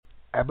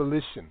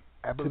Abolition.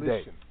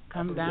 Today.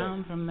 Come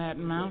down from that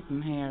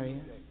mountain,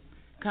 Harriet.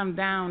 Come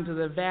down to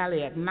the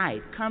valley at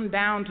night. Come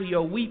down to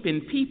your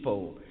weeping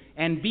people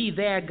and be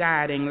their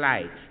guiding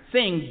light.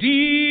 Sing,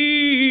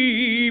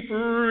 deep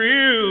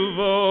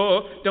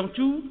river. Don't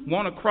you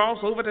want to cross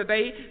over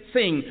today?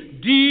 Sing,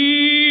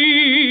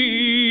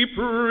 deep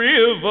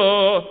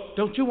river.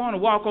 Don't you want to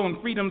walk on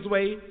freedom's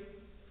way?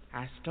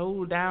 I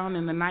stole down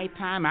in the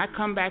nighttime. I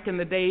come back in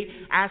the day.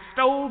 I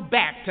stole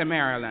back to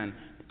Maryland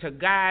to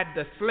guide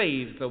the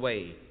slaves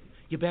away.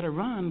 You better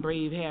run,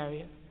 brave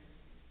Harriet.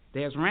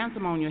 There's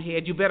ransom on your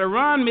head. You better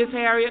run, Miss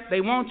Harriet. They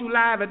want you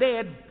live or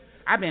dead.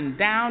 I've been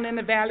down in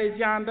the valleys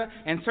yonder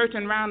and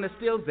searching round the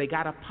stills. They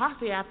got a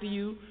posse after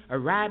you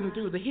riding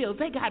through the hills.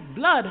 They got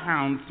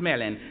bloodhounds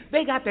smelling.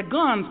 They got their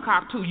guns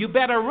cocked too. You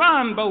better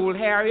run, bold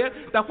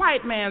Harriet. The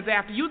white man's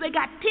after you. They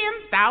got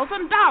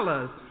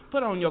 $10,000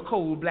 put on your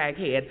cold black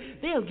head.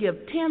 They'll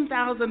give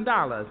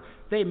 $10,000.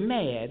 They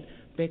mad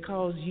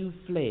because you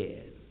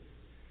fled.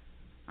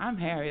 I'm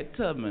Harriet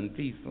Tubman,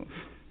 people.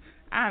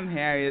 I'm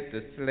Harriet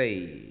the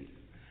slave.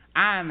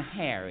 I'm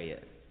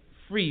Harriet,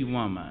 free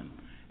woman,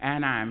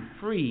 and I'm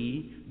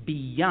free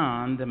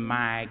beyond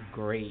my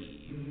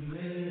grave.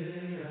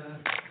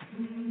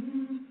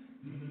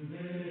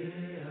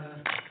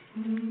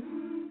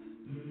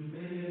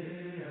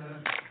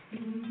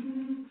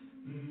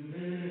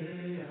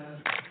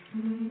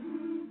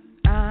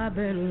 I've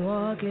been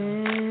walking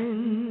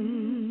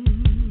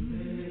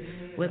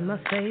with my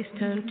face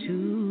turned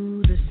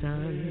to the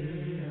sun.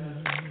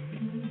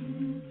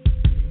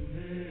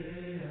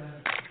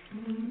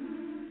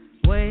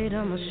 Weight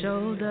on my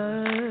shoulders,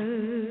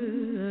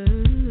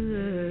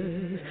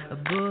 a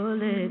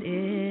bullet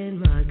in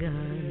my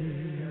gun.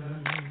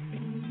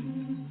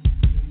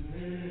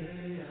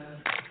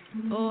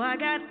 Oh, I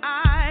got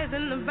eyes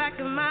in the back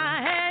of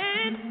my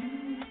head,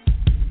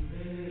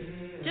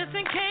 just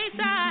in case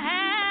I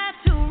have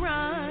to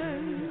run.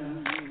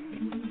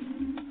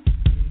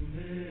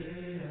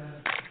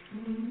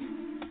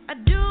 I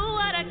do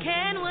what I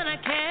can when I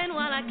can,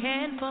 while I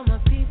can for my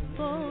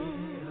people.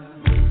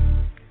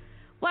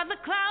 While the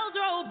clouds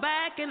roll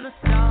back and the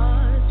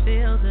stars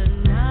fill the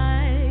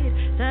night,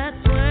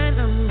 that's when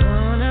I'm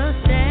gonna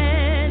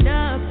stand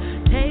up,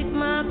 take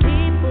my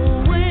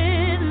people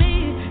with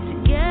me.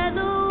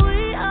 Together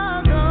we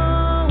are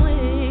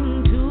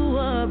going to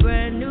a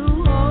brand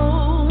new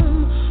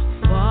home,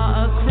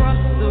 far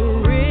across the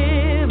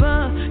river.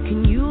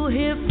 Can you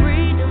hear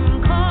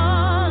freedom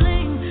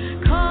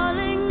calling,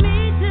 calling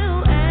me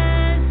to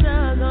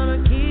answer?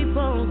 Gonna keep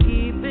on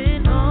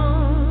keeping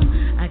on,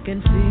 I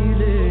can feel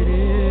it.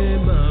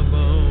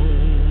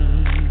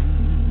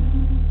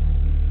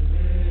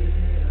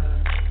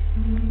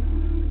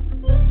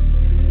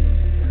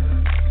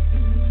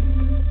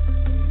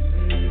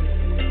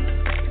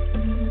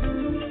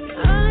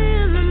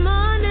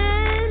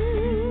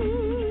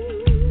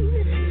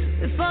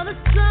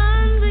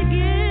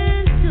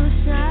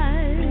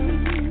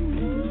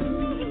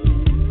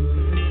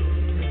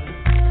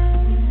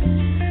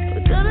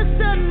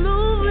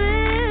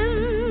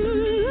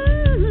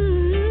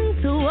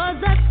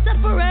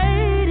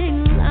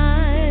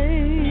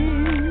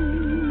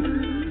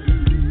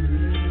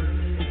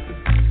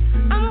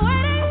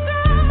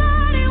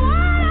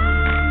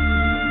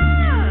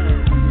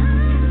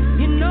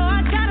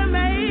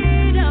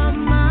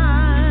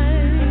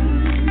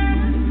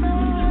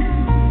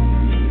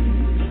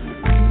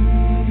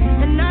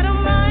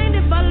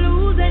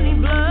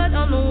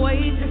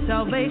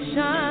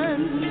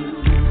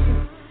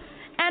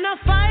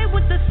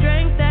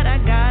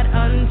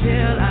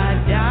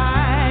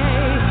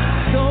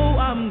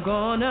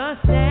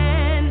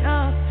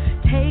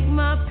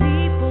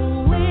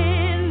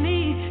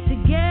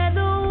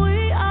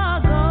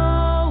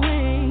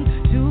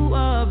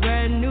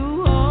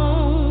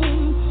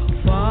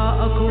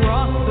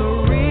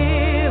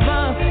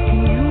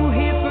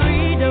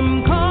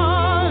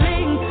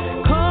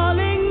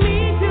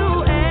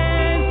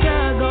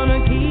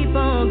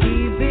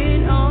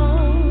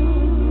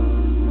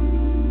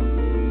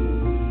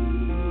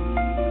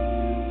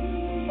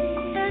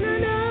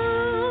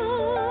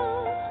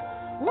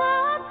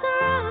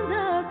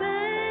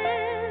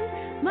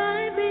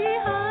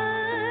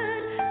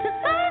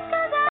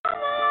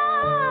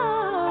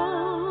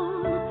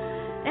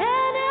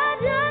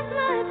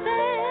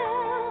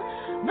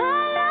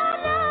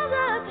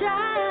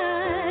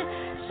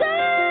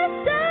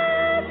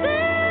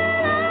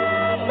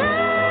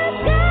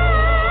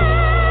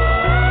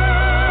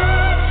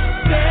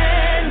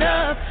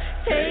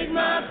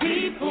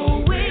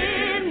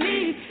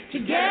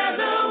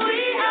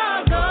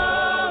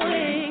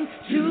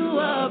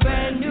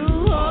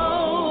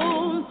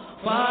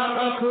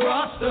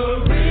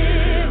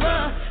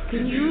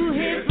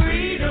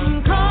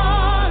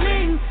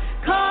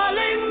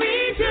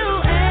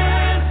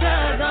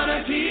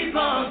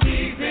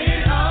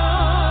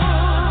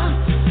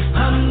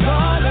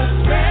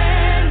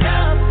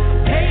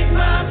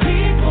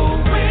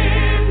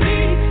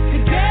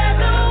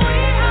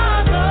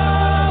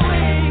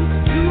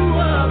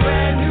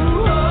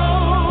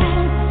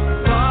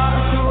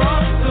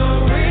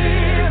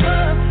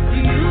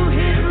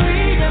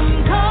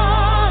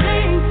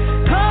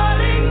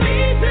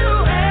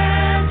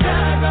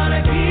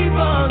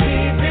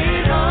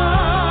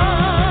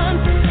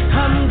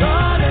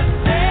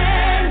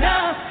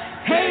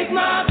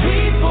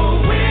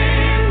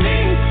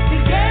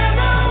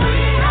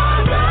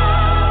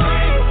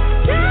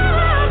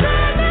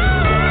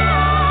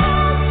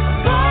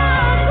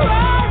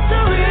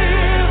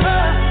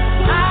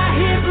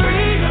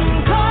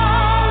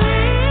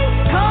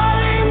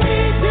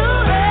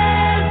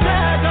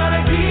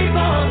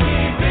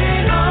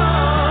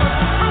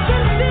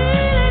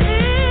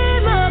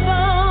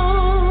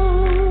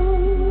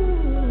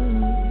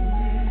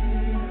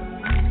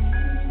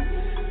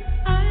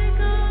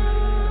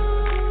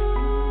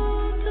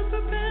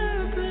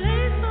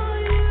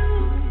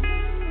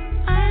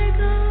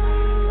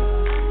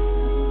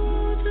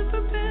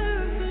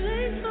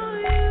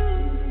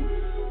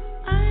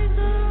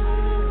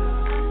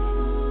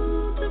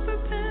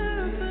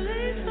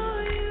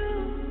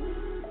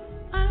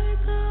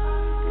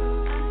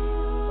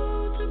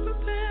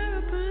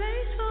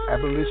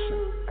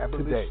 Abolition.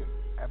 Today.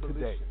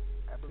 Abolition.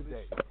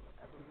 Today.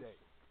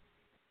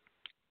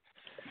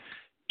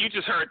 You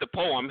just heard the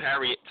poem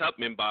Harriet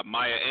Tubman by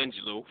Maya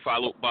Angelou,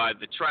 followed by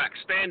the track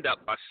Stand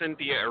Up by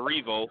Cynthia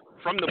Erivo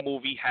from the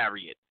movie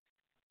Harriet.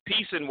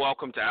 Peace and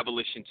welcome to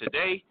Abolition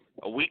Today,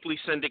 a weekly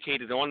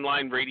syndicated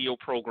online radio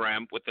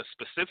program with a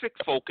specific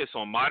focus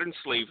on modern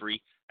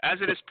slavery as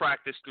it is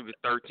practiced through the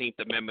 13th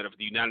Amendment of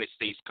the United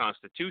States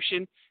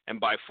Constitution and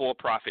by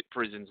for-profit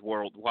prisons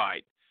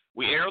worldwide.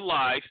 We air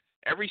live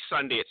every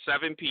Sunday at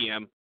 7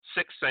 p.m.,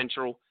 6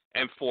 Central,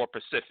 and 4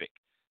 Pacific.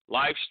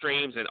 Live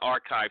streams and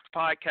archived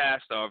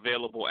podcasts are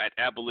available at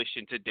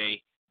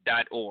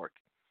abolitiontoday.org.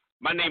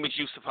 My name is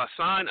Yusuf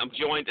Hassan. I'm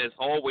joined, as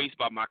always,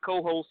 by my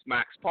co-host,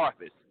 Max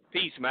Parthas.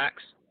 Peace, Max.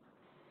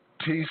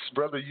 Peace,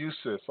 Brother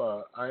Yusuf.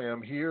 I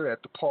am here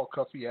at the Paul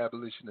Cuffey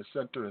Abolitionist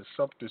Center in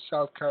Sumter,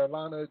 South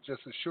Carolina,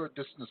 just a short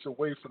distance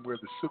away from where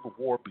the Civil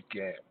War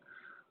began.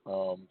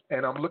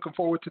 And I'm looking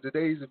forward to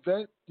today's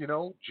event,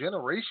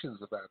 generations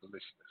of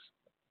abolitionists.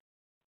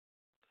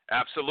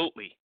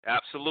 Absolutely.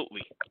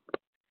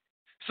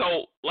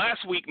 So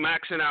last week,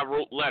 Max and I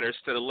wrote letters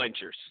to the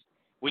lynchers.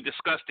 We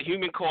discussed the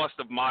human cost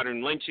of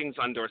modern lynchings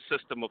under a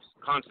system of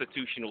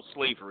constitutional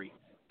slavery,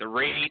 the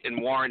raid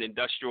and warrant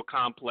industrial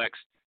complex,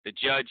 the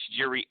judge,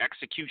 jury,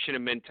 executioner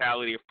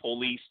mentality of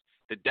police,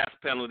 the death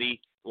penalty,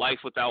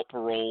 life without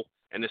parole,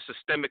 and the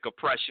systemic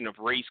oppression of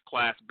race,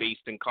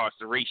 class-based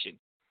incarceration.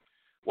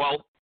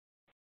 Well,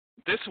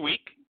 this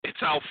week,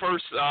 it's our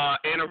first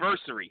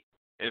anniversary.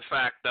 In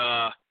fact,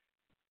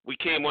 we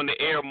came on the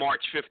air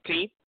March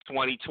 15th,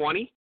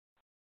 2020.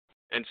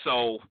 And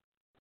so,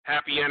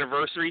 happy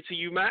anniversary to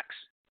you, Max.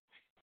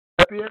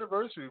 Happy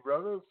anniversary,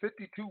 brother.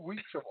 52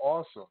 weeks of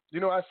awesome.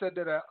 I said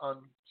that on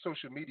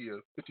social media,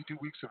 52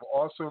 weeks of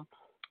awesome.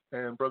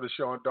 And Brother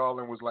Sean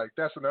Darling was like,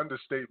 that's an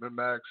understatement,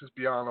 Max. It's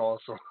beyond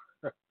awesome.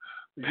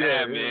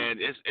 Yeah, man.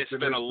 It's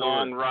been a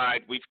long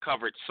ride. We've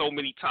covered so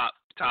many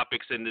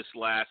topics in this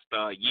last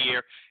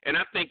year. And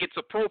I think it's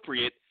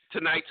appropriate,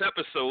 tonight's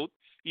episode.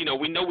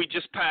 We know we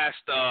just passed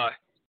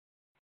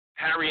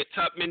Harriet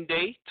Tubman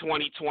Day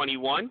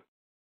 2021,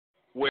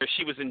 where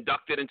she was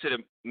inducted into the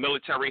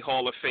Military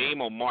Hall of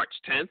Fame on March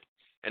 10th.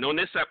 And on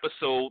this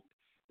episode,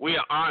 we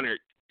are honored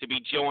to be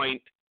joined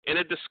in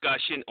a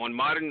discussion on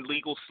modern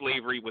legal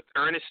slavery with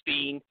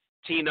Ernestine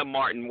Tina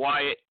Martin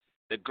Wyatt,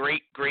 the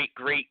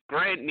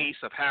great-great-great-grandniece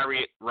of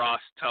Harriet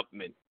Ross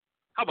Tubman.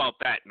 How about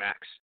that,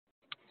 Max?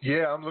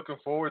 Yeah, I'm looking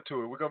forward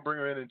to it. We're going to bring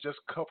her in just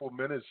a couple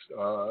minutes.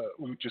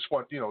 We just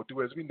want,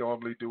 do as we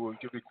normally do and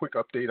give you a quick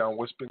update on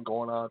what's been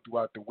going on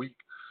throughout the week.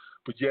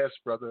 But yes,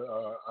 brother,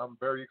 I'm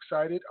very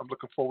excited. I'm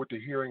looking forward to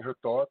hearing her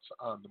thoughts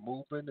on the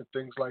movement and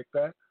things like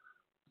that.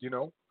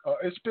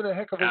 It's been a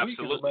heck of a week,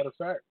 as a matter of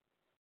fact.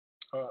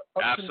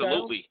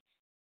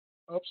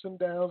 Ups and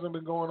downs have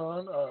been going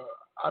on.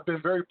 I've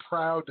been very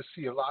proud to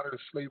see a lot of the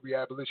slavery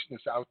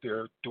abolitionists out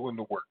there doing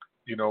the work.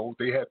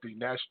 They had the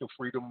National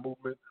Freedom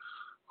Movement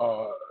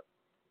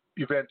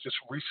event just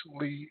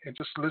recently, and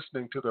just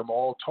listening to them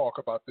all talk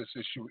about this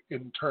issue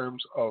in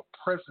terms of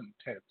present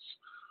tense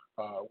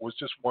was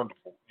just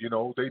wonderful.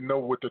 They know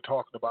what they're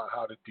talking about,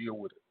 how to deal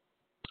with it.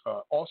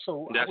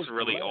 Also, that's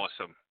really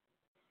awesome.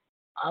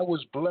 I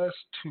was blessed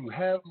to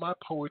have my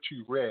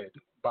poetry read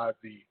by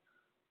the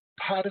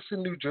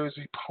Paterson, New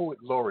Jersey Poet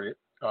Laureate,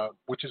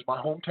 which is my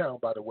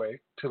hometown, by the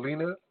way,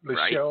 Talina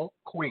Lachelle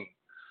Queen.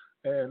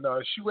 And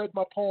she read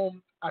my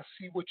poem, I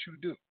See What You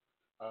Do,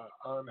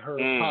 on her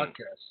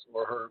podcast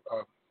or her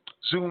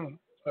Zoom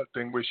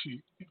thing where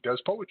she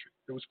does poetry.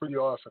 It was pretty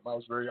awesome. I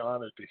was very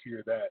honored to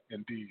hear that,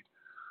 indeed.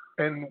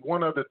 And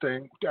one other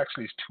thing,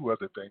 actually it's two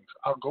other things.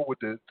 I'll go with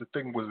the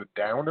thing was a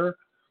downer,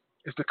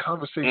 is the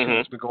conversation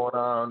that's been going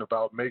on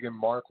about Meghan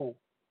Markle.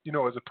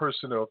 As a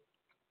person of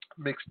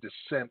mixed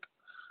descent,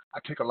 I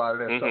take a lot of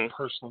that stuff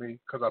personally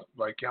because I'm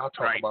like, y'all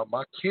talking about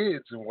my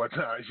kids and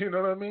whatnot. You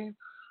know what I mean?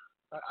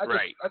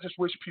 I just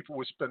wish people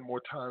would spend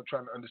more time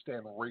trying to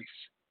understand race,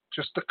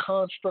 just the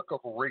construct of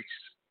race,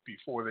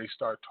 before they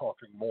start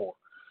talking more.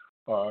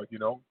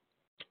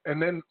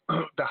 And then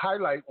the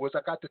highlight was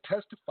I got to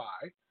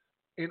testify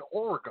in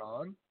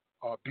Oregon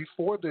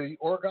before the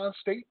Oregon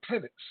State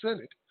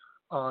Senate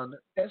on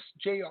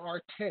SJR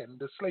 10,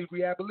 the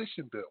Slavery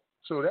Abolition Bill.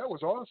 So that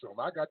was awesome.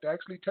 I got to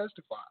actually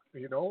testify.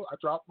 I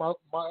dropped my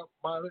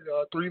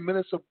 3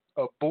 minutes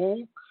of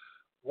boom,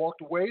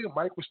 walked away. The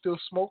mic was still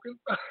smoking.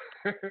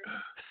 But it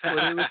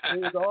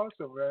was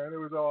awesome, man. It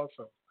was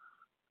awesome.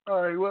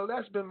 All right, well,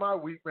 that's been my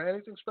week, man.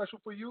 Anything special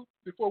for you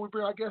before we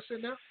bring our guests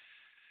in now?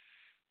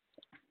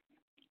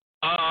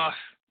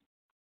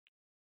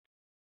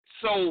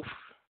 So,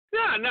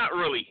 yeah, not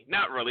really.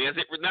 As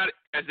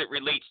it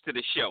relates to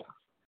the show,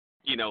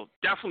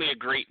 definitely a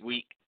great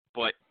week,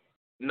 but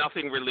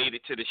nothing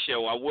related to the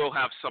show. I will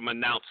have some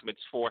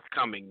announcements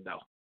forthcoming,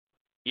 though.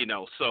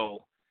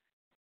 So.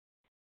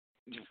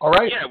 All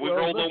right. Yeah, we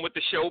rolled on with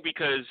the show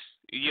because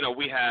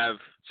we have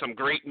some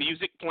great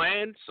music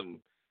planned,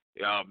 some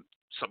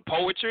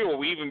poetry, or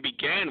we even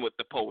began with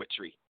the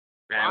poetry.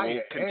 And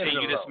we'll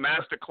continue this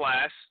master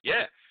class.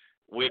 Yeah,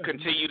 we'll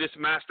continue this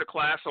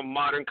masterclass on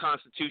modern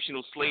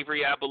constitutional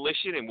slavery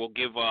abolition, and we'll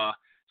give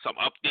some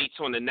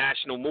updates on the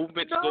national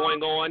movements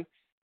going on.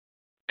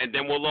 And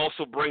then we'll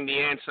also bring the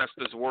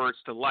ancestors' words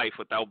to life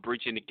with our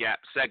Bridging the Gap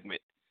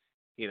segment.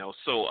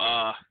 So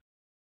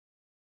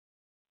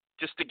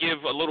just to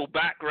give a little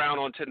background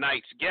on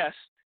tonight's guest,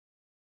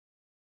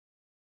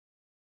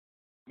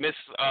 Miss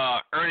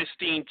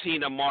Ernestine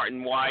Tina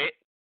Martin Wyatt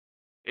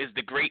is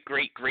the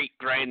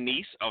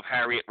great-great-great-grandniece of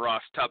Harriet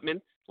Ross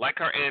Tubman. Like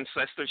her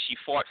ancestors, she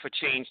fought for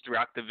change through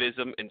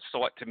activism and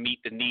sought to meet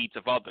the needs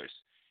of others.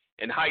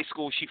 In high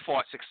school, she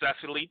fought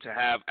successfully to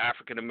have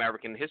African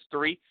American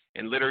history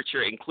and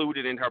literature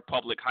included in her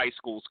public high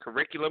school's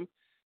curriculum.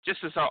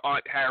 Just as her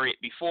Aunt Harriet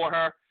before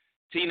her,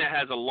 Tina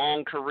has a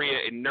long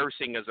career in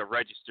nursing as a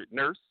registered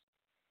nurse.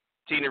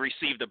 Tina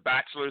received a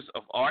Bachelor's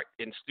of Art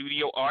in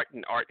Studio Art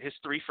and Art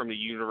History from the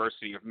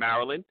University of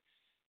Maryland.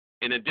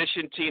 In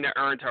addition, Tina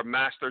earned her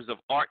Master's of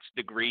Arts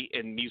degree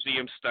in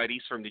Museum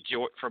Studies from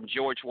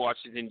George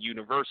Washington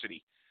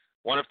University.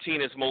 One of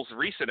Tina's most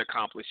recent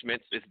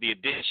accomplishments is the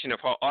addition of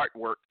her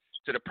artwork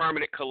to the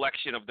permanent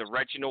collection of the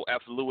Reginald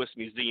F. Lewis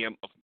Museum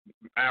of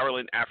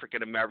Maryland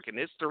African American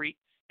History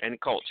and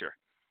Culture.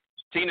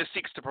 Tina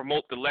seeks to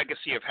promote the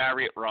legacy of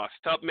Harriet Ross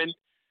Tubman.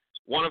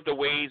 One of the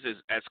ways is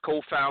as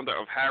co-founder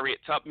of Harriet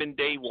Tubman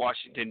Day,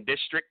 Washington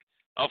District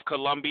of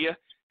Columbia,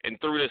 and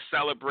through the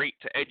Celebrate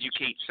to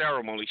Educate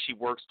ceremony, she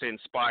works to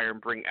inspire and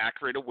bring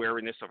accurate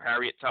awareness of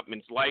Harriet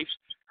Tubman's life,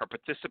 her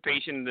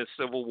participation in the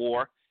Civil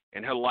War,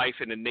 and her life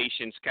in the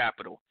nation's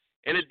capital.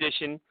 In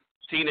addition,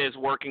 Tina is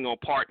working on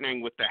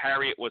partnering with the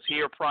Harriet Was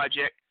Here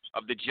project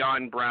of the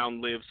John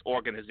Brown Lives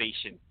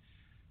organization.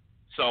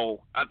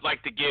 So I'd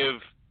like to give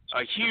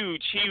a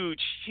huge,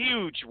 huge,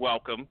 huge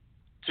welcome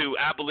to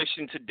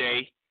Abolition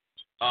Today,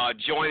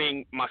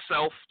 joining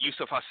myself,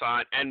 Yusuf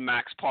Hassan, and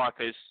Max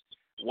Parthas.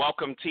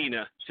 Welcome,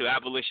 Tina, to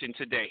Abolition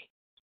Today.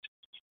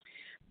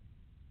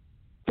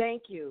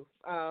 Thank you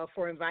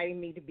for inviting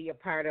me to be a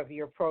part of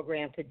your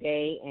program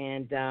today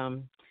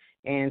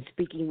and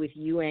speaking with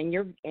you and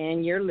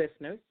your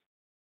listeners.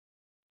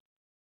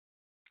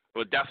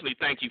 Well, definitely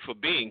thank you for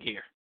being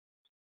here.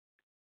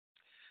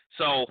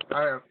 So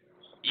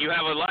you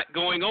have a lot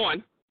going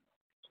on.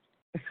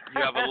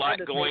 You have a lot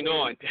going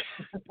on.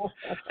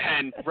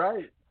 And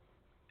right.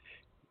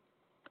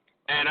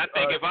 And I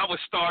think if I would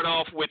start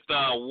off with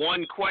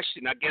one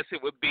question, I guess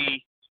it would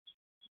be,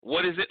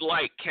 what is it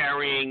like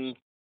carrying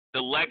the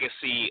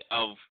legacy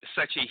of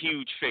such a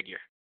huge figure?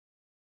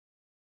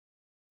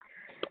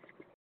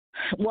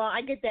 Well,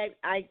 I get that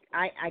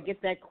I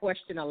get that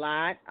question a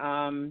lot.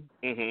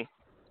 Mm-hmm.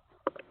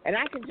 And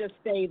I can just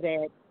say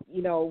that,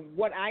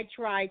 what I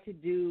try to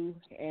do,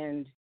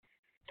 and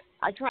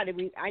I try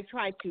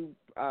to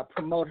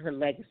promote her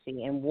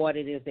legacy and what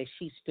it is that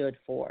she stood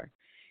for,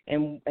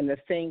 and the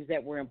things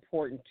that were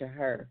important to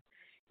her,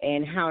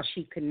 and how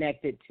she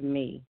connected to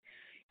me,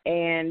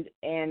 and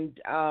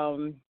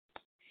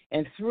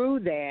through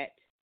that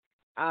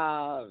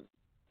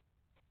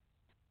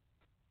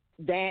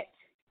that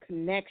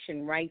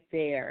connection right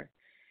there,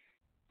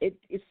 it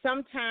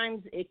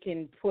sometimes it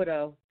can put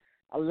a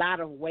lot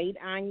of weight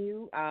on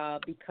you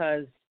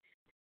because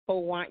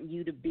people want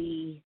you to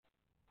be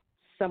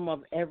some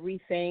of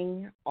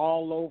everything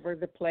all over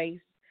the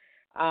place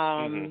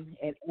and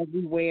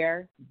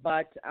everywhere.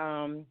 But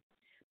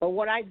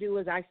what I do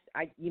is I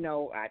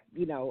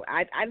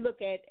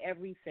look at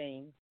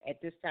everything at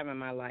this time in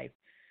my life,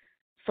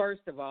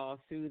 first of all,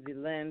 through the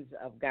lens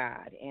of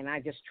God, and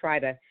I just try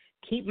to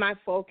keep my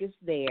focus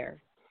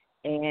there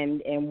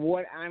and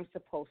what I'm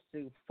supposed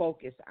to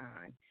focus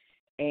on.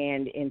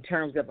 And in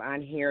terms of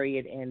Aunt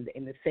Harriet and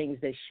the things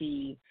that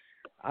she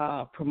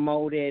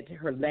promoted,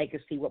 her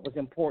legacy, what was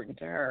important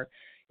to her,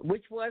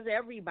 which was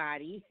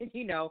everybody,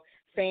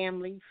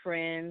 family,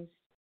 friends,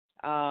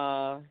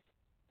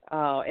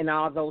 and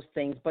all those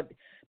things. But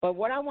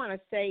what I want to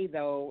say,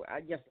 though,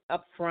 just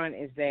up front,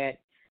 is that,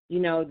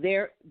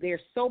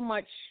 there's so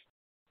much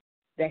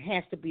that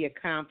has to be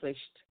accomplished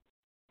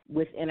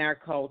within our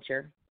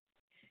culture,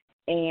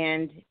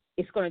 and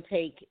it's going to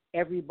take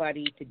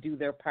everybody to do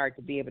their part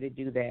to be able to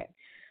do that.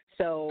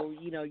 So,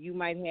 you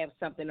might have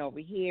something over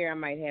here, I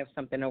might have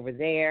something over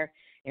there,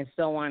 and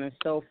so on and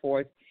so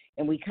forth.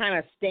 And we kind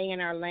of stay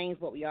in our lanes,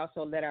 but we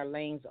also let our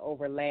lanes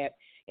overlap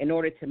in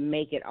order to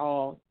make it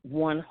all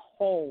one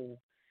whole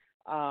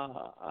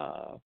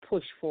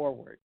push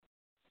forward.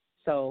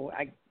 So,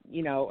 I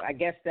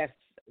guess that's,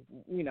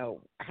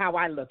 how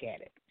I look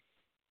at it.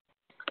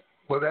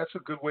 Well, that's a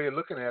good way of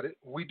looking at it.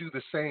 We do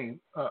the same,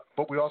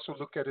 but we also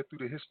look at it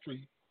through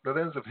the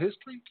lens of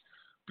history,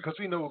 because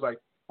we know, like,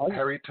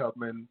 Harriet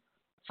Tubman,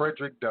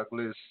 Frederick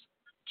Douglass,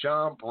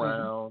 John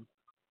Brown,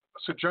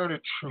 Sojourner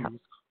Truth,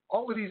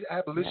 all of these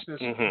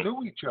abolitionists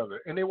knew each other,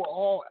 and they were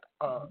all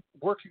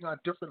working on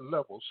different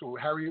levels. So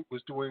Harriet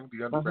was doing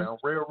the Underground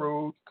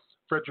Railroad,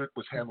 Frederick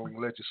was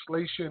handling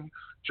legislation,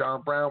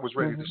 John Brown was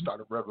ready to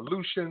start a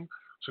revolution,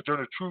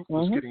 Sojourner Truth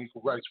was getting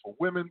equal rights for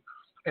women,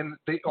 and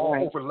they all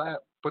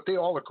overlapped, but they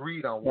all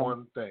agreed on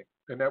one thing,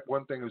 and that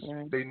one thing is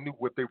they knew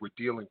what they were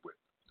dealing with.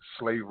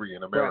 slavery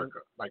in America,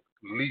 like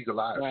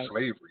legalize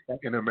slavery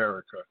in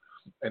America.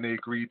 And they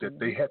agreed that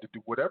they had to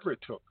do whatever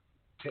it took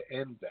to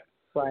end that.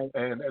 Right.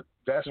 And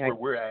that's where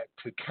we're at,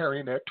 to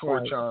carrying that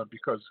torch on,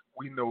 because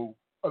we know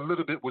a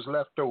little bit was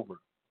left over,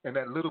 and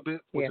that little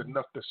bit was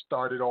enough to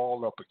start it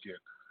all up again.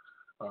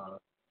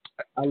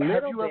 A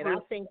little bit. I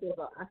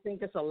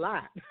think it's a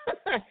lot.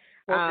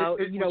 Well,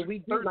 we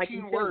do, like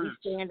you said, we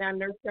stand on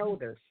their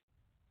shoulders.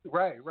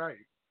 Right.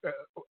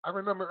 I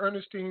remember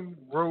Ernestine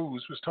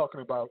Rose was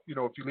talking about,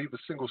 if you leave a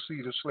single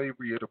seed of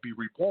slavery, it'll be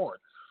reborn.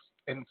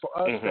 And for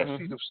us, that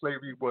seed of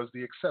slavery was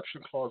the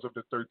exception clause of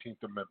the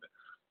 13th Amendment,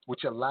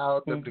 which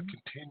allowed them to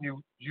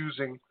continue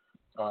using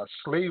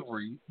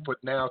slavery, but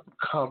now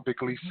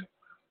convict leasing.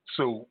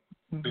 So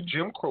the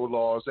Jim Crow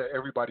laws that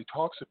everybody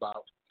talks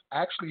about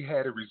actually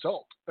had a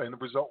result, and the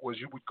result was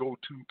you would go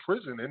to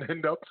prison and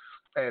end up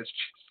as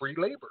free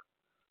labor.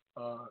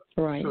 So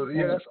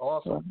that's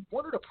awesome. Right.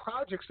 One of the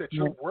projects that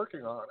you're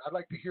working on, I'd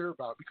like to hear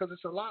about, because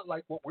it's a lot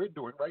like what we're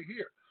doing right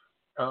here.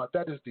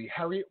 That is the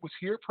Harriet Was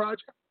Here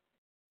project,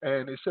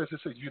 and it says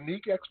it's a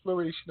unique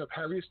exploration of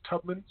Harriet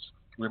Tubman's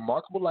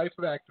remarkable life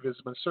of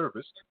activism and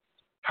service.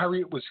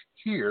 Harriet Was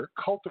Here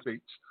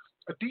cultivates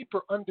a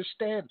deeper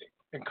understanding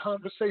and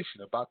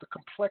conversation about the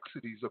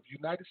complexities of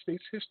United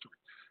States history.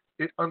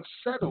 It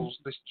unsettles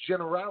the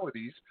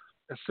generalities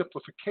and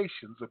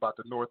simplifications about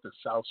the North and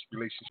South's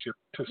relationship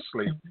to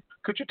slavery.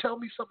 Could you tell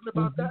me something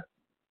about that?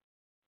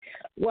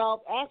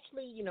 Well,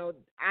 actually,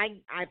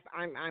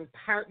 I'm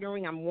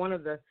partnering. I'm one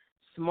of the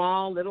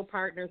small little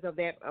partners of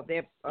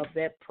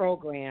that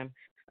program.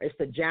 It's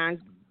the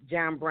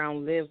John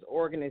Brown Lives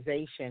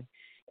organization,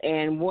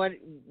 and what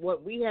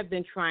we have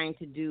been trying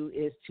to do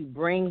is to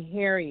bring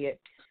Harriet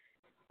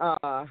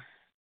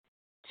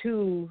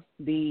to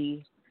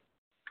the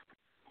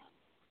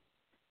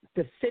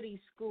city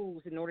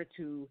schools in order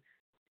to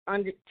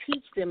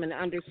teach them and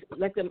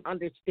let them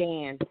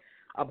understand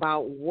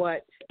about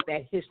what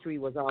that history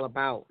was all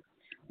about.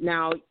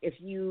 Now, I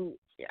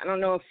don't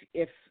know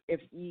if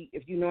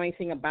you know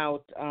anything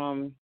about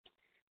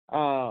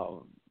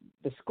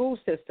the school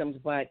systems,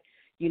 but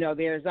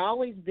there's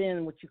always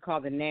been what you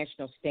call the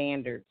national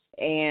standards,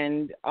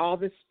 and all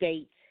the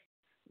states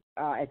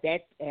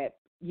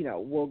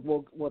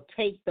will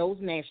take those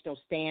national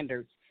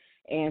standards,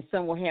 and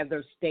some will have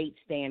their state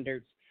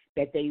standards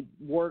that they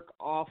work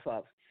off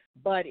of.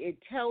 But it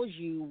tells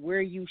you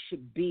where you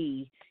should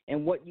be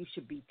and what you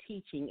should be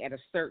teaching at a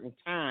certain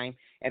time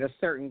at a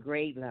certain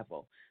grade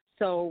level.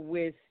 So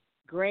with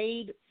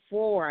grade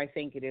 4, I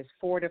think it is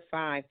 4 to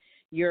 5,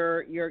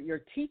 you're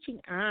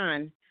teaching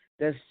on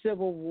the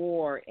Civil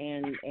War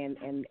and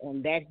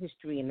that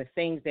history and the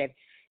things that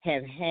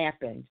have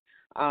happened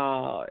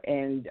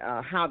and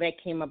how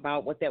that came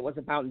about, what that was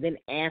about, and then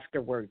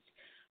afterwards,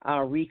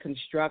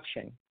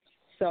 Reconstruction.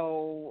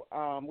 So,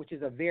 which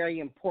is a very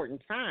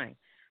important time,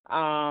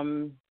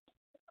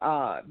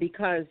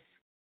 because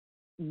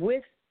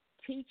with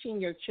teaching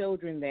your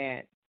children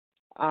that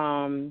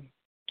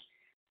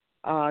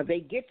they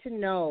get to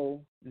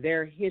know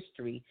their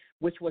history,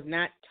 which was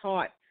not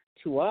taught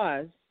to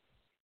us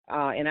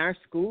in our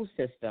school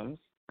systems.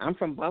 I'm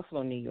from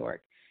Buffalo, New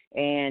York,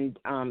 and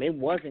it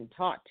wasn't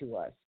taught to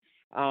us.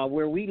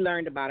 Where we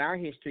learned about our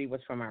history was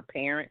from our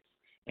parents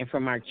and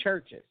from our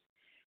churches.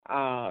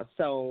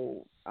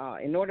 So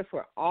in order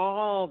for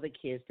all the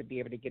kids to be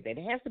able to get that,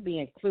 it has to be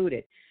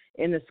included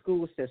in the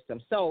school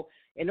system. So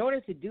in order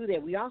to do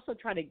that, we also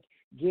try to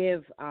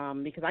give,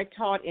 because I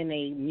taught in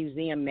a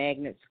museum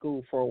magnet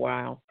school for a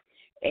while,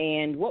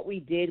 and what we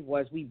did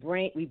was we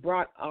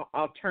brought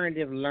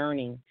alternative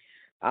learning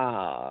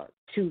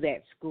to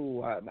that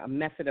school, a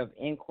method of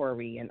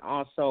inquiry, and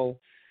also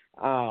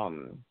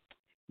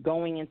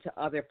going into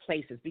other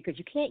places, because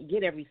you can't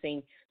get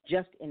everything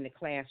just in the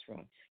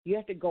classroom. You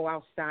have to go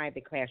outside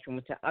the classroom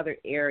into other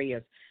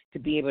areas to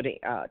be able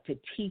to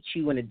teach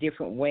you in a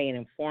different way and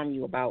inform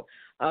you about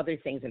other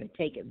things, and to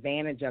take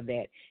advantage of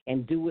that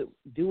and do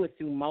it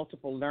through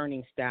multiple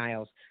learning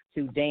styles,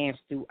 through dance,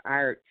 through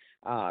art,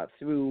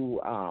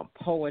 through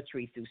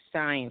poetry, through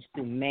science,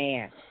 through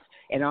math,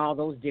 and all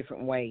those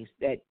different ways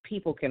that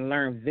people can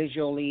learn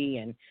visually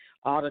and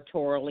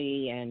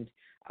auditorily and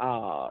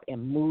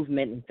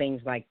movement and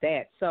things like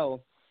that.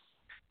 So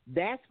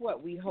that's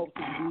what we hope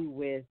to do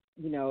with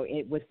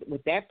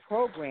that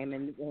program.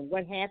 And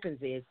what happens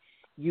is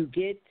you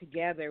get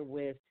together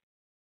with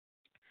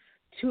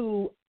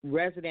 2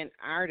 resident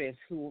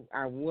artists who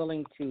are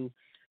willing to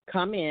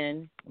come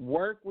in,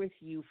 work with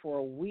you for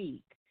a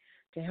week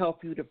to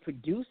help you to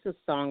produce a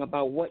song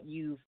about what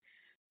you've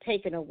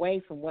taken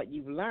away from what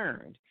you've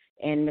learned.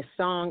 And the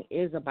song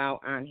is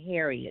about Aunt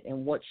Harriet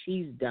and what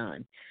she's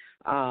done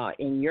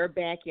in your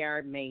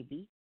backyard,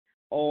 maybe,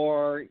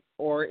 or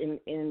in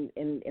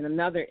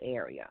another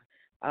area.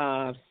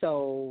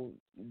 So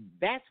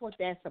that's what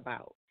that's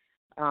about.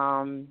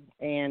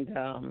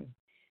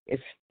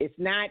 It's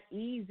not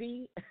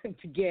easy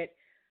to get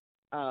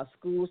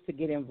schools to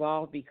get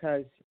involved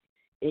because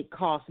it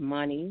costs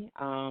money,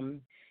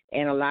 and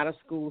a lot of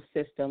school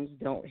systems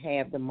don't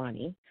have the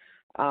money.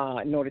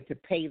 in order to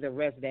pay the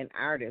resident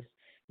artist,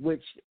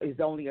 which is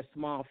only a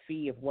small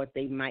fee of what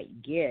they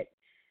might get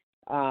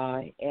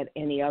at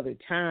any other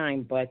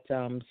time, but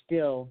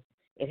still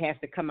it has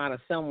to come out of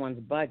someone's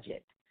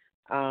budget.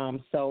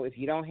 So if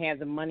you don't have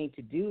the money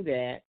to do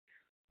that,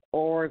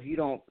 or if you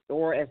don't,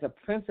 or as a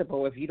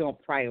principal, if you don't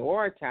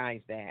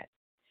prioritize that,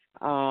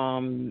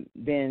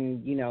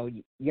 then, you know,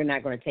 you're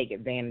not going to take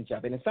advantage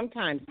of it. And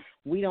sometimes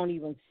we don't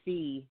even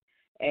see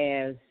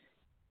as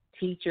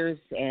teachers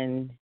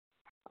and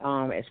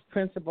as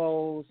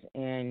principals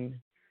and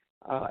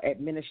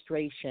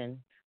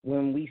administration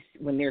when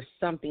there's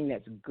something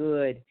that's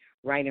good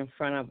right in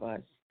front of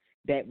us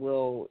that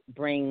will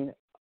bring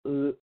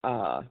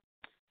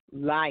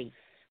life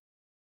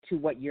to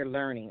what you're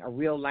learning, a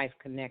real life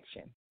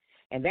connection.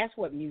 And that's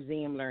what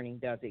museum learning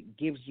does. It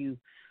gives you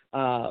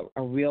a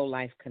real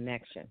life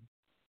connection.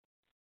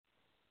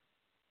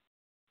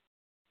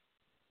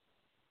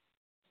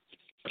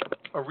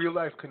 A real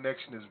life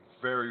connection is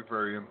very,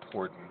 very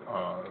important,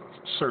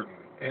 certainly.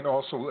 And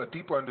also a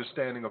deeper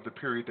understanding of the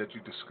period that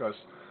you discussed,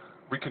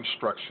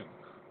 Reconstruction,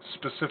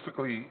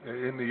 specifically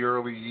in the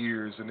early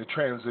years and the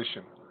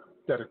transition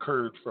that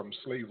occurred from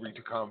slavery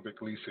to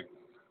convict leasing.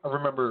 I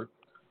remember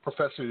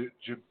Professor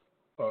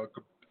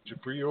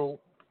Jabril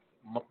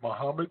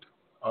Muhammad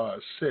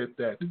said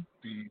that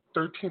the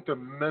 13th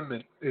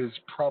Amendment is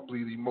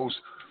probably the most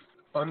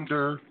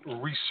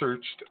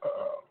under-researched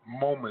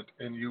moment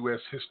in U.S.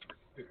 history.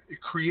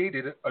 It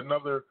created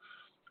another,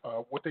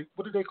 what did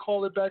they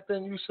call it back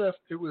then, Yusef?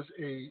 It was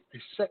a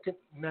second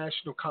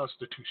national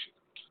constitution.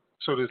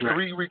 So the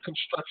three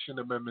Reconstruction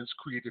Amendments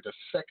created a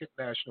second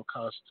national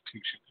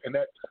constitution, and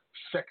that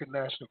second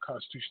national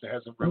constitution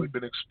hasn't really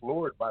been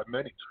explored by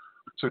many.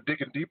 So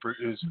digging deeper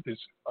is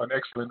an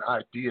excellent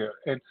idea.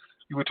 And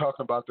you were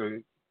talking about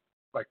the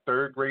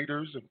third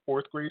graders and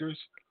fourth graders.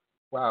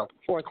 Wow,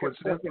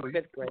 coincidentally,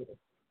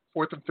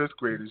 fourth and fifth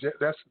graders. Yeah,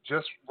 that's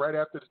just right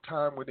after the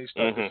time when they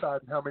start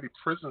deciding how many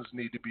prisons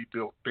need to be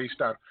built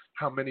based on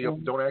how many of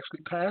them don't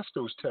actually pass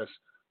those tests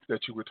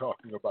that you were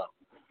talking about.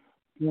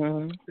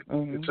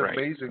 It's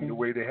amazing the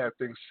way they have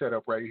things set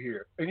up right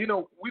here. And, you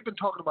know, we've been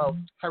talking about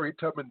Harriet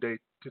Tubman Day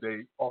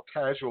today, all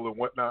casual and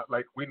whatnot,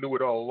 like we knew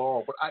it all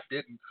along, but I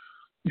didn't.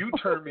 You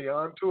turned me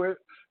on to it,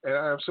 and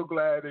I am so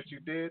glad that you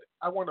did.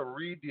 I want to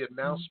read the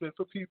announcement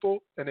for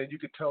people, and then you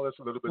can tell us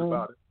a little bit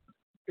about it.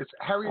 It's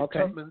Harriet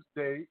Tubman's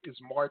Day is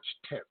March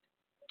 10th.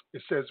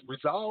 It says,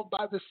 resolved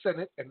by the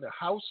Senate and the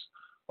House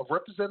of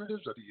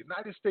Representatives of the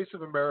United States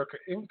of America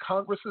in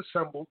Congress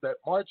assembled that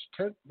March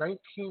 10th,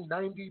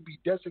 1990 be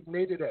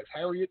designated as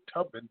Harriet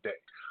Tubman Day,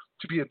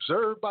 to be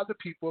observed by the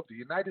people of the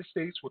United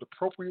States with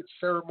appropriate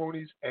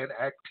ceremonies and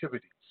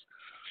activities.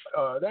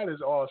 That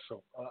is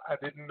awesome. I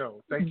didn't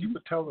know. Thank you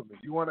for telling me.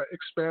 You want to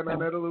expand on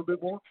that a little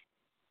bit more?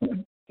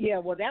 Yeah,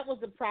 well, that was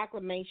the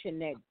proclamation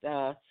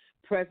that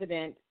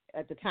President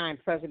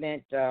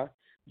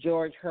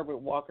George Herbert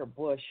Walker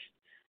Bush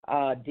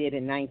did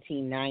in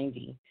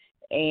 1990.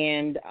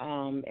 And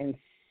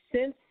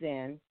since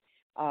then,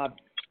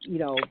 you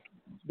know,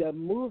 the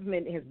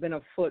movement has been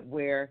afoot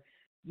where,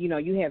 you know,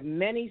 you have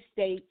many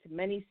states,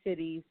 many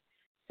cities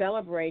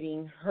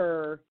celebrating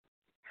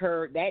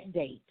that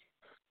date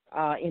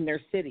in their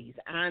cities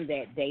on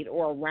that date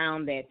or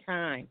around that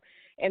time.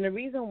 And the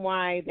reason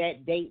why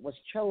that date was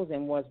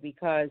chosen was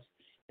because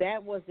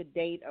that was the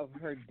date of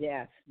her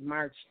death,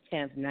 March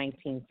 10th,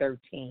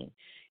 1913,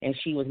 and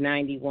she was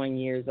 91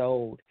 years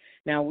old.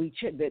 Now,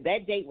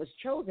 that date was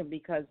chosen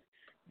because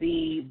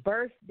the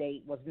birth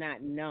date was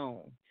not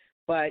known,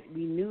 but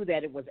we knew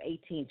that it was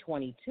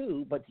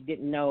 1822, but you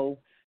didn't know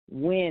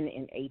when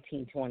in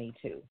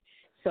 1822.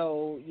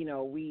 So, you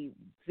know, we,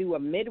 through a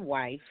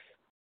midwife,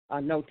 a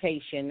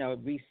notation, a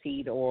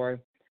receipt, or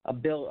a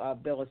bill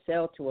of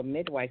sale to a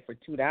midwife for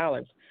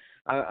 $2,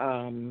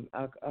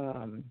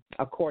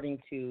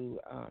 according to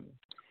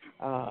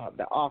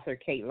the author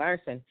Kate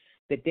Larson,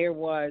 that there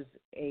was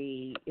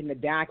in the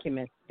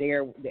document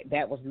there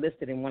that was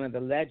listed in one of the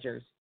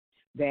ledgers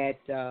that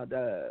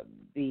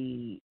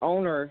the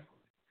owner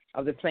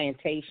of the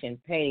plantation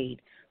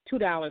paid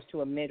 $2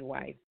 to a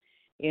midwife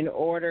in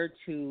order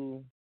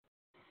to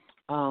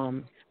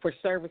for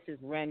services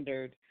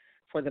rendered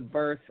for the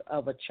birth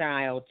of a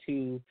child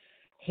to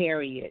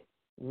Harriet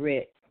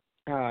Ritt,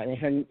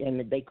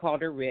 and they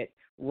called her Ritt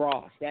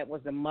Ross. That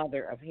was the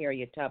mother of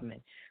Harriet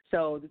Tubman.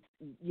 So,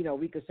 you know,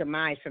 we could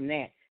surmise from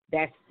that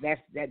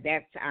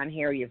that's on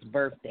Harriet's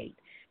birth date.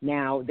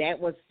 Now, that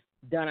was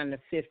done on the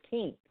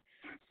 15th.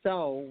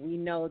 So we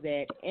know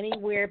that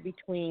anywhere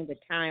between the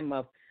time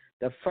of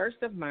the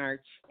 1st of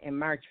March and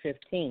March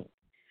 15th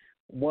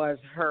was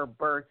her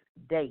birth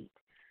date.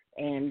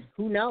 And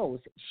who knows,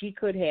 she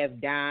could have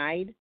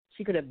died,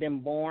 she could have been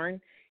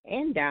born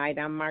and died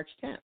on March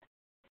 10th.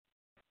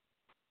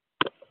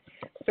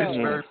 So, it's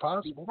very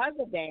possible. Because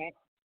of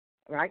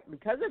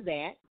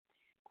that,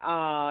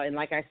 and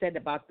like I said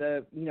about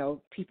the, you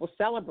know, people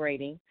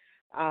celebrating,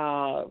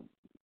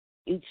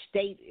 each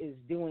state is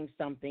doing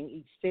something,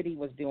 each city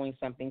was doing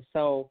something.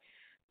 So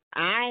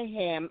I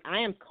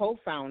am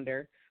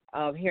co-founder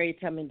of Harriet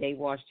Tubman Day,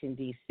 Washington,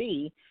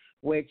 D.C.,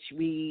 which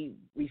we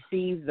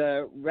received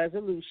the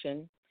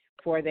resolution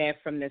for that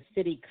from the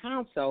City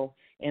Council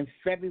in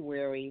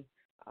February,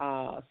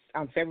 on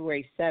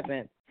February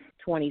 7th,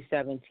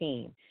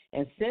 2017.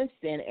 And since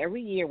then,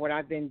 every year what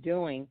I've been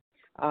doing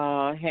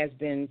has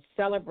been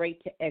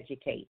celebrate to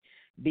educate,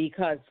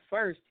 because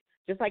first,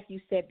 just like you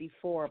said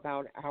before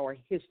about our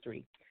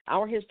history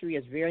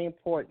is very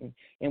important,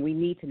 and we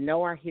need to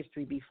know our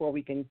history before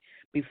we can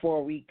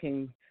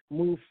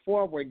move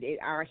forward.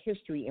 Our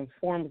history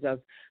informs us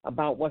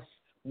about what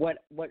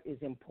is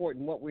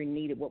important, what we're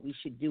needed, what we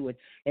should do it,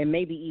 and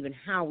maybe even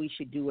how we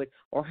should do it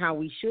or how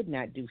we should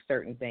not do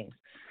certain things.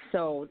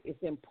 So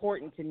it's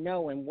important to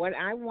know, and what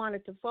I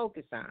wanted to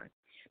focus on,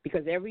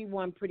 because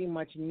everyone pretty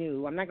much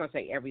knew, I'm not going to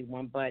say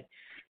everyone, but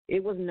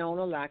it was known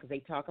a lot because they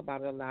talk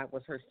about it a lot,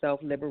 was her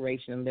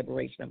self-liberation and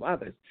liberation of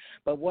others.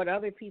 But what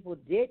other people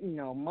didn't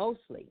know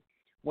mostly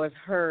was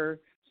her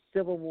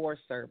Civil War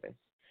service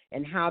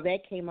and how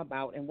that came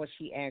about and what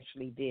she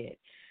actually did.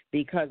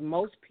 Because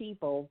most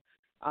people,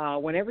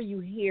 whenever you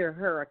hear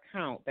her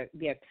account,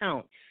 the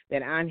account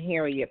that Aunt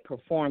Harriet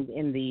performed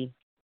in the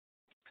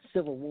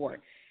Civil War,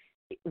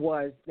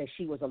 was that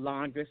she was a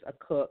laundress, a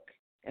cook,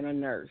 and a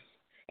nurse.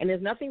 And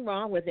there's nothing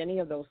wrong with any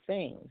of those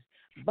things.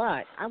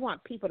 But I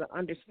want people to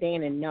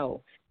understand and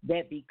know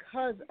that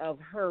because of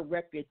her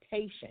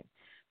reputation,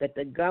 that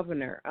the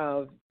governor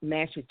of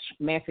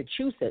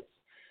Massachusetts,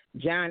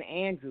 John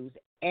Andrews,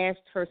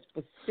 asked her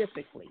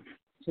specifically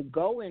to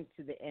go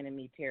into the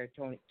enemy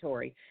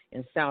territory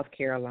in South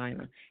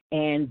Carolina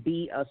and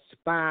be a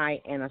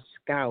spy and a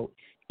scout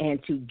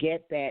and to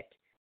get that,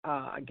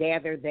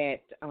 gather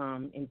that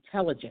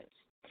intelligence.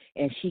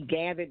 And she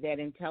gathered that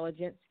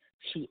intelligence,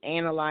 she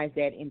analyzed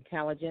that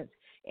intelligence,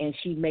 and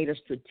she made a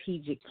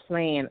strategic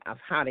plan of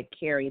how to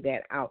carry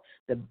that out,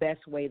 the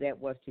best way that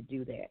was to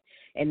do that.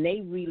 And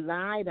they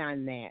relied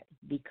on that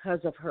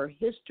because of her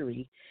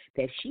history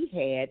that she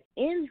had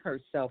in her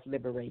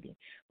self-liberating,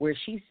 where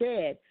she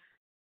said,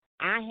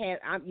 I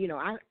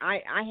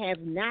have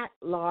not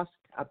lost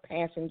a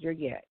passenger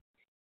yet.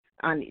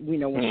 When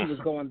she was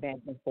going back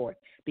and forth,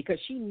 because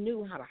she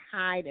knew how to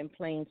hide in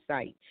plain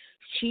sight.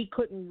 She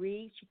couldn't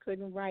read, she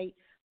couldn't write,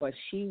 but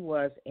she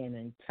was an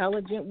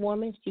intelligent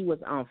woman. She was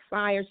on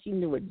fire. She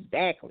knew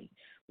exactly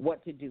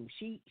what to do.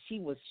 She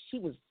was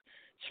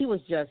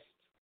just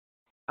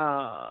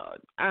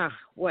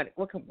what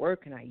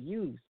word can I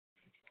use?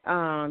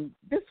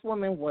 This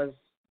woman was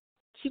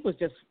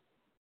just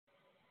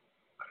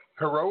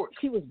heroic.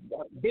 She was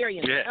very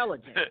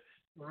intelligent.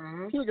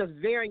 Mm-hmm. She was just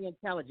very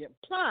intelligent.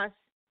 Plus,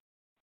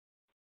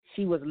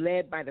 she was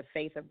led by the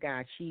faith of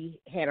God. She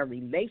had a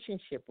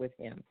relationship with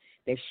him,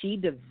 that she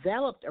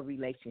developed a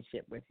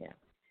relationship with him.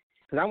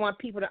 Because I want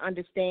people to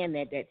understand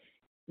that, it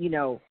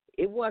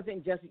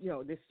wasn't just,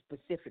 this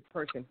specific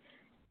person.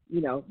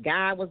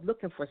 God was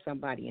looking for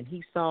somebody, and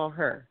he saw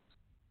her.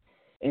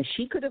 And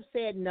she could have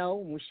said no,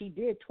 when she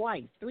did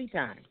twice, 3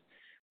 times.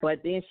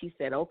 But then she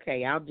said,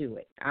 okay, I'll do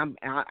it.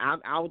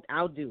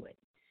 I'll do it.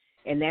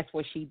 And that's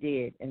what she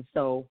did. And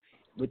so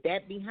with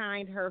that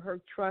behind her, her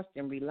trust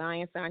and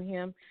reliance on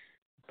him,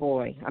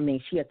 boy,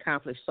 she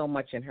accomplished so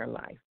much in her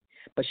life.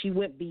 But she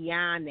went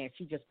beyond that.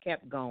 She just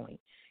kept going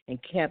and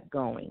kept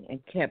going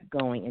and kept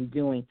going and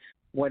doing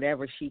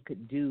whatever she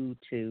could do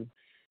to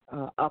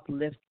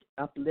uplift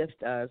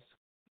us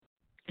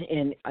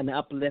and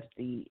uplift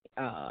the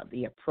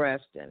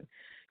oppressed and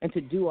to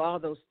do all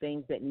those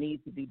things that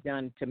need to be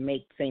done to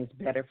make things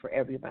better for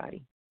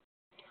everybody.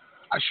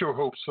 I sure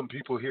hope some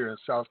people here in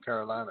South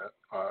Carolina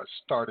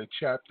start a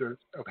chapter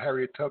of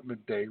Harriet Tubman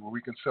Day where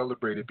we can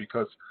celebrate it,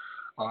 because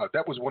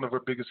that was one of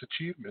her biggest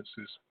achievements,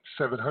 is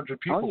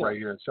 700 people right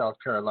here in South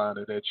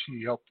Carolina that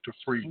she helped to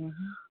free.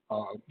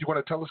 Mm-hmm. You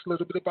want to tell us a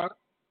little bit about it?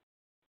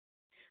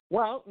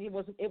 Well, it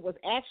was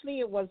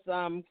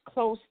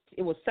close.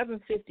 It was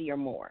 750 or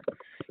more.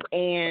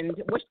 And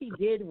what she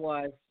did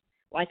was,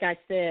 like I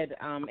said,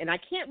 and I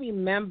can't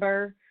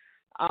remember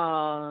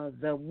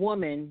the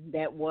woman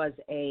that was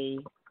she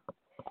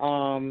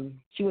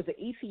was an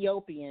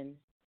Ethiopian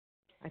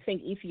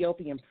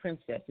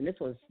princess, and this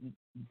was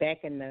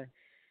back in the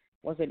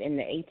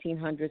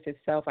 1800s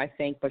itself, I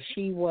think. But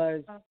she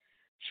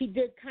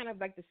did kind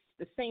of like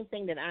the same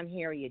thing that Aunt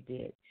Harriet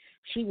did.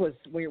 She was,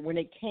 when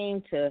it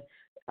came to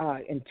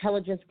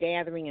intelligence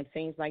gathering and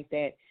things like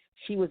that,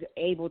 she was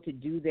able to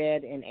do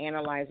that and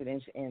analyze it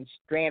and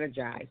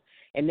strategize.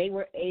 And they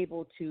were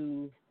able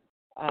to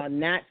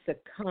not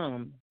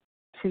succumb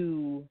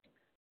to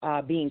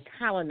being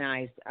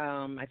colonized.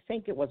 I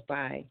think it was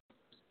by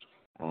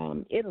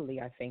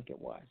Italy, I think it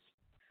was,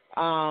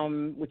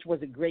 which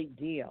was a great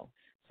deal.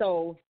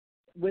 So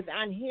with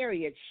Aunt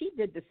Harriet, she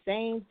did the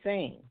same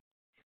thing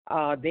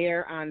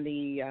there on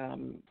the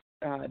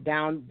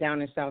down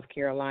in South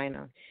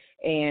Carolina.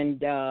 And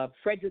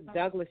Frederick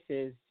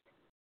Douglass's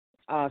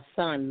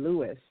son,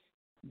 Lewis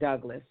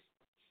Douglass,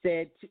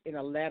 said in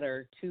a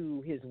letter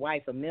to his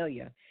wife,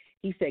 Amelia,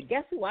 he said,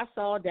 guess who I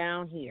saw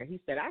down here? He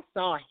said, I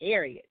saw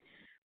Harriet,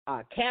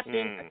 a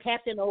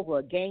captain over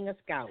a gang of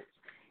scouts.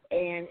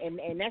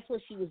 And that's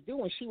what she was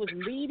doing. She was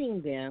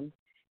leading them,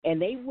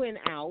 and they went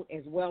out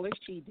as well as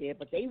she did,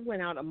 but they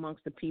went out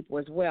amongst the people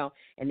as well,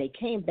 and they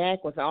came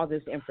back with all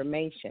this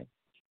information.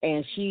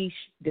 And she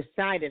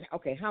decided,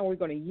 okay, how are we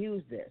going to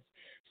use this?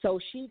 So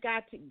she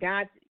got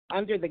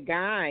under the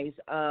guise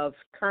of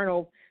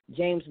Colonel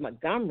James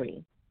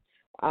Montgomery,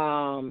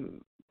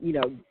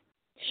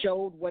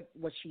 showed what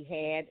she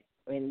had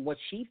and what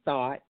she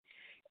thought.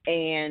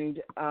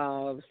 And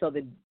so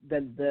the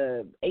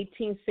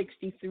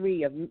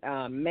 1863 of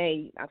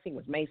May, I think it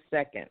was May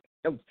 2nd.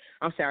 Oh,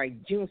 I'm sorry,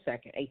 June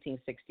 2nd,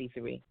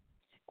 1863.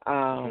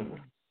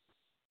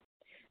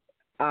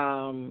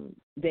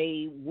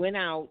 They went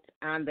out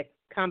on the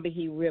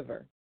Combahee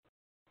River,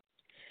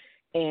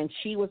 and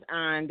she was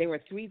on. There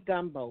were 3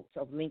 gunboats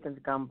of Lincoln's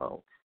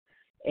gunboats,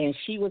 and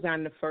she was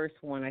on the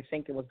first one. I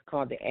think it was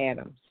called the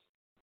Adams.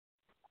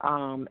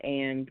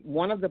 And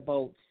one of the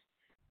boats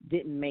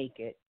didn't make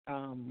it.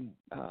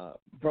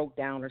 Broke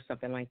down or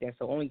something like that.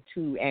 So only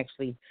 2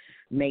 actually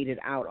made it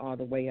out all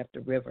the way up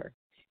the river.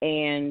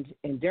 And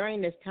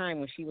during this time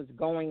when she was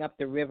going up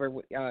the river,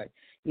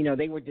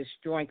 they were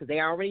destroying, because they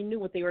already knew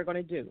what they were going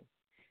to do.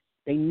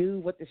 They knew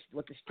what the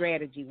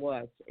strategy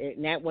was,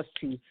 and that was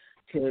to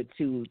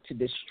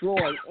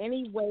destroy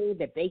any way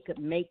that they could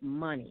make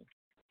money,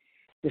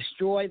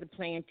 destroy the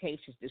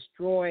plantations,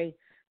 destroy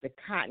the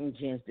cotton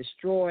gins,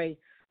 destroy,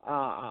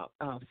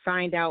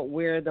 find out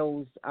where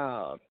those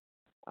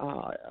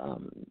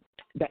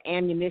the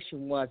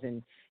ammunition was,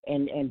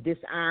 and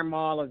disarm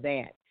all of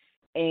that.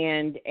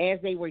 And as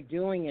they were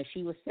doing it,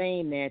 she was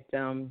saying that,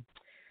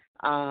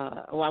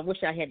 I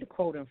wish I had the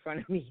quote in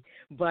front of me,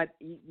 but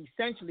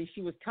essentially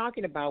she was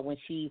talking about when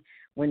she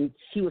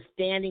was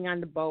standing on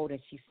the boat and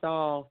she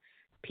saw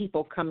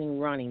people coming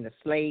running, the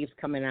slaves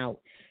come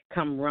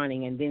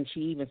running, and then she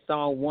even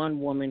saw one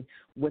woman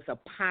with a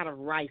pot of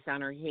rice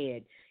on her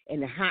head,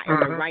 and the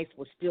rice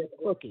was still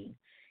cooking.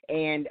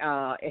 And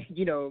I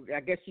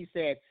guess she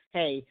said,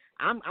 "Hey,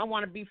 I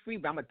want to be free,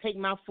 but I'm gonna take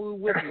my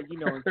food with me,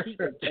 and keep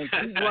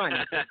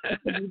running,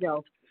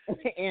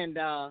 And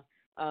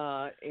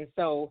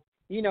so,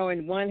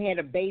 and one had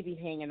a baby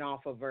hanging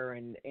off of her,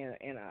 and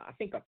I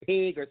think a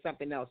pig or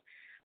something else.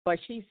 But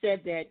she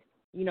said that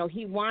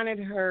he wanted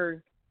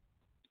her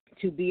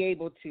to be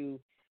able to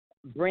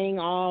bring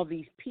all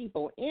these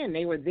people in.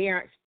 They were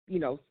there,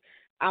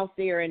 out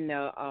there in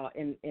the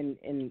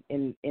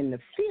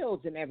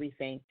fields and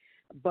everything.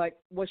 But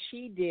what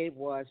she did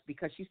was,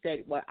 because she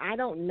said, well, I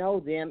don't know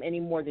them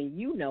any more than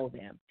you know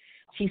them.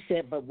 She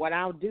said, but what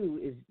I'll do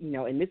is,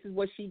 and this is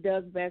what she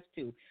does best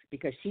too,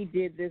 because she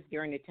did this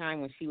during the time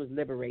when she was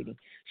liberating.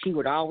 She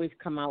would always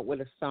come out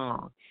with a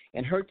song.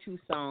 And her 2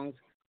 songs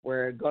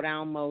were Go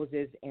Down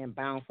Moses and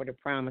Bound for the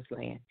Promised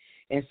Land.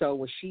 And so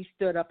when she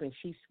stood up and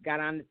she got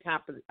on the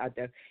top of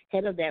the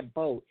head of that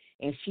boat,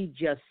 and she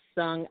just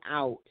sung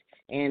out.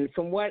 And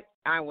from what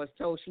I was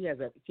told, she had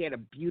a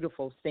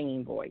beautiful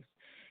singing voice.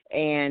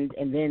 And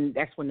then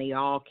that's when they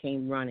all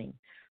came running,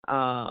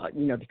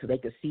 because they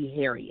could see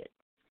Harriet,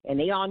 and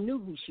they all knew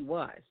who she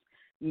was,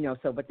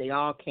 but they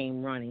all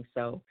came running.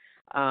 So,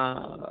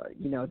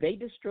 they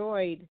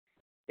destroyed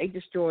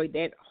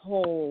that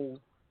whole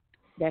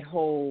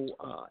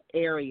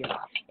area,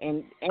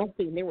 and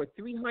actually there were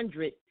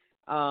 300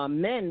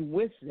 men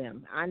with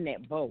them on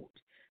that boat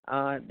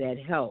that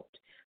helped.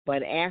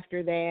 But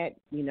after that,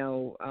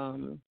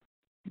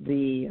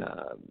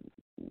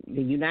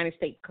 the United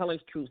States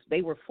Colored Troops,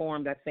 they were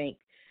formed, I think,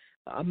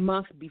 a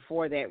month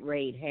before that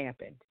raid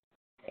happened,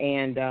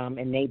 and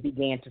they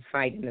began to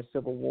fight in the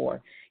Civil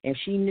War. And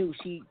she knew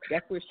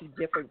that's where she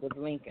differed with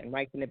Lincoln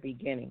right from the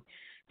beginning,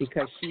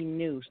 because she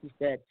knew, she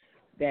said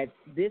that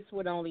this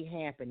would only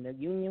happen, the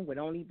Union would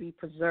only be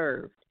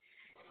preserved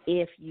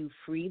if you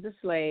free the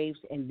slaves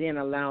and then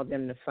allow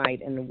them to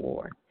fight in the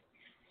war.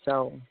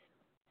 So,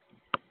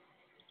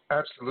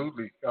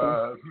 absolutely,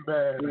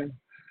 man.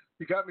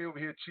 You got me over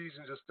here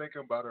cheesing just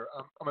thinking about her.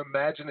 I'm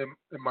imagining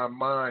in my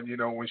mind,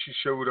 when she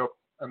showed up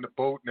on the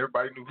boat and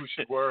everybody knew who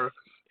she was.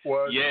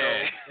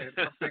 Yeah. And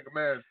I'm thinking,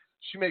 man,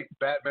 she made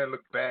Batman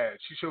look bad.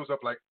 She shows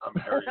up like, I'm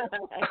Harriet.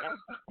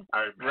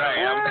 I'm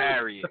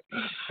Harriet.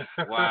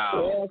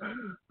 Wow.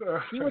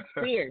 She was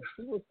fierce.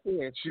 She was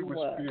fierce. She was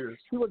fierce.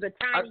 She was a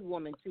tiny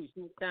woman, too.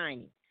 She was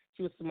tiny.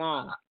 She was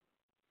small.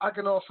 I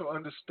can also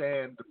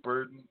understand the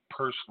burden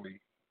personally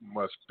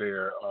must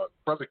bear.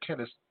 Brother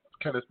Kenneth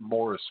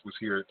Morris was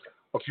here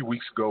a few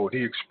weeks ago, and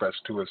he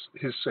expressed to us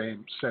his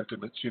same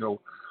sentiments,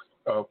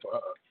 of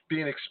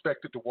being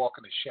expected to walk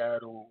in the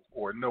shadow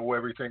or know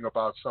everything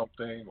about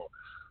something, or,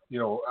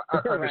 I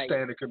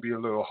understand it can be a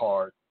little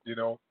hard, We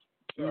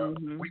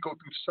go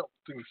through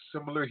something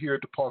similar here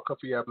at the Paul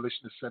Cuffey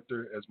Abolitionist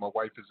Center, as my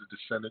wife is a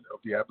descendant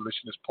of the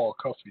abolitionist Paul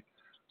Cuffey.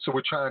 So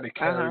we're trying to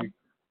carry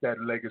that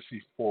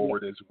legacy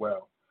forward as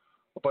well.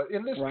 But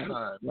in this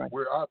time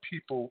where our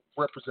people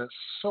represent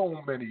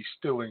so many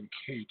still in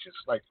cages,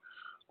 like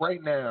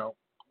right now,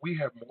 we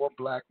have more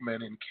black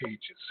men in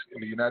cages in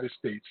the United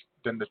States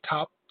than the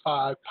top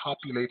 5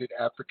 populated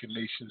African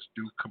nations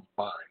do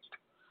combined.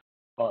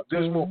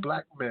 There's more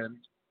black men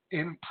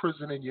in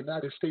prison in the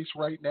United States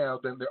right now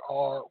than there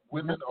are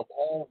women of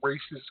all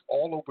races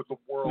all over the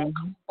world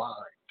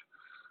combined.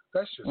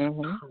 That's just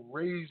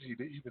crazy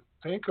to even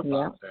think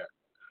about that.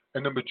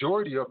 And the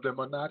majority of them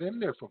are not in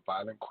there for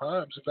violent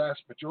crimes. The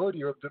vast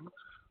majority of them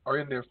are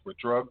in there for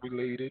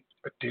drug-related,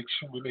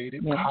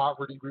 addiction-related,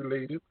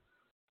 poverty-related.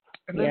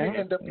 And then they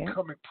end up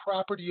becoming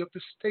property of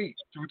the state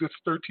through the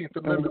 13th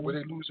Amendment, where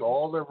they lose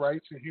all their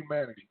rights and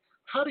humanity.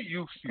 How do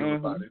you feel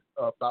about it,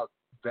 about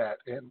that,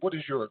 and what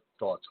is your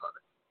thoughts on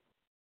it?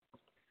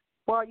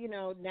 Well,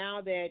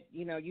 now that,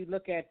 you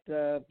look at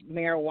the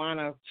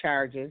marijuana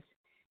charges,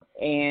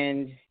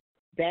 and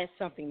that's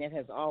something that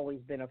has always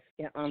been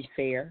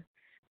unfair.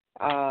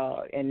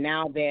 And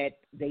now that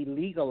they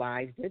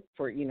legalized it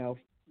for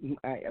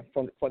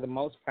the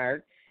most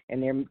part,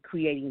 and they're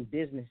creating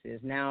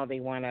businesses, now they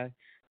want to,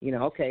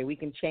 okay, we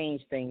can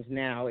change things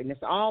now. And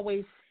it's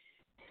always,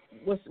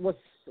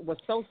 what's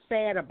so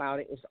sad about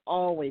it is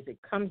always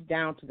it comes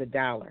down to the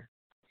dollar.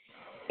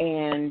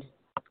 And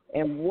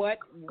what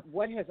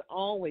has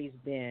always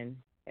been,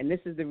 and this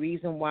is the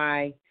reason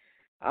why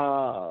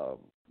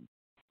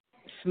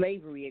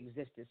slavery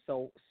existed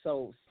so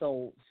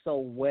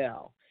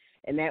well,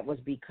 and that was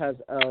because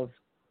of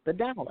the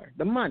dollar,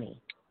 the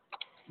money,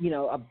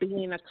 of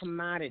being a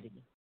commodity.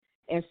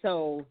 And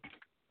so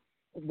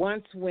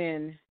when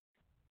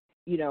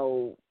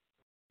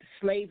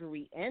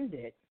slavery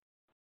ended,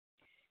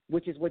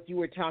 which is what you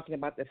were talking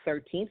about, the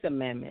 13th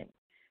Amendment,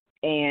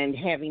 and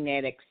having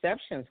that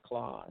exceptions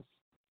clause,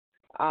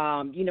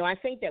 I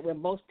think that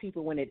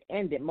when it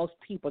ended, most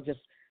people just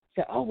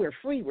said, "Oh, we're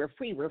free,"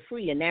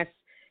 and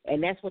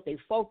that's what they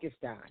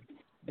focused on.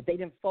 But they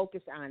didn't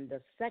focus on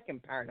the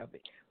second part of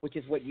it, which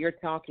is what you're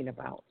talking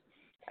about.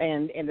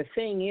 And the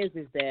thing is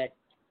that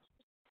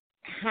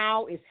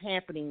how it's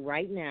happening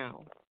right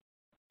now,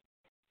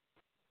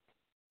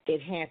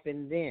 it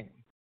happened then.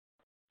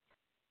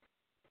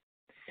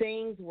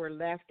 Things were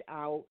left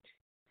out,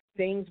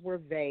 things were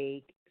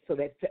vague, so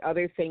that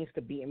other things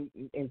could be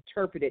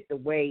interpreted the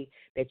way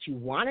that you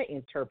want to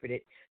interpret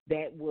it,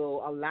 that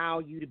will allow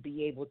you to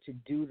be able to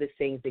do the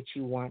things that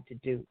you want to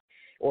do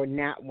or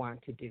not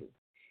want to do.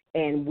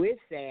 And with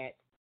that,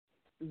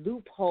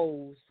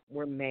 loopholes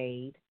were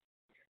made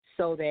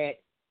so that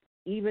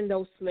even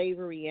though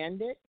slavery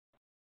ended,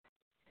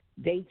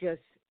 it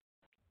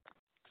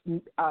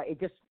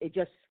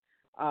just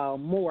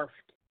morphed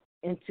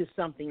into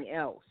something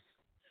else,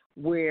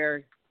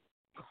 where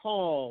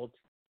called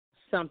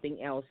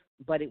something else,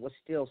 but it was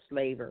still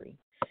slavery.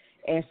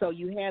 And so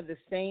you have the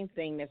same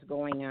thing that's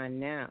going on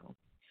now,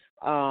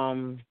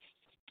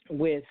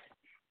 with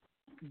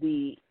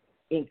the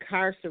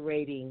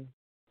incarcerating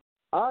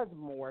us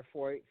more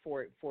for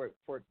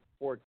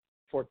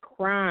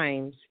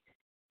crimes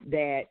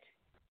that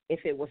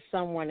if it was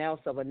someone else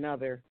of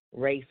another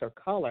race or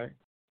color,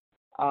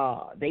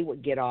 they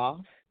would get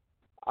off.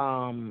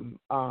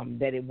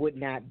 That it would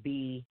not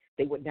be,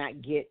 they would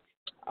not get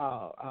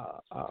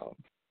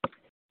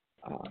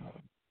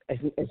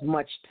as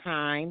much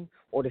time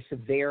or the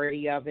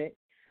severity of it,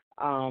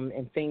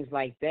 and things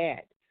like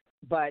that.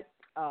 But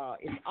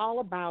it's all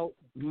about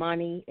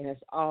money, and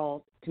it's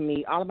all, to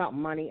me, all about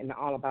money and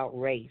all about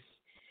race,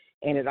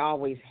 and it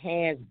always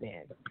has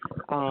been.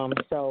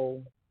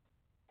 So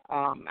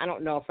I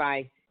don't know if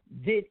I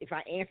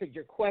answered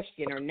your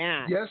question or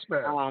not. Yes,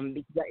 ma'am.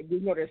 Because,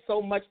 there's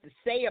so much to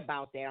say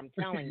about that, I'm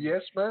telling you.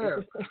 Yes,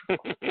 ma'am.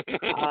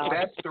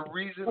 That's the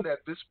reason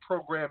that this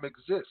program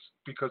exists,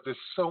 because there's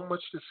so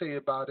much to say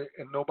about it,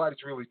 and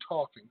nobody's really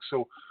talking.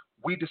 So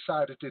we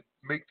decided to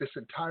make this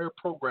entire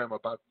program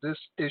about this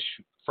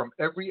issue from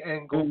every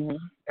angle.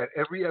 At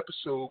every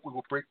episode, we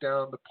will break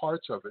down the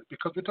parts of it,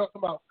 because we're talking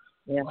about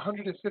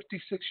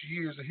 156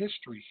 years of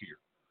history here.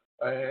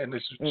 And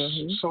there's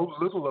so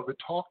little of it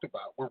talked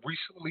about. We're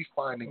recently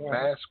finding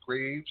mass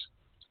graves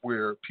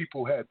where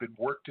people had been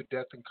worked to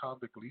death in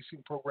convict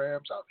leasing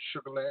programs out in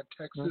Sugar Land,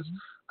 Texas,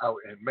 out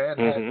in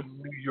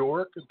Manhattan, New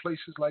York, and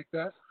places like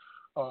that.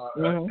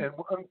 And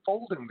we're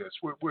unfolding this.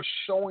 We're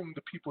showing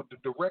the people the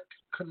direct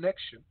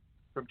connection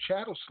from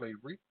chattel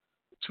slavery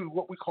to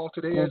what we call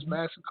today as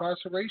mass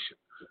incarceration.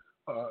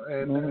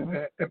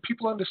 And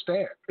people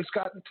understand. It's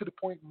gotten to the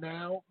point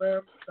now,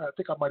 ma'am, I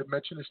think I might have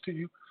mentioned this to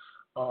you,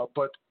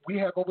 but we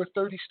have over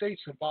 30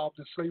 states involved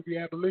in slavery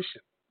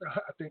abolition.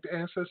 I think the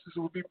ancestors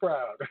would be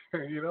proud,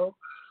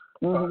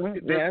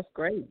 That's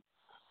great.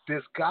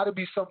 There's got to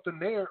be something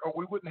there, or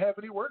we wouldn't have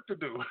any work to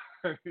do,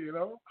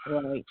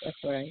 Right,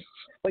 that's right.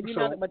 But,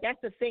 but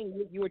that's the thing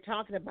you were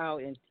talking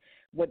about, and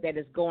what that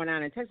is going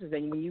on in Texas.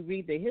 And when you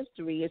read the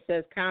history, it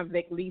says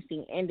convict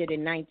leasing ended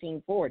in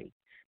 1940,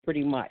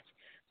 pretty much.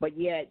 But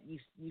yet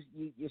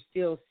you're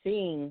still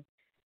seeing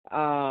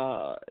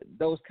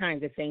those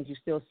kinds of things. You're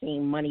still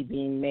seeing money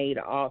being made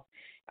off.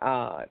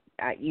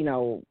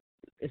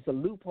 It's a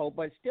loophole,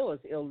 but still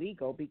it's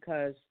illegal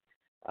because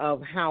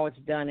of how it's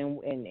done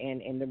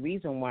and the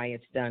reason why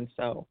it's done.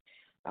 So,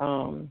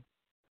 I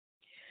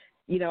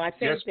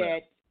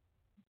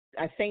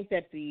think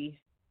that the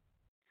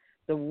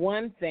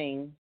one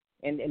thing,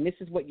 and this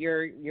is what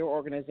your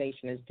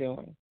organization is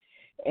doing,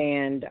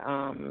 and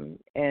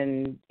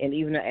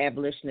even an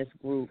abolitionist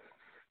group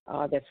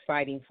that's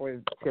fighting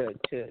to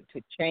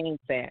change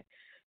that.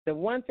 The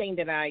one thing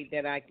that I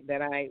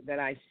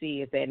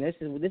see is that, and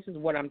this is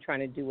what I'm trying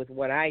to do with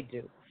what I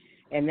do,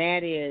 and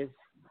that is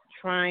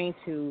trying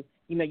to,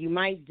 you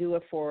might do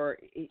it for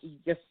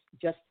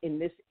just in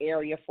this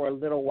area for a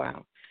little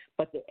while,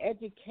 but the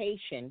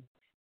education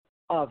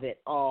of it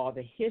all,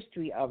 the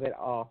history of it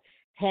all,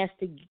 has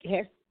to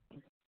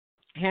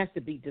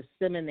be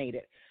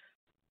disseminated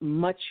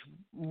much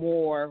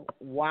more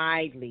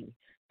widely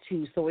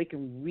so it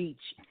can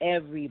reach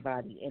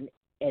everybody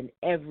in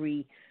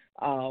every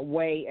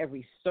way,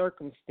 every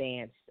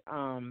circumstance.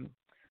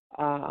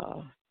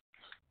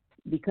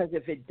 Because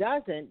if it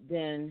doesn't,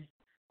 then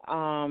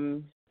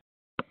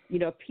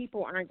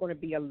people aren't going to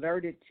be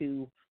alerted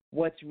to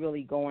what's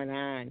really going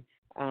on,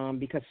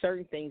 because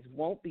certain things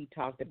won't be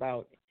talked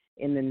about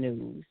in the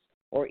news,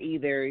 or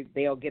either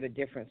they'll get a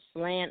different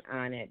slant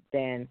on it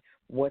than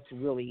what's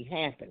really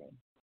happening.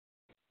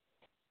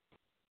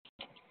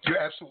 You're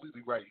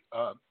absolutely right.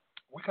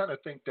 We kind of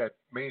think that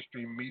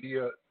mainstream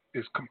media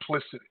is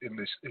complicit in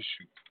this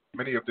issue.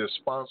 Many of their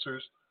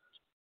sponsors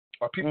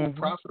are people who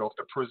profit off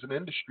the prison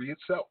industry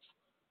itself.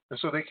 And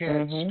so they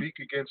can't speak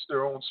against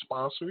their own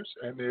sponsors,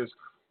 and there's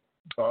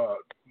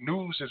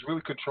news is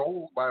really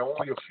controlled by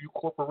only a few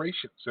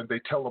corporations, and they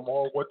tell them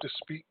all what to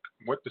speak,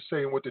 what to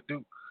say, and what to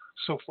do.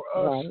 So for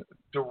us,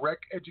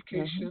 direct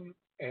education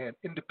and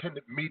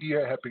independent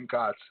media have been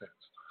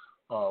godsends.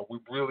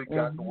 We've really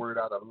gotten the word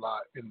out a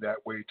lot in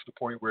that way, to the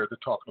point where they're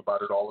talking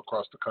about it all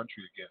across the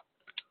country again.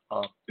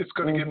 It's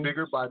going to get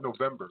bigger by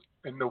November.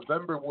 In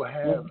November, we'll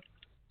have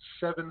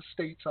 7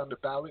 states on the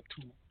ballot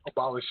to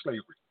abolish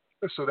slavery.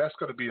 So that's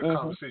going to be a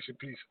conversation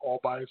piece all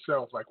by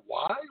itself. Like,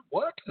 why?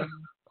 What?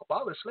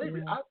 Abolish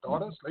slavery? I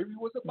thought slavery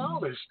was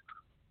abolished.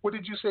 What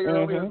did you say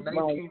earlier?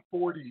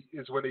 1940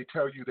 is when they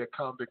tell you that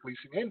convict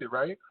leasing ended,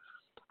 right?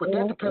 But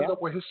that depends on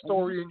what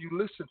historian you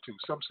listen to.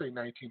 Some say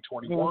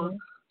 1921.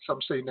 Some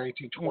say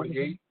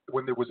 1928,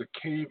 when there was a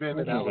cave-in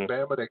in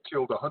Alabama that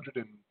killed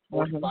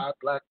 145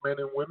 black men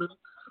and women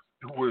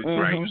who were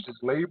used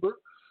as labor.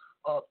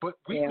 But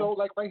we know,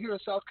 like right here in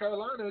South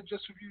Carolina,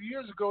 just a few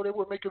years ago, they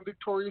were making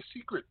Victoria's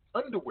Secret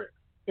underwear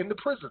in the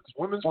prisons,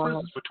 women's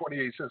prisons, for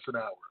 28 cents an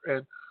hour.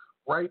 And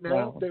right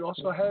now, they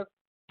also have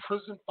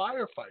prison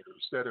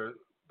firefighters that are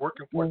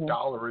working for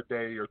 $1 a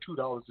day or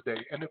 $2 a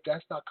day. And if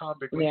that's not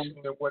convict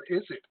leasing, then what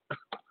is it?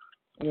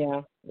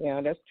 Yeah,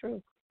 that's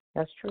true.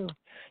 That's true.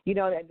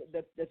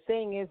 The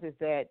thing is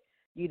that,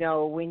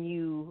 when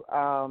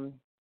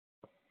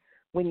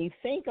you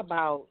think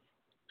about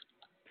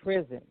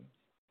prison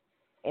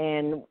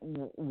and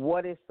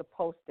what is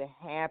supposed to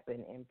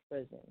happen in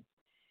prison,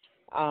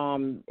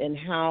 and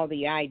how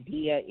the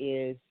idea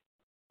is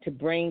to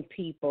bring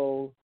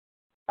people,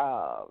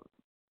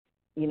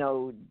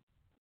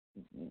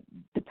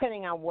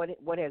 depending on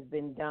what has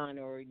been done,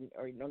 or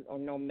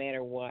no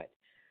matter what,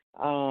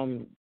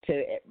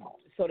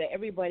 so that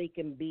everybody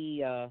can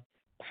be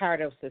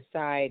part of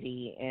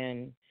society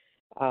and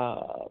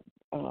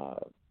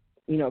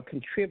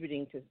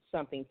contributing to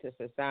something to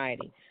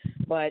society.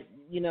 But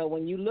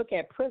when you look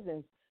at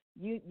prisons,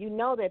 you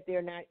know that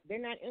they're not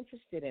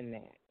interested in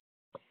that.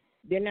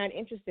 They're not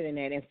interested in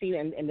that. And see,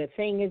 and the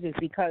thing is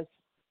because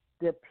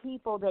the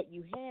people that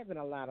you have in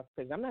a lot of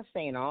prisons, I'm not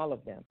saying all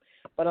of them,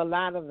 but a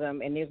lot of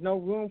them, and there's no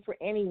room for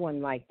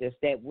anyone like this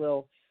that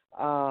will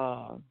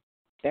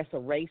that's a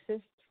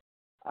racist,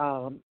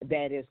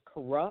 that is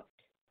corrupt,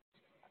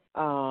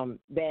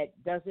 that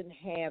doesn't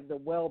have the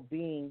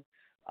well-being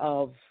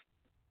of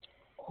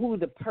who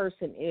the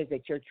person is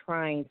that you're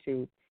trying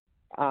to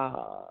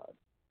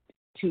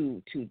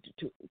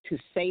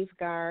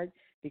safeguard,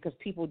 because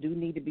people do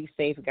need to be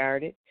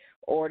safeguarded,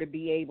 or to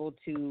be able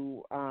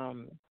to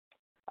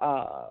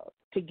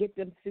get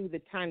them through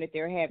the time that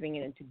they're having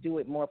and to do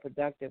it more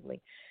productively.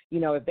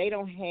 If they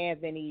don't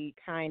have any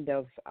kind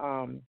of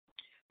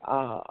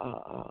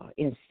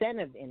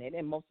incentive in it,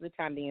 and most of the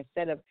time the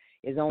incentive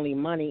is only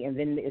money, and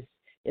then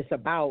it's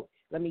about,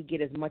 let me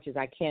get as much as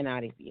I can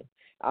out of you,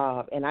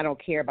 and I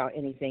don't care about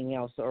anything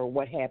else, or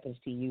what happens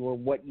to you, or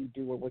what you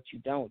do, or what you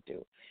don't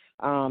do.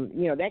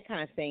 That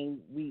kind of thing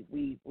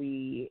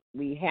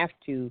we have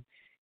to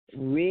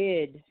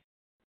rid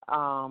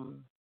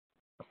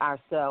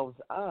ourselves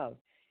of.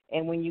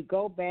 And when you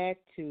go back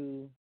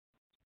to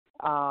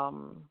I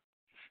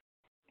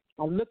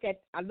look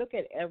at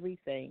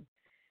everything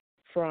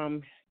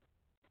from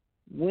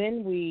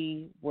when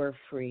we were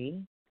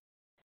free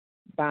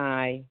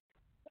by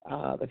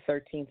the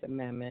 13th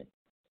Amendment,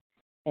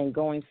 and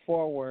going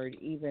forward,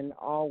 even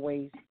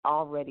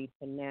already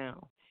to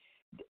now.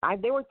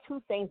 There were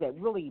 2 things that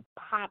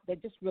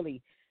just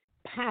really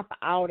pop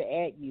out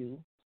at you,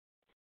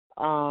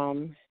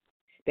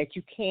 that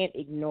you can't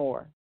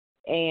ignore.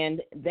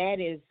 And that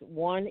is,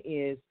 one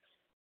is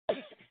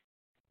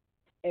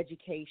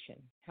education,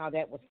 how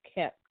that was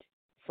kept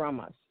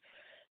from us.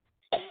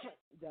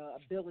 The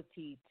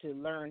ability to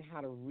learn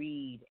how to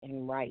read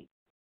and write.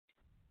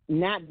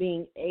 not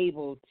being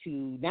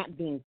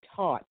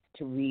taught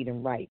to read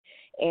and write.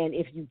 And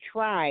if you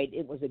tried,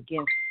 it was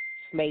against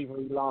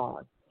slavery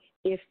laws.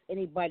 If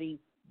anybody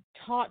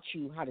taught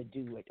you how to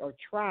do it or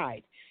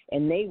tried,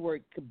 and they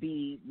could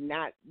be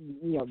not,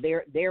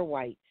 they're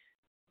white,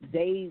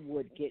 they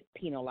would get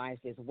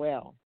penalized as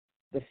well.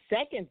 The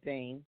second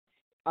thing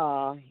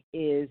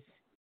is,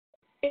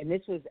 and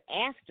this was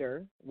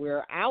after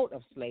we're out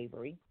of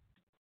slavery,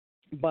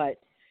 but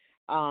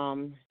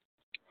and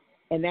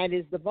that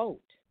is the vote,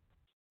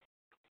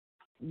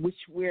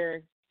 which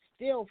we're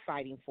still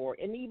fighting for,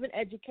 and even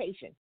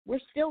education. We're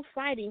still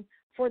fighting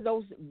for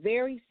those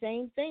very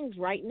same things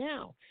right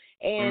now.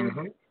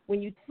 And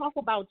when you talk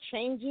about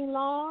changing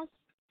laws,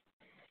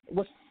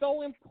 what's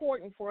so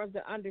important for us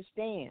to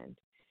understand,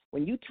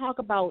 when you talk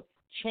about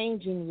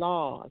changing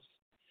laws,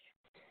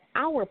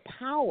 our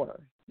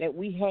power that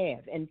we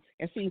have, and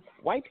see,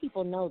 white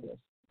people know this.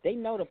 They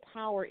know the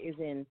power is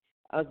in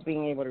us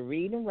being able to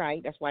read and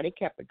write. That's why they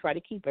try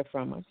to keep it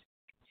from us.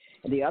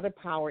 And the other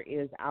power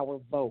is our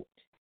vote.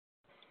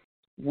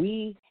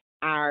 We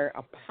are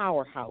a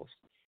powerhouse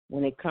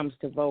when it comes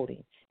to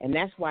voting. And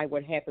that's why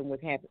what happened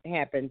with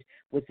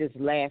this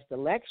last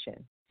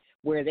election,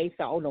 where they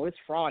thought, oh, no, it's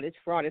fraud,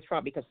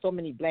 because so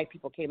many black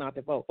people came out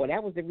to vote. Well,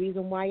 that was the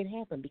reason why it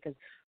happened, because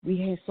we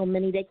had so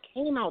many that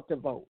came out to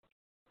vote.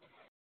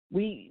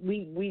 We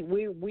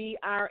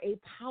are a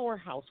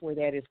powerhouse where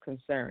that is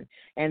concerned.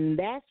 And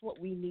that's what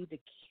we need to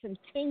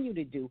continue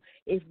to do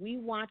if we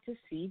want to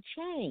see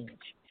change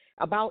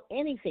about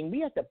anything. We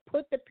have to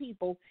put the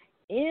people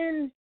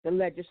in the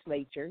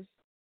legislatures,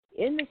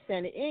 in the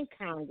Senate, in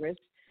Congress,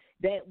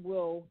 that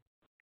will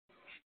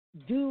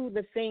do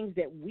the things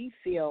that we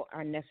feel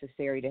are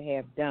necessary to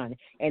have done.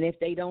 And if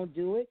they don't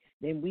do it,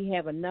 then we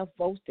have enough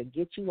votes to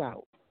get you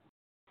out.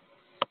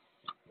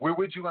 We're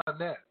with you on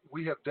that.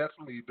 We have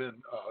definitely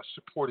been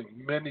supporting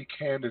many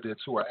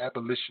candidates who are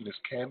abolitionist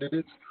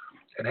candidates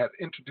and have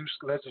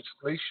introduced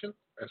legislation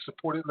and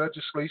supported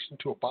legislation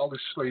to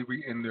abolish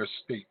slavery in their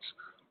states.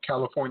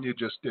 California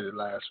just did it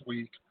last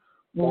week.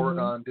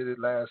 Oregon did it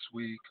last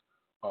week.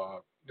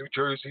 New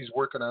Jersey's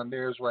working on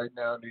theirs right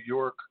now. New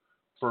York,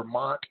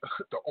 Vermont,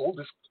 the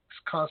oldest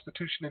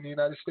constitution in the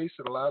United States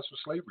that allows for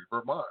slavery,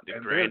 Vermont. The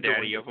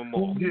granddaddy of them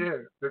all.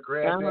 Yeah, the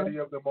granddaddy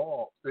of them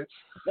all. It's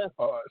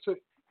so.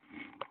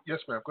 Yes,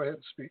 ma'am. Go ahead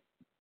and speak.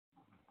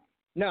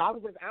 No, I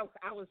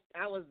was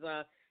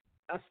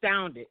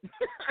astounded.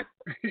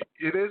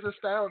 It is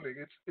astounding.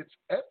 It's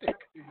epic.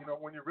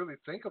 When you really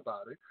think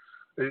about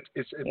it,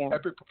 it's in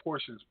epic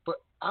proportions. But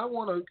I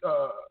want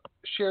to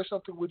share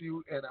something with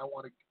you, and I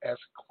want to ask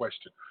a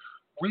question.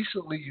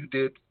 Recently, you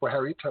did for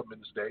Harriet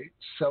Tubman's Day,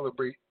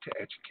 Celebrate to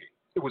Educate.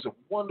 It was a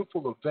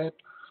wonderful event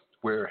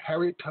where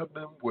Harriet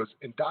Tubman was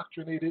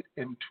inducted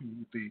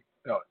into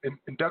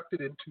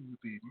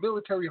the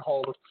Military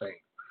Hall of Fame.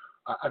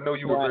 I know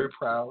you were very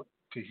proud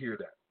to hear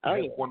that.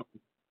 You had wonderful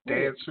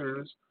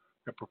dancers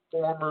and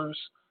performers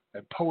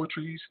and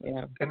poetries,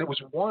 and there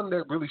was one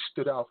that really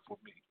stood out for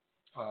me.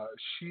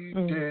 She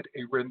did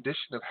a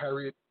rendition of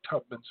Harriet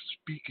Tubman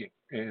speaking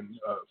in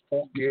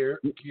full gear.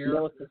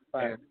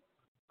 And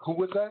who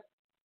was that?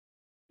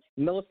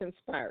 Millicent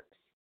Sparks.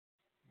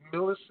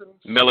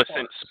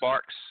 Millicent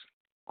Sparks.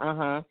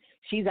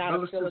 She's out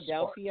of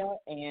Philadelphia,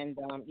 and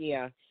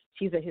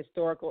she's a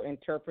historical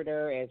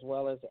interpreter as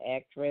well as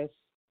actress.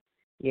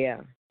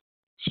 Yeah.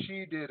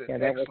 She did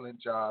an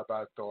excellent job,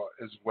 I thought,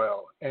 as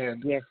well.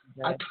 And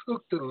I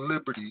took the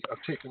liberty of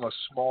taking a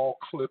small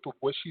clip of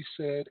what she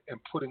said and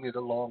putting it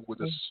along with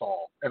a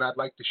song. And I'd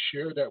like to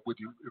share that with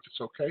you, if it's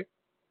okay.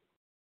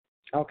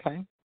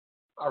 Okay.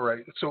 All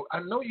right. So I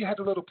know you had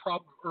a little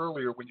problem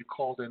earlier when you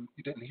called in.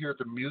 You didn't hear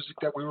the music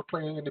that we were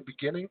playing in the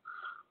beginning.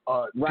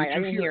 I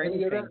didn't hear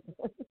any anything. of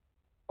that?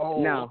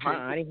 Oh, no, okay.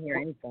 I didn't hear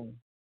anything.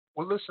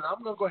 Well, listen,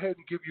 I'm going to go ahead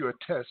and give you a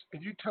test,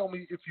 and you tell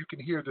me if you can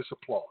hear this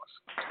applause.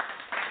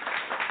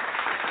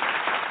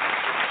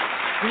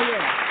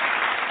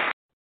 Yeah.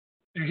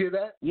 You hear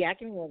that? Yeah, I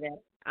can hear that.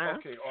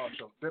 Okay,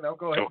 awesome. Then I'll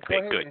go ahead,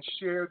 and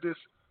share this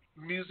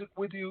music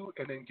with you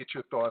and then get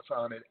your thoughts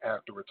on it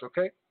afterwards,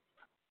 okay?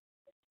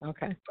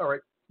 Okay. All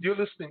right. You're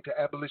listening to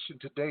Abolition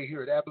Today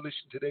here at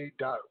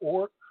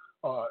abolitiontoday.org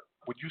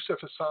with Yusef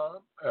Hassan,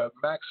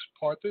 Max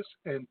Parthas,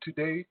 and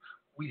today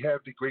we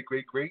have the great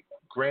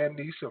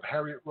grandniece of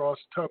Harriet Ross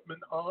Tubman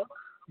on,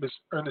 Miss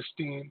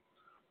Ernestine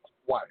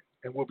Wyatt.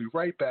 And we'll be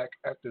right back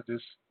after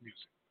this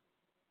music.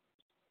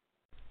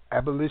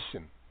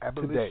 Abolition.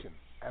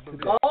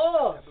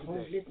 Oh,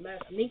 won't let my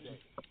sneakers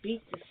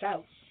beat the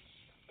South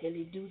till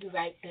they do the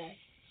right thing.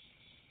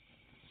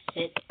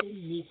 Set the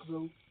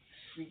Negro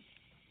free.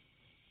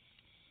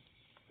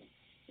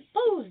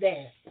 Suppose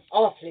there's an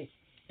awfully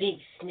big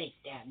snake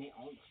down there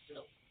on the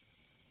floor.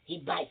 He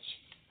bites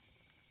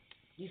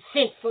you. You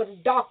sent for the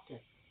doctor.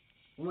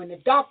 And when the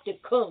doctor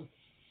comes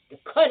to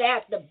cut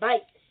out the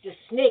bite, the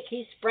snake,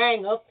 he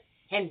sprang up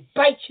and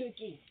bites you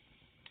again.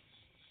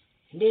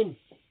 And then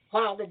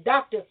while the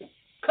doctor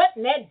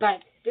cutting that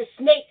bite, the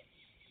snake,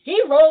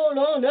 he rolled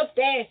on up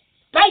there and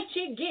bites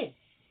you again.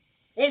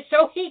 And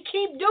so he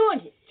keep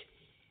doing it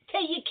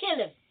till you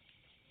kill him.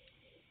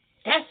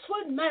 That's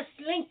what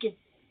Master Lincoln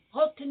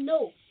ought to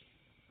know.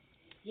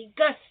 You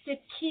got to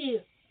kill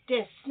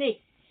that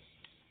snake.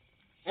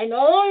 And the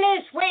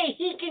only way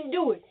he can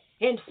do it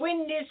and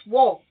win this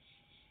war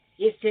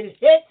is to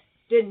let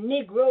the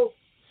Negro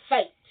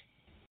fight.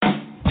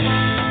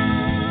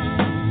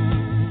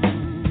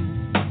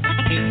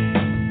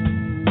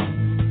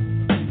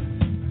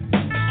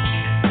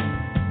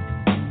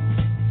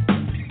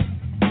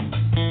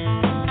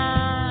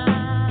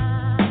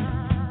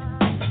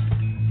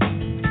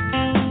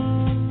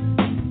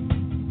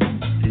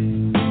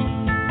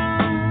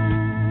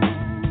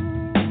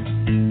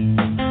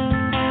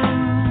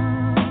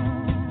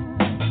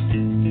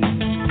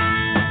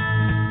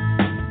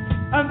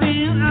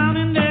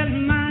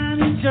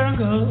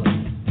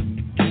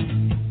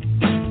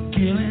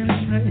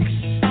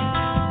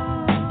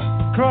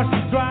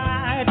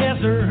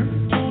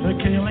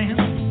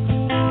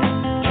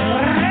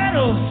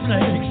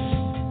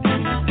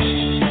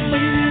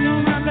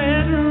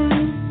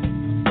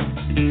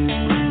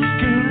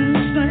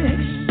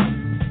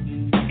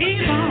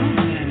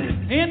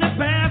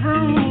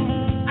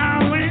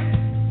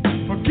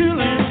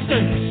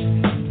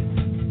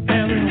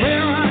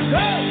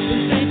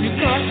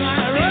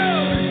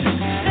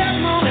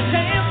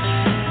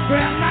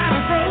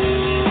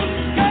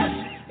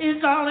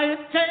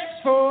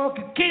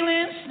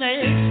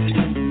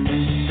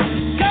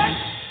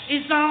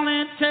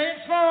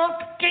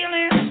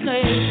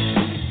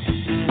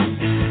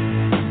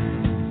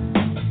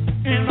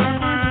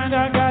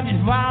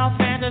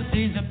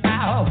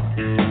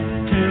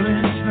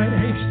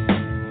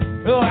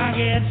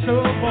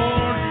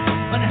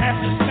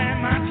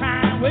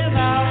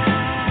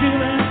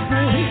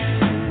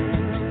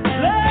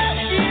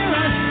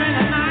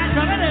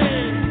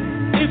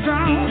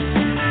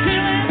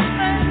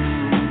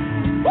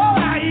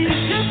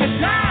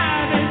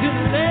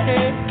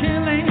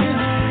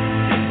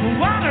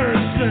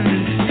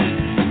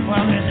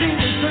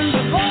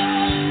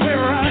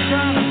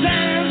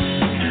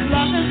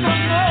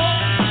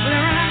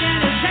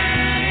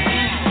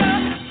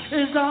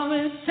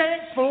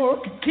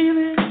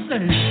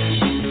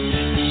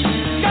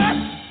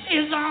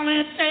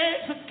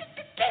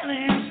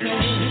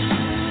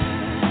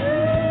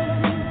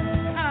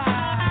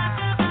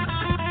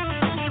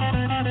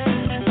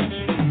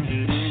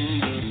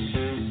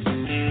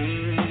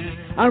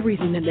 I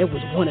reasoned that there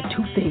was one of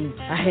two things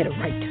I had a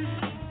right to: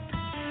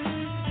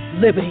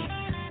 liberty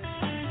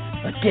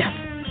or death.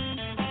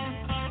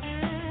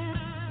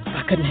 If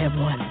I couldn't have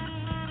one,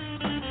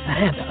 I'd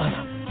have the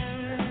other.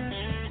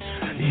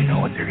 You know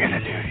what they're gonna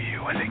do to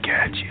you when they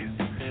catch you.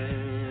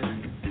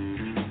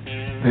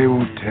 They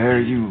will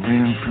tear you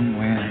limb from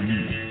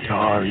limb,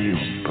 tar you,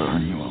 and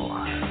burn you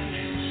alive.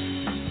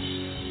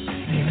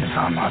 Even if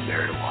I'm not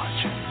there to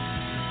watch it,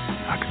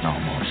 I can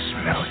almost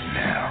smell it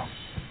now.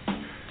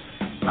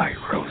 Like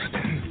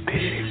roasting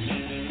pig.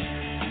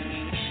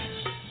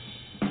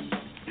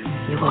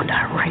 You're gonna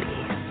die right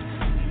here.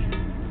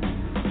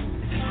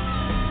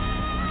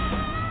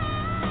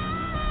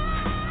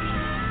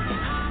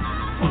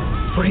 On a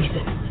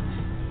freezing,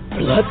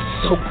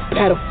 blood-soaked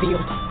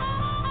battlefield.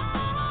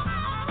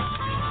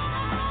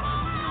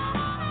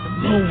 The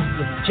moans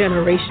of a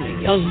generation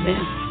of young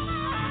men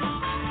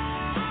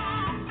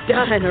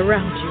dying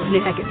around you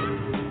in agony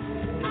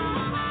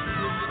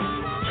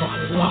for a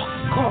lost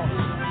cause.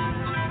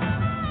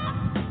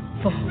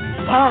 For a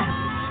vile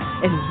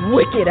and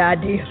wicked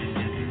idea.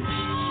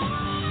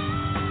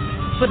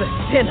 For the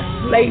sin of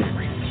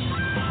slavery.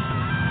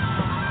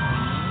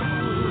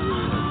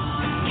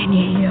 Can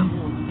you hear him?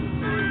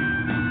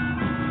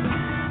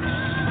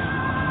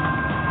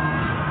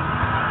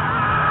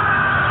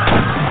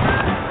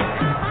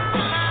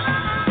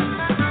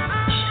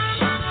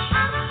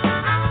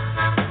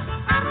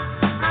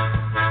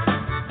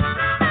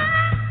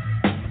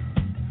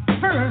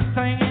 First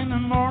thing in the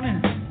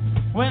morning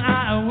when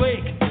I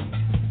awake,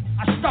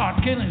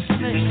 killing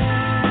snakes.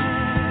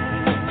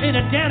 In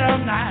the dead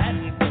of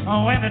night,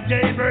 when the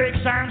day breaks,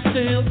 I'm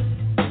still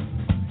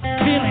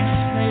killing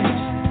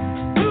snakes.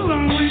 Ooh,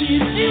 and when you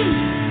do,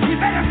 you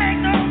better make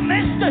no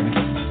mistake.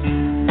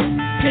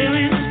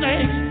 Killing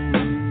snakes.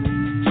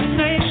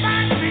 Snake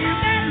bites me and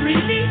that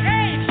really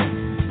aches.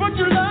 But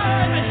you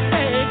love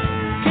mistake.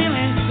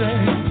 Killing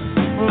snakes.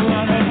 Well,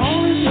 what I've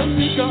only just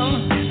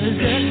begun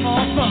is getting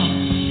more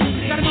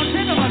fun. Got more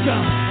trigger on my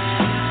gun.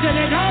 Till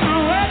they don't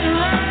know where to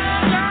run.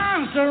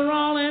 Are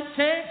all it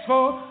takes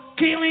for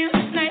killing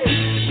snakes.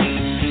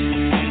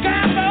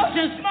 Gunboats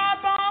and small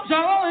bombs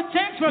are all it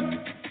takes for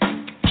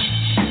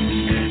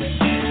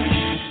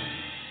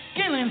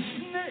killing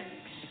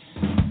snakes.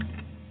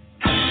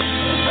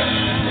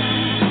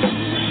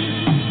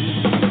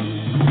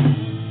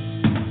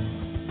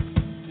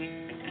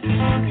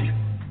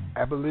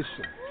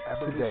 Abolition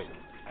today.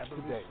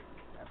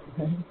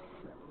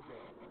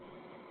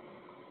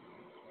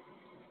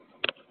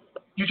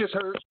 You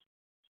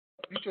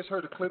just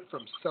heard a clip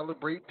from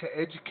Celebrate to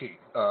Educate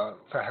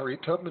for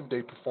Harriet Tubman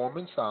Day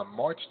performance on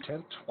March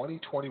 10th,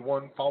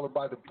 2021, followed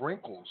by the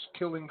Brinkles,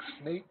 Killing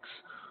Snakes,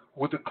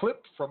 with a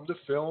clip from the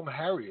film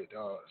Harriet,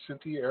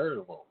 Cynthia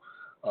Erivo.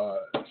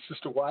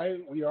 Sister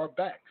Wyatt, we are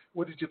back.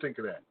 What did you think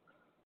of that?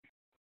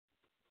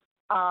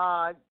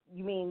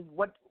 You mean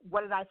what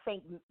did I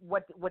think?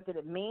 What did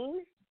it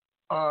mean?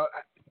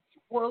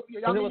 Well,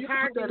 yeah, I mean, it was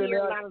hard to hear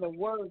a lot of the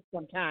words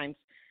sometimes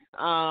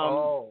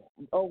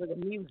over the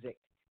music,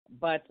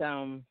 but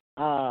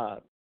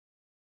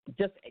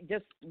just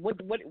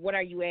what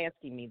are you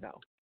asking me though?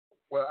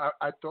 Well,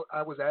 I thought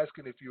I was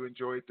asking if you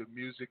enjoyed the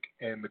music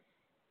and the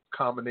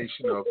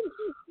combination of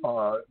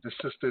the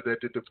sister that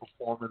did the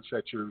performance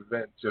at your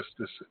event just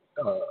this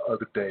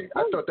other day.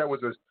 I thought that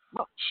was a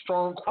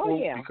strong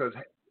quote because.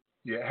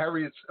 Yeah,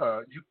 Harriet's,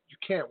 you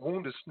can't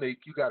wound a snake,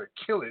 you got to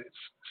kill it. It's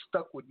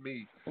stuck with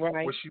me.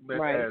 Right. What she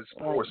meant as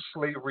for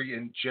slavery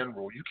in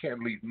general. You can't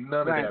leave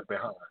none of that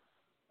behind.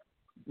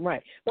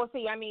 Right. Well,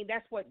 see, I mean,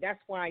 that's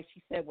why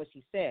she said what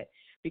she said.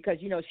 Because,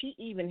 she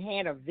even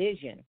had a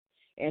vision.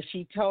 And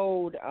she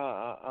told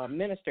a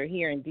minister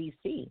here in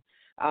D.C.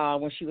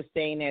 When she was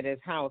staying at his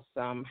house,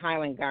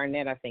 Highland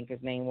Garnett, I think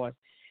his name was.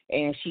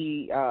 And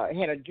she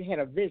had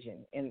a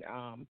vision and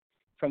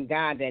from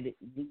God that,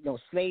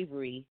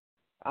 slavery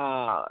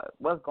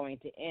was going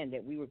to end,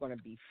 that we were going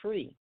to be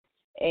free.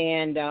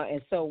 And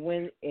so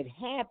when it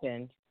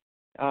happened,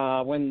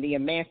 when the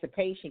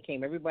emancipation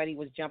came, everybody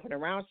was jumping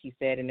around, she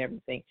said, and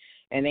everything.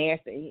 And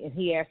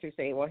he asked her,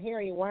 say, well,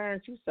 Harriet, why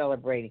aren't you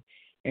celebrating?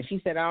 And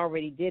she said, I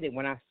already did it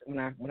when I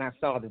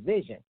saw the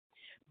vision.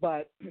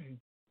 But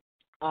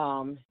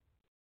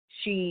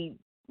she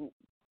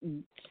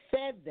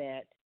said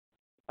that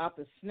about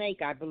the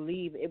snake, I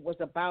believe it was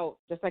about,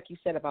 just like you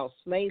said, about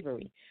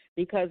slavery,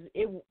 because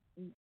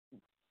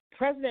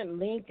President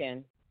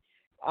Lincoln,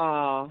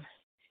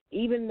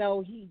 even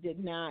though he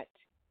did not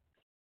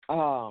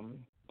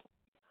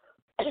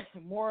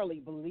morally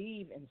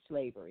believe in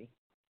slavery,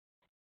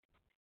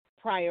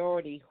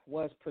 priority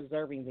was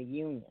preserving the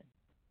Union.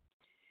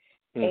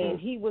 Mm-hmm. And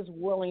he was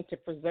willing to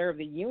preserve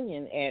the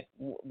Union at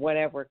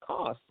whatever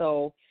cost.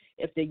 So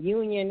if the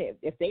Union,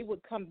 if they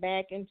would come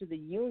back into the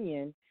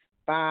Union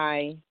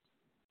by,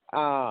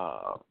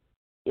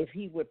 if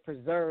he would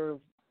preserve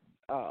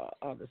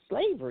the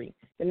slavery,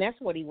 then that's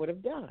what he would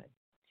have done.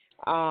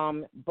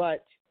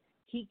 But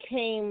he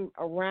came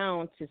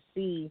around to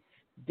see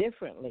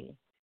differently,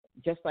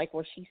 just like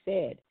what she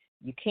said.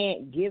 You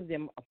can't give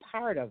them a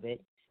part of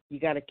it. You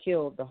got to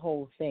kill the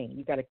whole thing.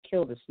 You got to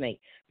kill the snake,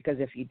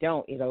 because if you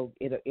don't,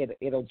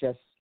 it'll just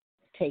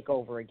take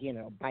over again.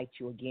 It'll bite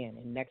you again,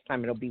 and next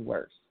time it'll be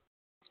worse.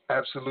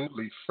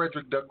 Absolutely.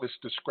 Frederick Douglass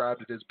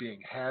described it as being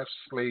half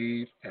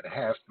slave and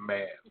half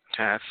man.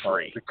 Half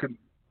free.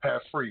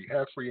 Half free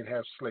and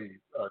half slave,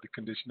 the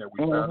condition that we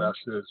found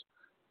ourselves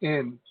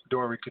in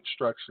during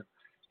Reconstruction.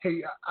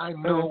 Hey, I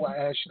know I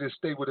asked you to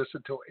stay with us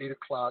until 8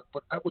 o'clock,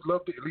 but I would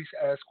love to at least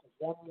ask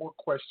one more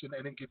question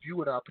and then give you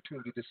an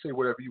opportunity to say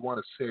whatever you want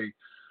to say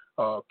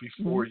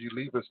before you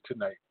leave us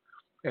tonight.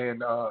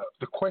 And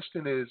the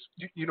question is,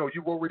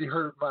 you've already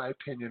heard my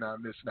opinion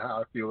on this and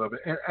how I feel of it.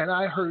 And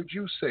I heard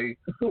you say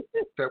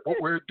that what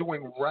we're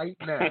doing right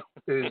now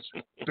is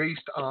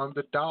based on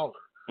the dollar.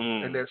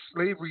 And that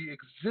slavery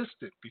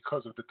existed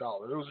because of the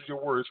dollar. Those are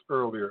your words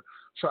earlier.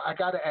 So I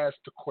got to ask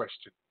the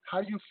question,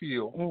 how do you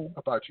feel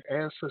about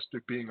your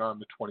ancestor being on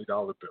the $20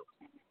 bill?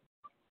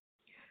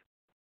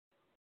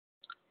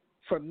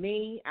 For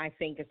me, I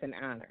think it's an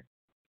honor.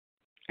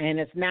 And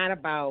it's not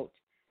about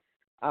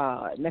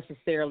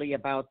necessarily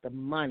about the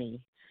money,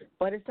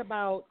 but it's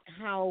about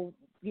how,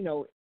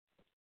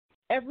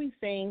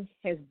 everything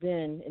has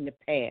been in the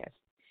past.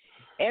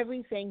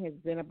 Everything has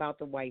been about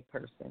the white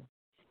person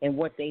and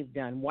what they've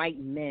done. White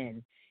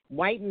men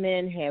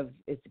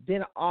it's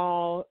been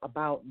all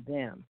about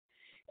them.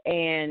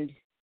 And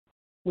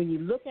when you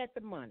look at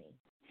the money,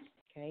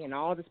 okay, and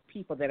all these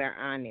people that are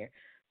on there,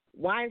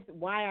 why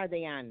are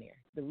they on there?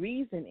 The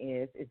reason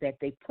is that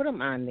they put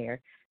them on there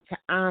to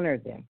honor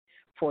them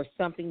for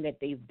something that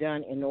they've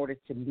done in order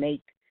to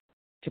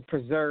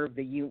preserve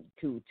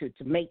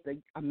to make the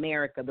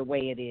America the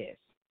way it is.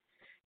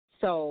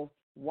 So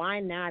why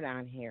not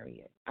on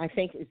Harriet? I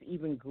think it's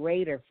even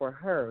greater for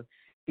her,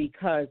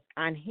 because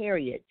on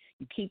Harriet,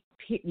 you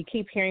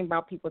keep hearing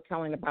about people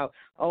telling about,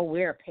 oh,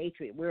 we're a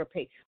patriot.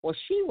 Well,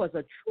 she was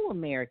a true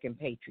American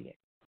patriot.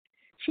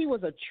 She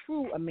was a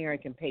true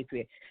American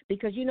patriot,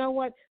 because you know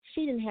what?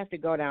 She didn't have to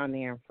go down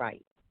there and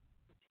fight.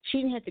 She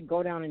didn't have to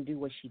go down and do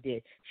what she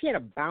did. She had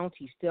a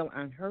bounty still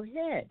on her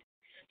head.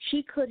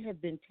 She could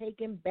have been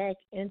taken back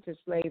into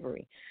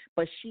slavery,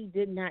 but she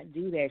did not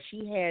do that.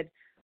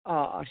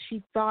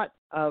 She thought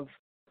of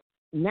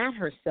not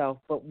herself,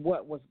 but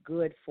what was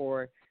good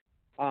for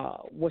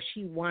what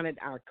she wanted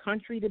our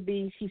country to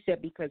be. She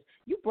said, because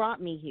you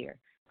brought me here,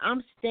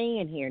 I'm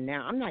staying here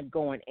now. I'm not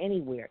going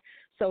anywhere.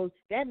 So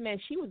that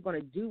meant she was going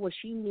to do what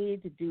she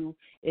needed to do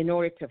in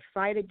order to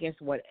fight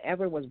against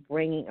whatever was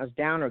bringing us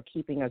down or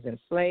keeping us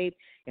enslaved,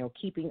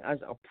 keeping us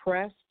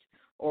oppressed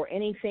or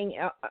anything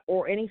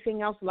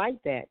else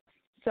like that.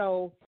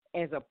 So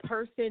as a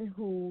person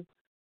who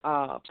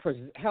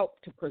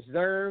help to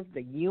preserve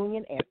the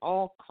Union at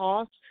all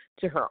costs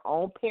to her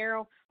own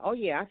peril. Oh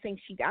yeah, I think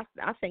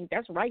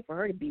that's right for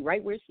her to be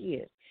right where she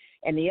is.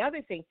 And the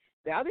other thing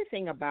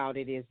about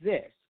it is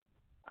this.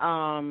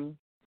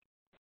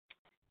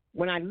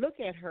 When I look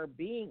at her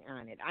being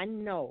on it, I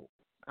know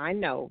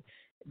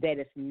that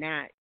it's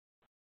not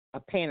a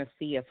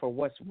panacea for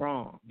what's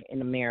wrong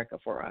in America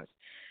for us.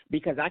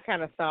 Because I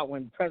kind of thought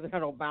when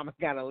President Obama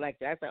got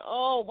elected, I said,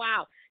 "Oh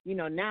wow,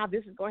 now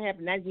this is going to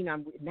happen.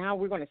 Now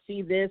we're going to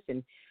see this."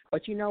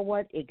 But you know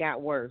what? It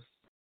got worse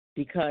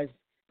because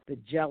the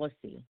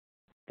jealousy,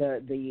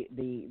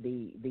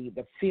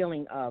 the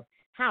feeling of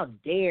how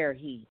dare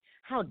he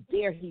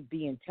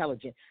be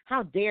intelligent?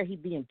 How dare he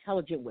be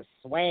intelligent with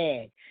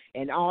swag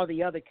and all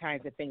the other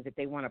kinds of things that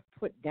they want to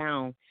put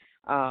down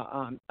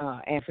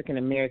African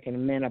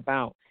American men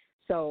about.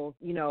 So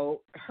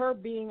her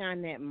being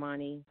on that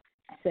money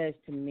says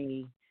to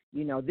me,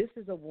 this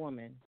is a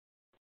woman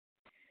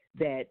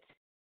that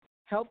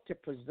helped to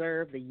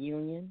preserve the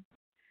Union,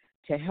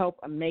 to help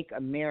make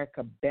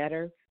America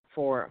better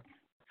for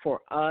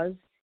us,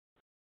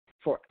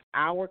 for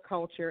our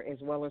culture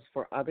as well as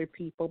for other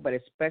people, but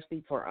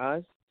especially for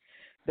us.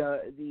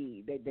 That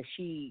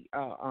she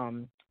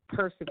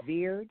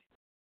persevered,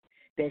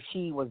 that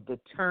she was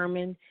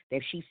determined,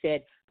 that she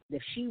said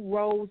that she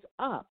rose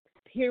up.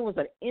 Here was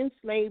an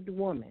enslaved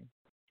woman.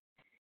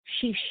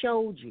 She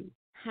showed you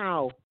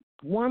how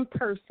one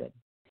person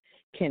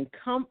can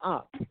come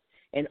up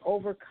and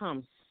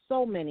overcome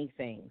so many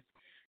things.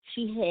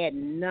 She had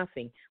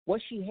nothing.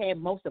 What she had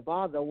most of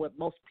all, though, what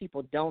most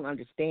people don't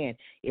understand,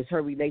 is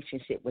her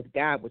relationship with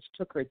God, which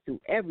took her through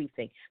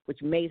everything,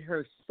 which made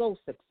her so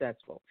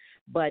successful.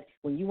 But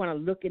when you want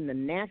to look in the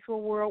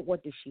natural world,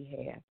 what does she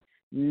have?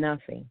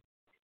 Nothing.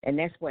 And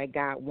that's why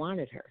God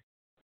wanted her,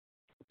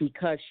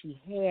 because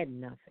she had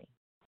nothing.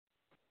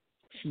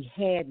 She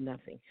had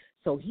nothing.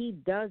 So he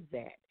does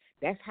that.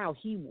 That's how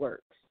he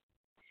works.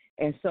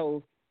 And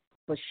so,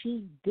 but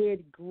she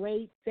did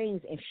great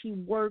things, and she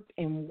worked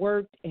and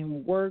worked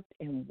and worked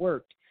and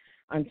worked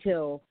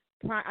until,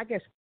 I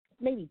guess,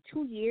 maybe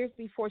 2 years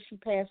before she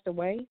passed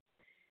away,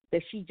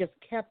 that she just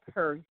kept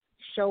her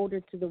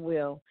shoulder to the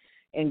wheel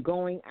and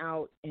going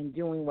out and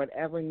doing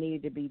whatever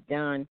needed to be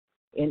done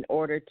in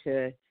order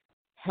to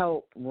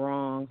help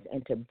wrongs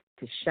and to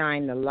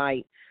shine the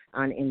light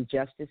on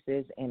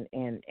injustices and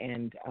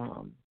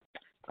on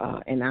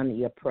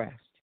the oppressed.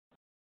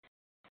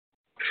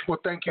 Well,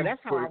 thank you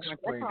for explaining that.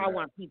 That's how I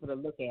want people to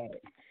look at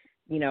it,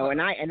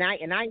 and I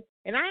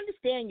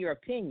understand your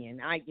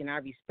opinion. I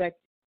respect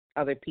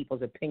other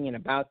people's opinion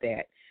about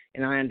that,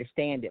 and I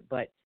understand it.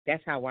 But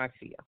that's how I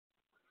feel.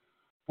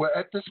 Well,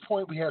 at this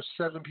point, we have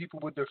 7 people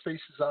with their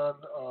faces on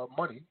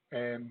money,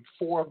 and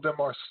 4 of them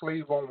are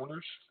slave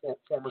owners,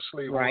 former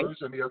slave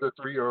owners, and the other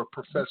 3 are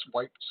professed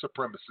white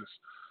supremacists.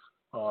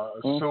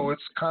 So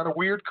it's kind of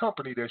weird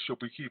company that she'll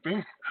be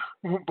keeping,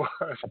 but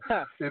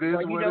it is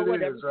what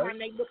it is, right?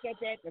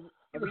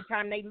 Every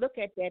time they look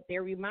at that,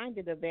 they're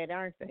reminded of that,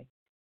 aren't they?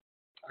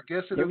 I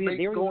guess it'll make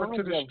going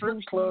to the strip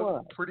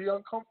club pretty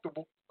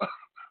uncomfortable.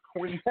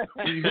 when you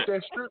hit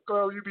that strip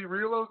club, you'll be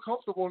real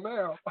uncomfortable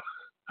now.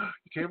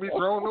 You can't be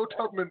throwing no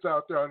Tubmans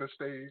out there on the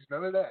stage,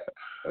 none of that.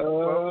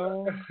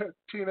 Well,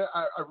 Tina,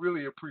 I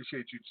really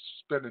appreciate you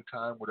spending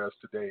time with us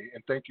today,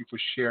 and thank you for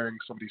sharing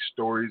some of these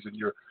stories and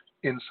your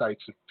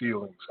insights and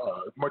feelings.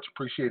 Much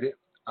appreciated.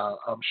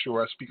 I'm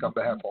sure I speak on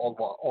behalf of all of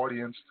our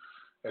audience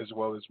as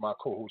well as my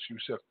co-host,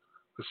 Yusef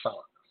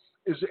Hassan.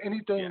 Is there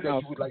anything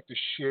that you would like to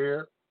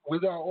share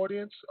with our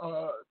audience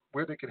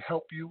where they can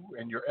help you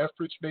and your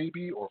efforts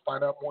maybe, or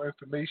find out more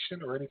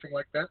information or anything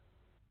like that?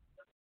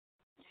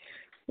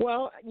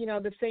 Well,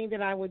 the thing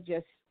that I would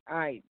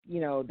like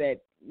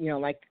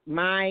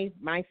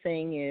my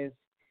thing is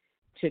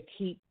to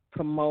keep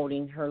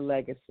promoting her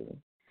legacy.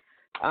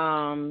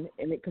 And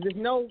because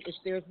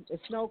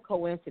it's no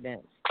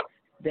coincidence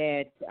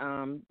that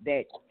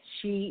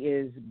she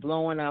is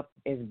blowing up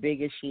as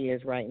big as she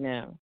is right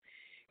now.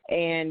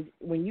 And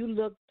when you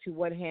look to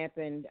what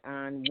happened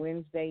on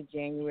Wednesday,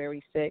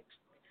 January 6th,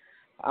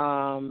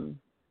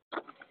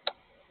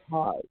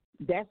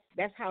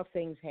 that's how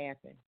things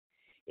happen.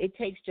 It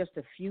takes just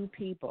a few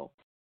people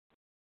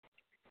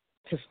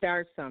to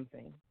start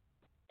something,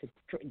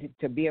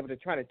 to be able to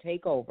try to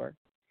take over,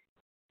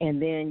 and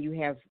then you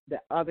have the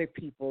other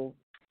people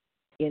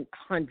in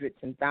hundreds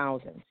and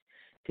thousands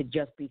to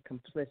just be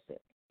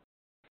complicit.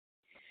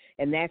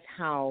 And that's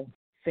how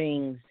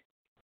things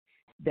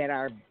that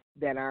are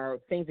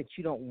things that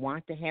you don't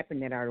want to happen,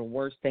 that are the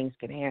worst things,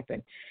 can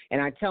happen.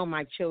 And I tell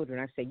my children,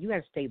 I say, you got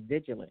to stay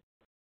vigilant,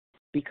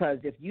 because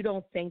if you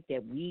don't think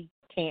that we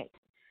can't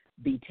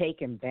be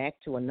taken back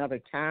to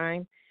another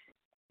time,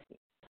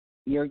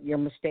 you're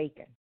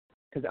mistaken,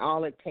 because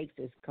all it takes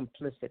is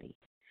complicity.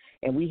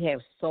 And we have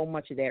so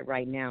much of that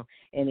right now,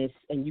 and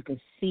you can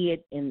see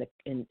it in the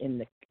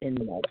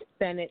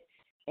Senate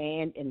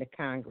and in the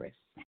Congress.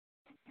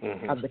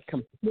 Of the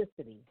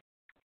complicity.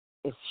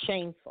 It's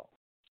shameful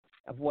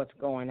of what's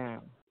going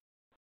on.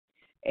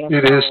 And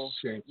it is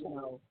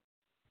shameful.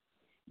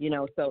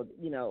 So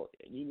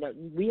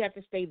we have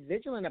to stay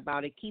vigilant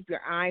about it. Keep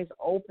your eyes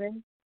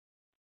open,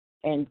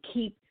 and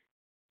keep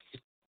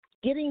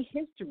getting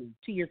history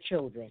to your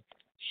children,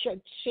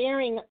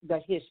 sharing the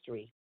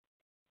history,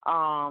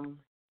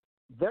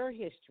 their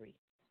history.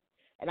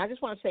 And I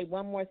just want to say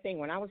one more thing.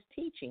 When I was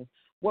teaching,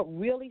 what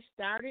really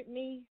started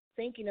me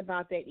thinking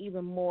about that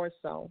even more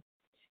so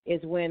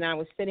is when I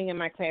was sitting in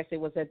my class. It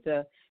was at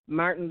the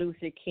Martin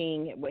Luther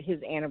King,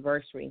 his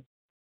anniversary,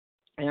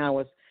 and I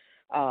was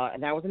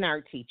an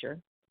art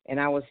teacher,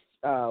 and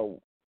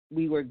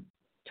we were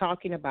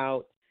talking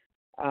about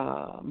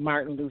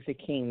Martin Luther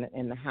King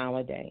and the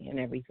holiday and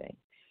everything.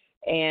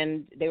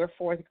 And they were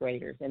fourth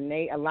graders, and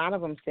a lot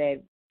of them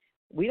said,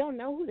 "We don't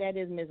know who that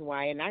is, Ms.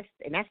 Wyatt."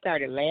 And I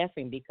started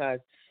laughing because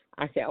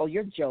I said, "Oh,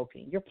 you're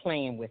joking. You're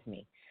playing with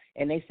me."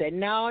 And they said,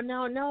 "No,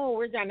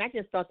 we're not." And I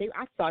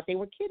thought they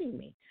were kidding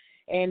me.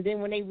 And then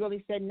when they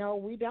really said, "No,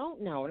 we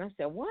don't know," and I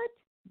said, "What?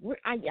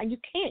 You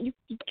can't.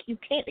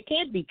 It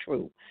can't be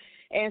true."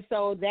 And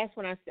so that's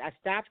when I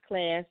stopped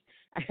class,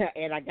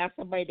 and I got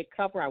somebody to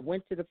cover. I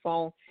went to the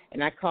phone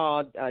and I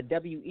called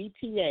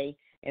WETA,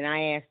 and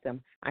I asked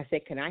them. I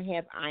said, "Can I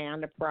have Eye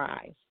on the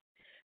Prize?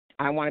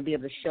 I want to be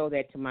able to show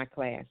that to my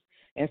class."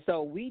 And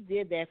so we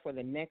did that for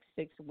the next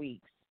 6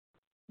 weeks.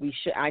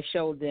 I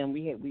showed them.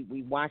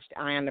 We watched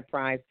Eye on the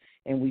Prize,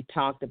 and we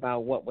talked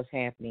about what was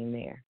happening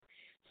there.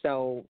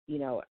 So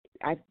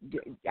I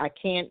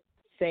can't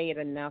say it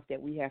enough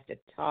that we have to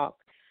talk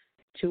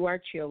to our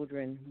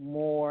children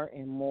more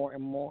and more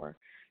and more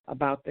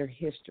about their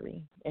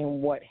history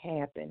and what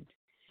happened,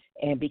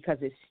 and because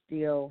it's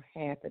still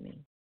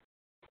happening.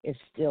 It's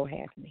still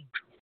happening.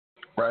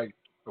 Right.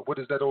 But what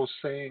is that old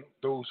saying?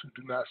 Those who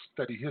do not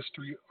study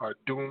history are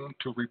doomed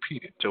to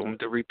repeat it. Doomed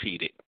to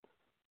repeat it.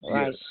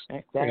 Right. Yes.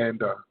 Exactly.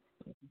 And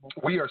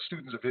we are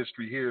students of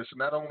history here, so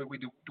not only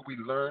do we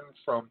learn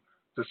from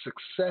the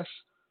success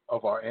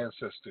of our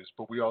ancestors,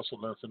 but we also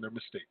learn from their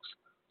mistakes.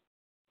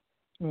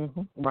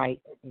 Mm-hmm.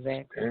 Right.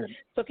 Exactly. And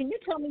so can you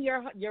tell me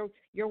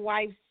your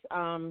wife's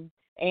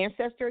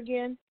ancestor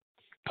again?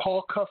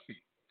 Paul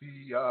Cuffey.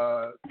 He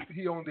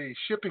owned a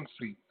shipping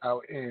fleet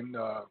out in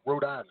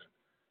Rhode Island,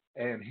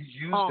 and he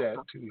used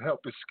that to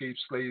help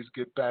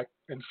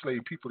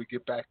enslaved people to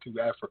get back to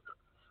Africa,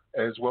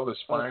 as well as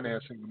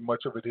financing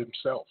much of it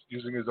himself,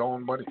 using his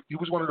own money. He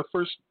was one of the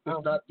first,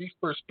 if not the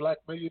first, black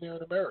millionaire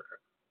in America.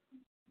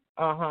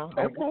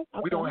 And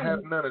we don't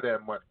have none of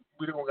that money.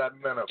 We don't got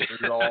none of it.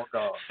 It's all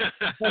gone.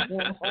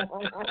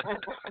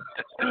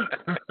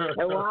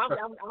 Well,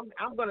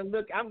 I'm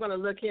gonna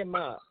look him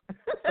up.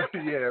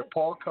 Yeah,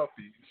 Paul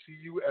Cuffey,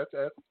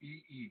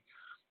 Cuffee,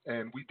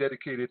 and we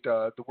dedicated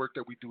the work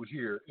that we do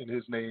here in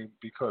his name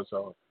because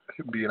of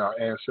him being our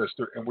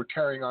ancestor, and we're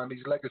carrying on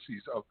these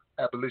legacies of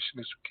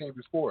abolitionists who came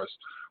before us.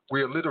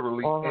 We are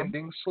literally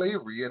ending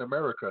slavery in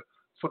America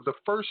for the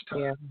first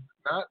time,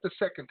 not the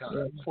second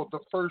time, for the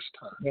first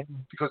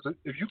time. Because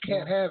if you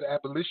can't have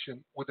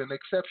abolition with an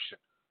exception,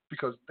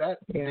 because that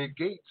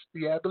negates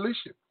the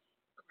abolition.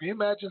 Can you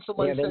imagine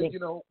somebody saying,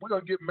 we're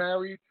going to get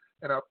married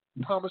and I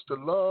promise to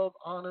love,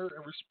 honor,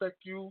 and respect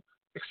you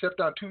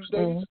except on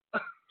Tuesdays?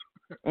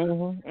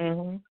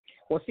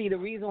 Well, see, the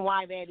reason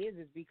why that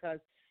is because,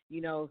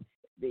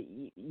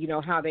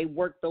 how they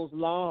work those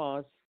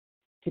laws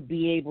to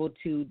be able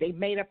to, they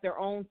made up their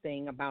own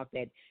thing about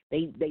that.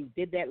 They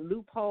did that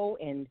loophole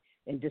and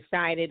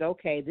decided,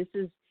 okay, this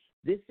is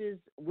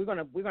we're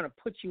gonna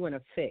put you in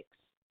a fix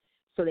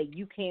so that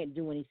you can't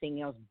do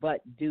anything else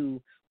but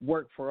do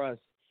work for us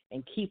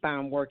and keep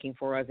on working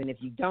for us. And if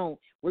you don't,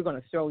 we're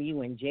gonna throw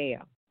you in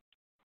jail,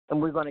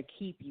 and we're gonna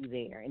keep you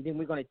there, and then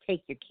we're gonna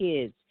take your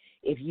kids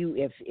if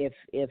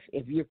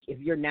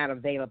you're not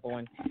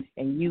available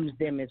and use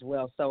them as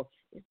well. So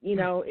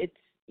it's.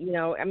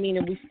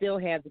 And we still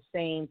have the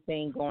same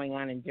thing going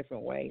on in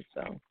different ways.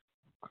 So,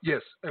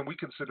 yes, and we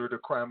consider it a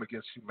crime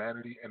against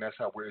humanity, and that's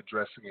how we're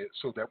addressing it,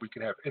 so that we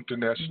can have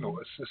international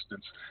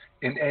assistance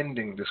in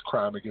ending this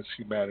crime against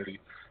humanity.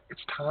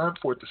 It's time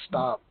for it to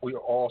stop. We are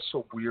all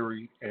so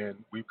weary, and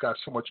we've got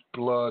so much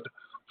blood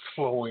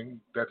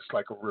flowing that it's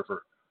like a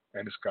river,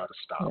 and it's got to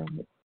stop.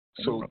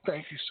 So,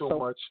 thank you so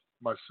much,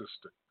 my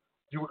sister.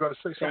 You were going to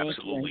say something?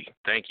 Absolutely.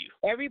 Thank you.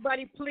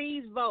 Everybody,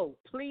 please vote.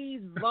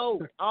 Please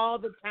vote all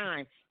the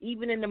time,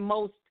 even in the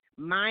most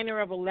minor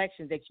of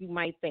elections that you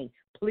might think.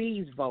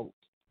 Please vote.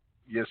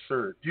 Yes,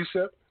 sir. You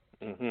said?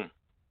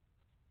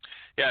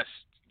 Yes.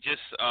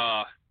 Just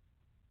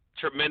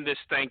tremendous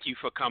thank you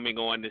for coming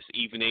on this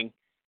evening.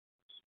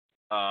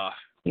 I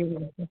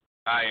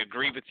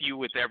agree with you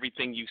with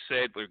everything you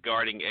said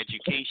regarding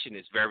education.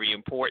 Is very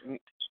important.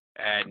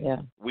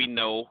 And we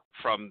know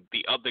from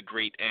the other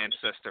great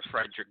ancestor,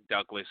 Frederick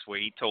Douglass, where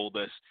he told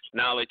us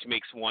knowledge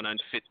makes one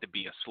unfit to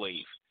be a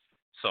slave.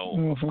 So,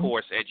 of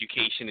course,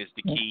 education is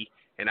the key,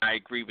 and I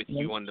agree with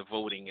you on the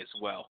voting as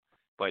well.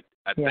 But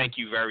I thank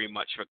you very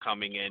much for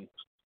coming in.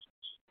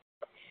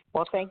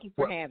 Well, thank you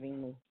for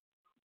having me.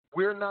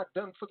 we're not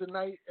done for the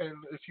night, and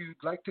if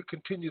you'd like to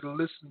continue to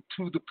listen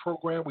to the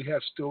program, we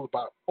have still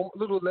about a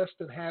little less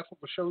than half of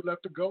a show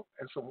left to go,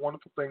 and some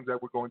wonderful things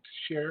that we're going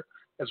to share,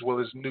 as well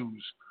as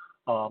news.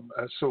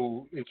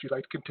 So if you'd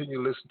like to continue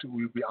to listen to,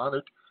 we'd be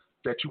honored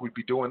that you would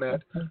be doing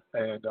that.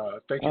 And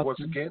thank you once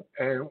again.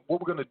 And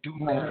what we're going to do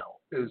now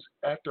is,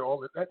 after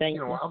all of that,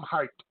 I'm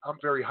hyped. I'm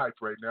very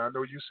hyped right now. I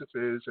know Yusuf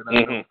is, and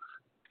I know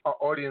our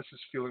audience is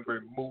feeling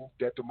very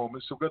moved at the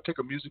moment. So we're going to take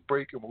a music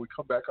break, and when we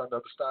come back on the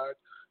other side,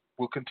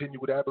 we'll continue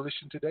with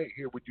Abolition Today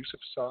here with Yusuf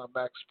Hassan,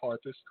 Max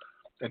Parthas,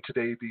 and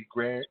today the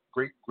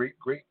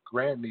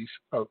great-great-great-grandniece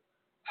of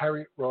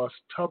Harriet Ross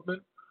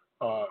Tubman,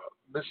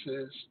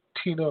 Mrs.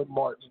 Tina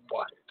Martin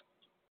Wyatt.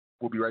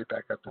 We'll be right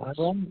back after this.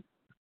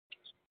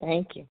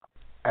 Thank you.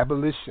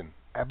 Abolition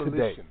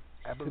Today.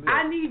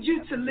 I need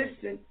you to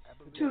listen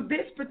to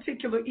this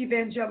particular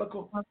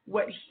evangelical,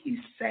 what he's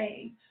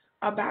saying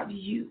about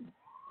you.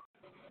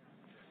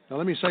 Now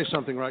let me say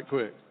something right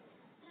quick.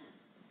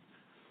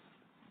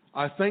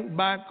 I think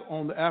back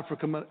on the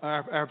African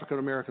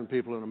American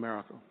people in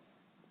America.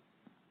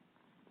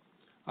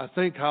 I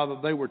think how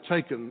they were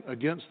taken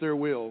against their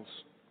wills,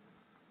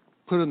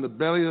 put in the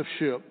belly of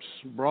ships,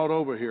 brought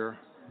over here,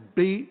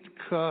 beat,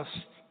 cussed.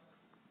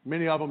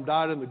 Many of them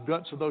died in the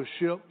guts of those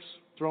ships,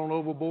 thrown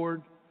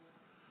overboard.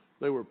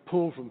 They were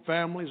pulled from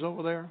families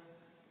over there.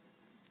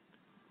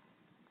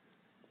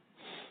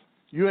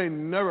 You ain't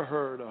never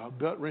heard a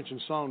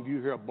gut-wrenching song. Do you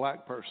hear a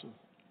black person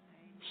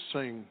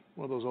sing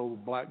one of those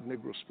old black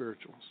Negro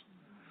spirituals?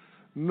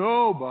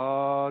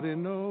 Nobody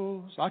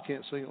knows. I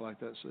can't sing it like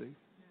that, see,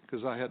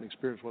 because I hadn't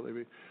experienced what they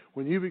be.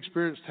 When you've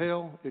experienced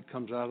hell, it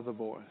comes out of the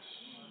voice.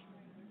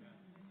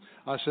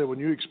 I said, when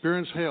you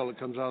experience hell, it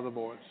comes out of the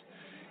voice.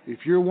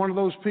 If you're one of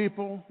those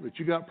people that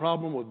you got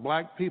problem with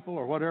black people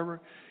or whatever,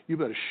 you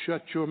better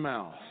shut your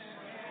mouth,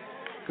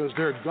 because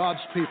they're God's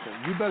people.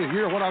 You better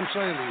hear what I'm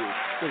saying to you.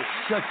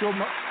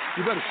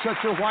 You better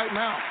shut your white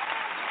mouth.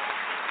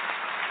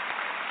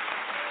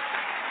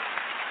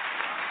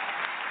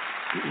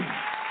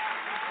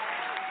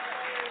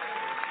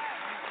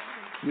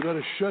 You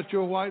better shut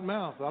your white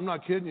mouth. I'm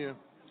not kidding you.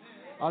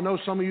 I know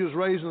some of you was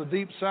raised in the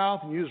deep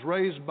South, and you was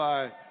raised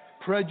by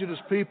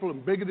prejudiced people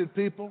and bigoted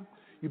people.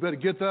 You better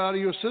get that out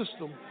of your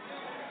system.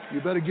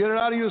 You better get it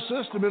out of your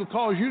system. It'll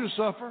cause you to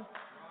suffer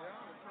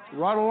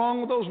right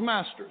along with those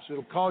masters.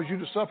 It'll cause you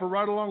to suffer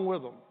right along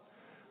with them.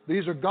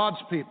 These are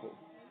God's people.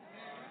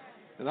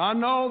 And I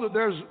know that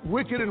there's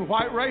wicked in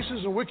white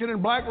races and wicked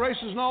in black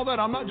races and all that.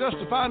 I'm not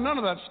justifying none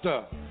of that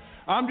stuff.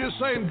 I'm just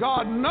saying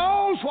God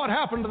knows what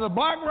happened to the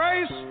black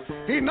race.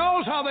 He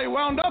knows how they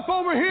wound up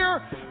over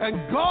here.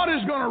 And God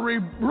is going to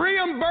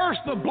reimburse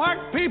the black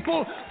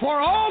people for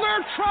all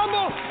their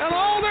trouble and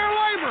all their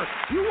labor.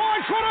 You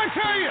watch what I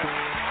tell you.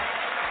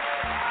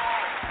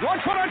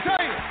 Watch what I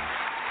tell you.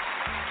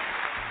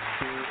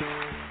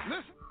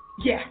 Listen.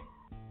 Yeah.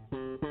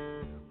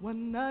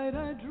 One night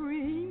I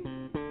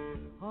dreamed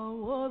I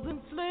was in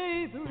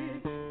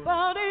slavery.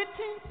 About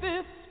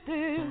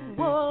 1850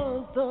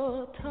 was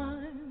the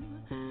time.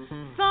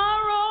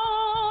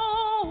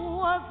 Sorrow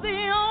was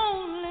the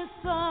only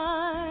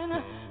sign,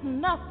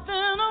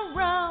 nothing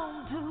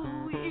around to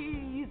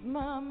ease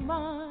my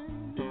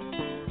mind.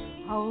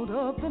 Out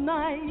of the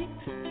night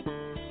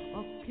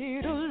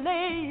appeared a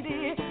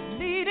lady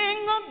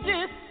leading a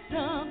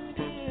distant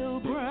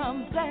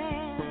pilgrim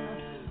band.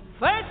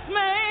 First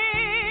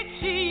mate,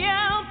 she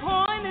yelled,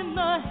 pointing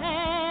the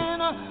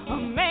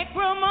hand, make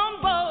room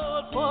on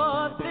board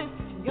for this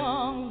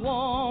young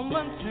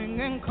woman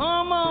singing,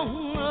 come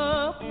on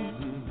up.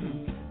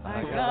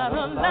 I got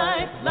a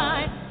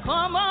lifeline,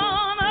 come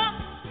on up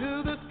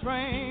to the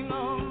train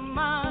of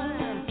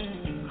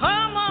mine.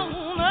 Come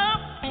on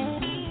up,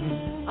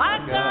 I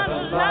got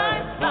a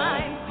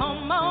lifeline,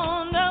 come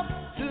on up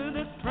to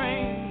the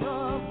train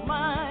of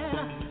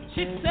mine.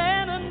 She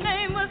said her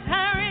name was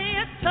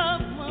Harriet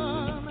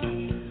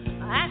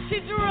Tubman, as she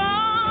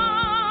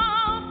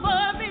drove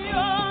for the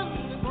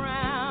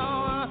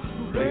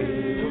underground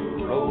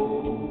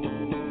railroad.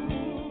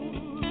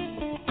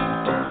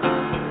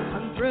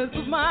 Hundreds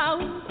of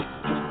miles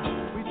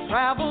we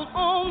traveled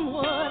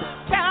onward,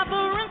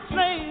 gathering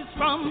slaves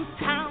from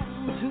town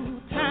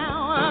to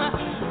town,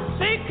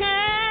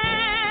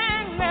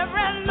 seeking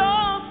every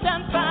lost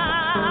and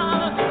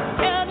found,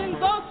 getting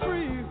those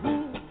free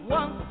who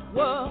once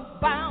were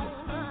bound.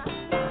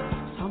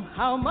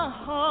 Somehow my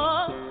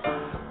heart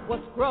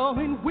was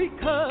growing weaker.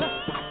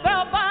 I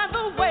fell by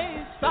the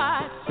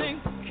wayside,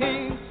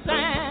 sinking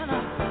sand.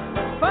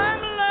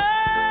 Firm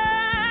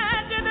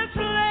land did this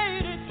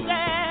lady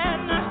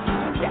stand,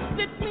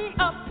 lifted me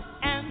up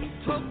and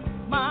took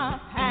my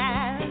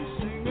hand,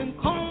 singing,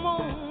 come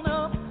on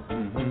up.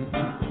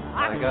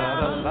 I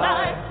got a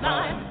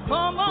lifeline,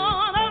 come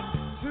on up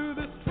to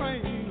this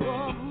train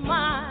of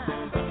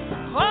mine.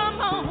 Come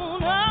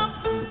on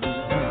up,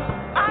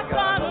 I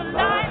got a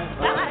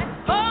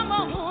lifeline, come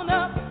on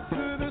up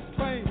to this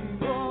train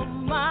of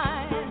mine.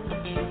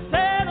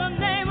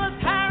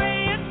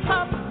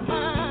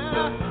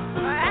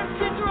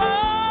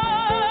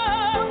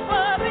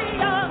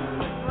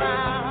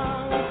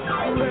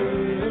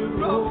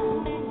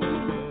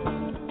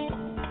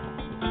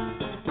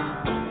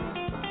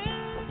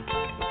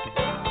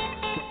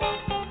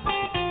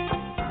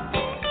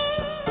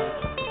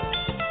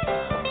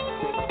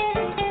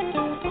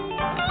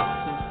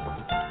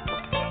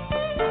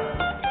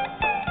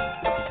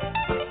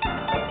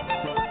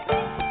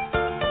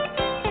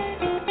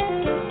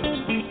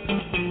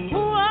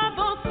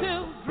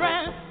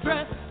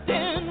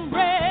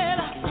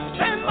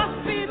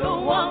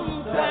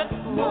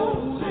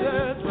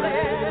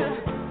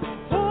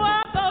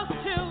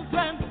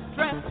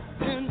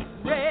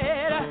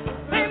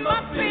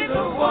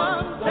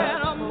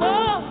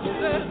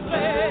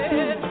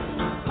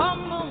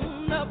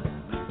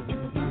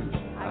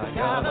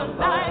 got a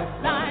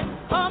lifeline.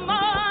 Come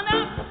on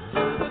up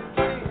to the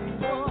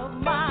train of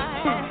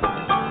mine.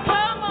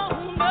 Come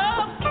on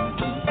up.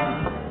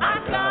 I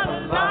got a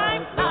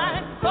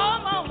lifeline.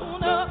 Come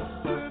on up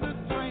to the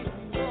train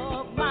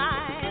of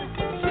mine.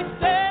 She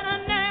said her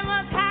name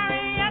was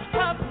Harriet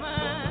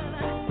Tubman,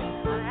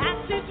 and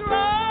she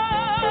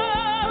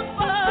drove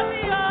for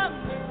the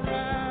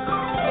underground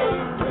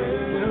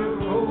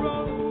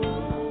railroad.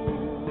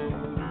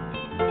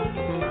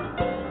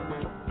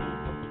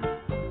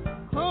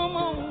 Come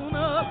on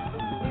up.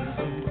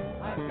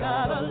 I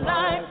got a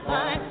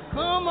lifeline.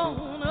 Come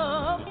on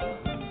up.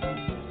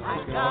 I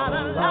got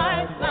a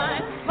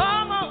lifeline.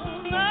 Come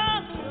on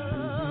up.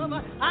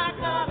 I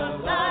got a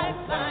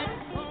lifeline.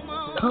 Come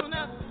on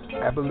up.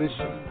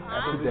 Abolition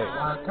today.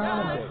 I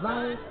got a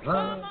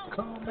lifeline.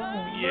 Come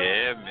on.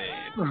 Yeah,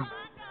 man.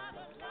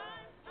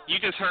 You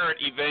just heard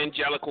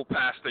evangelical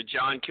pastor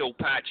John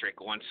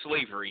Kilpatrick on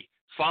slavery,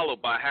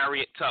 followed by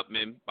Harriet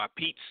Tubman by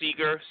Pete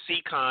Seeger,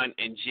 C. Con,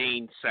 and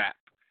Jane Sapp.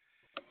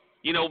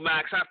 You know,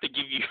 Max, I have to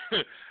give you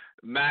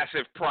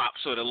massive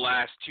props for the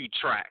last two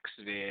tracks,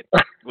 man,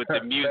 with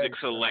the music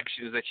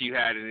selections that you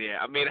had in there.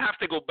 I mean, I have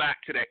to go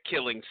back to that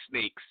Killing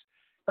Snakes,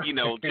 you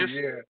know,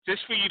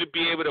 just for you to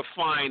be able to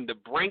find the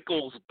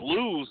Brinkles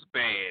Blues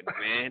Band,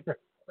 man.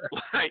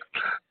 Like,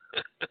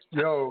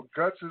 Yo,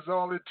 guts is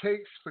all it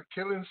takes for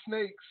killing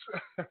snakes.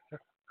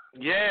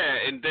 yeah,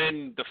 and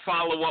then the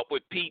follow-up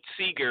with Pete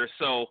Seeger.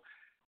 So,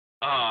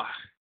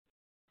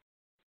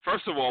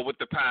 first of all, what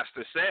the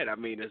pastor said, I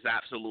mean, is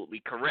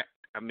absolutely correct.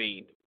 I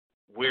mean,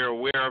 we're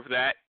aware of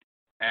that.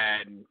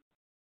 And,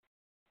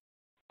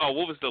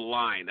 what was the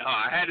line?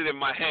 I had it in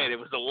my head. It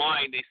was the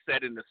line they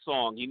said in the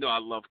song. You know I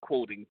love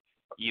quoting,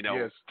 you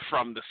know,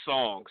 from the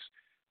songs.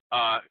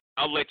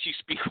 I'll let you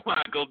speak when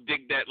I go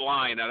dig that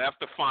line. I'd have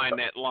to find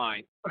that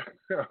line.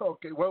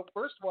 Okay. Well,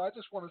 first of all, I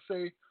just want to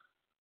say,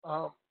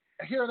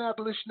 here in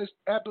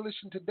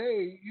Abolition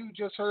Today, you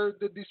just heard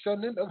the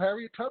descendant of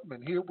Harriet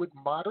Tubman here with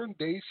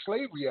modern-day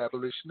slavery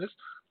abolitionists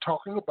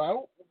talking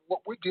about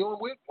what we're dealing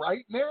with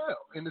right now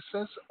in the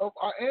sense of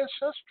our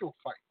ancestral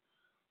fight.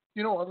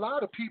 You know, a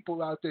lot of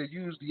people out there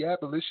use the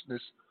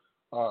abolitionist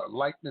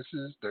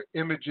likenesses, their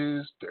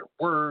images, their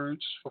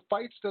words for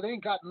fights that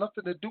ain't got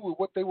nothing to do with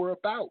what they were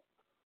about.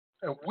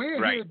 And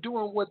we're here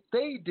doing what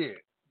they did,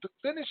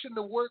 finishing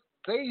the work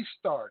they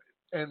started.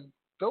 And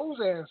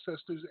those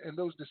ancestors and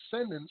those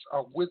descendants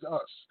are with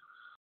us.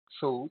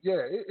 So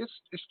yeah, it's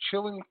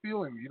chilling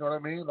feeling. You know what I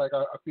mean? Like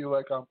I feel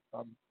like I'm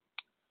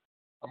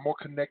more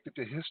connected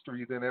to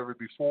history than ever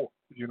before.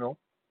 You know?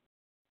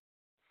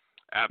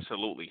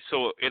 Absolutely.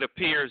 So it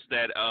appears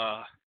that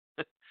I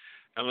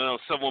don't know,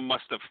 someone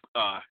must have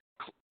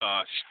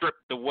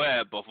stripped the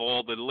web of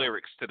all the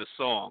lyrics to the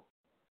song.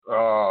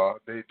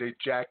 They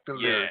jacked the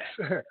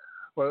lyrics.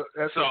 Well,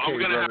 that's so okay, I'm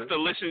gonna brother. have to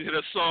listen to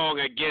the song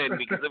again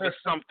because there was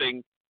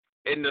something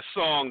in the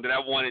song that I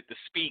wanted to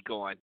speak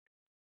on.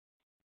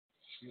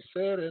 She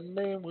said her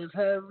name was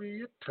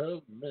Harriet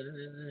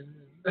Tubman,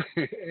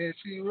 and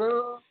she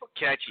wrote.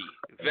 Catchy,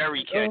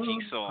 very catchy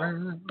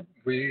song.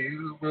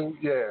 You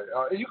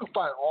can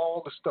find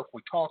all the stuff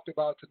we talked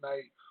about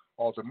tonight,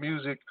 all the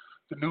music,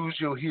 the news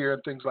you'll hear,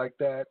 and things like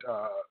that.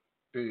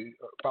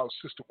 About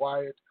Sister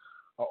Wyatt.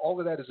 All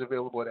of that is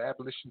available at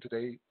Abolition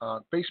Today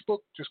on Facebook.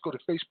 Just go to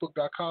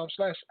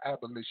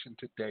facebook.com/Abolition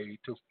Today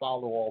to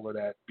follow all of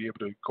that, be able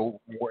to go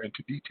more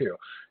into detail.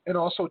 And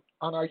also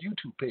on our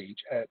YouTube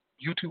page at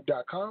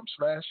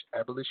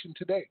youtube.com/Abolition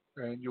Today.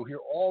 And you'll hear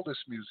all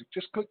this music.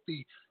 Just click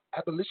the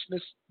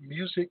Abolitionist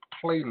Music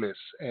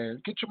playlist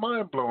and get your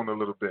mind blown a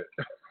little bit.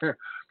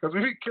 Because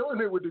we're killing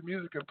it with the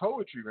music and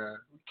poetry, man.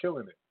 We're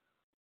killing it.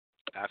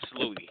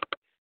 Absolutely.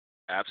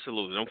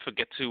 Absolutely. Don't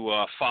forget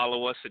to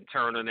follow us and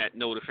turn on that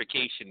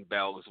notification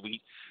bell as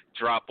we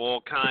drop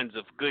all kinds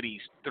of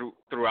goodies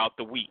throughout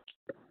the week,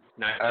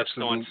 not just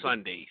on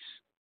Sundays.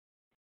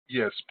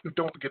 Yes.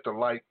 Don't forget to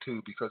like,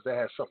 too, because that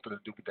has something to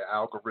do with the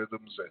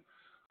algorithms and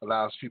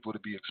allows people to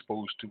be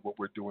exposed to what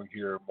we're doing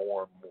here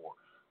more and more.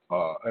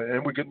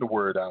 And we're getting the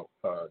word out.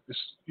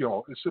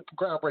 It's a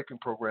groundbreaking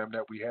program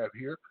that we have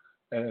here,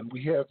 and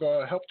we have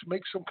helped to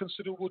make some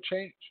considerable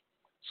change.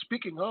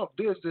 Speaking of,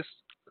 there's this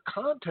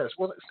contest.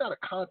 Well, it's not a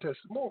contest.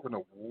 It's more of an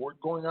award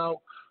going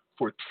out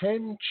for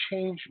 10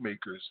 change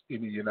makers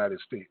in the United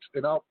States.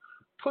 And I'll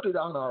put it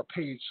on our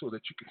page so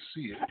that you can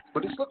see it.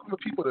 But it's looking for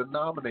people to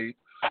nominate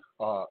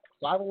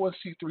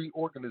 501c3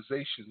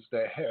 organizations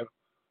that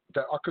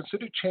are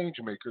considered change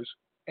makers,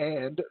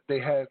 and they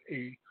have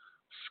a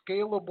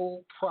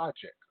scalable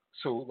project.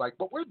 So like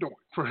what we're doing,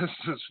 for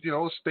instance,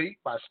 state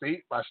by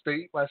state by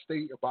state by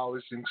state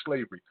abolishing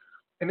slavery.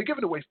 And they're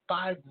giving away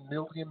 $5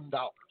 million,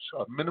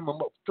 a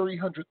minimum of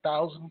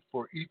 $300,000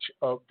 for each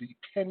of the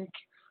 10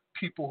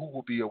 people who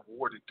will be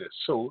awarded this.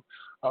 So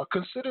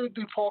consider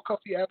the Paul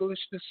Cuffey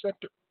Abolitionist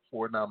Center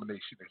for a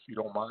nomination, if you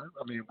don't mind.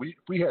 I mean,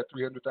 we had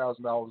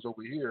 $300,000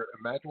 over here.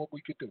 Imagine what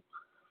we could do.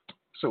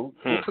 So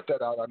we'll put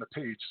that out on the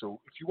page.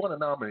 So if you want to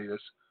nominate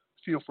us,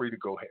 feel free to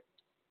go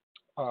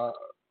ahead.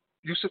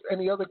 Yusuf,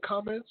 any other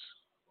comments?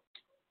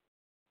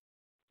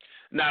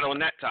 Not on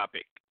that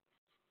topic.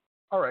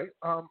 All right.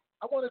 I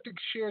wanted to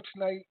share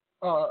tonight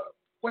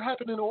what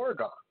happened in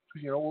Oregon.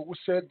 What was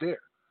said there.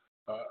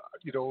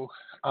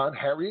 On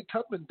Harriet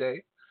Tubman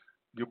Day,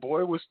 your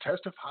boy was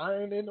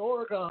testifying in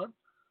Oregon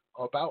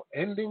about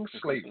ending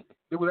slavery.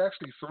 There were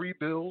actually 3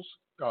 bills.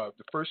 The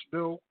first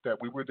bill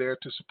that we were there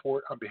to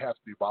support on behalf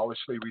of the Abolish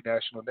Slavery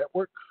National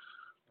Network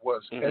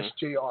was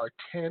SJR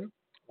 10,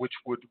 which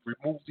would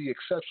remove the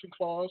exception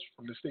clause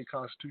from the state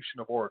constitution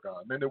of Oregon.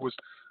 Then there was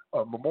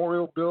a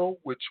memorial bill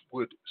which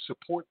would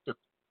support the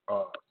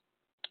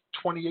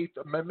 28th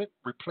Amendment,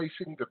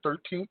 replacing the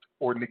 13th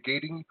or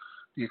negating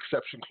the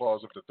exception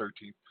clause of the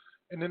 13th.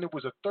 And then there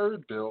was a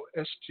third bill,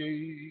 I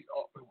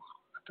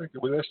think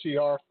it was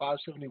SJR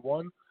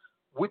 571,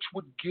 which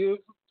would give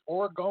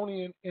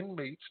Oregonian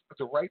inmates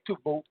the right to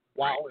vote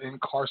while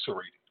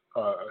incarcerated.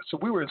 So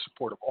we were in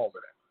support of all of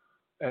that.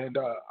 And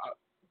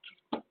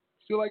I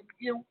feel like,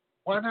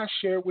 why not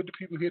share it with the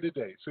people here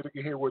today so they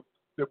can hear what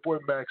their boy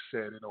Max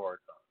said in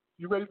Oregon.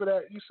 You ready for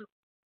that, Yusuf?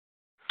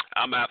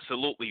 I'm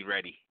absolutely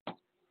ready.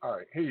 All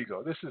right, here you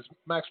go. This is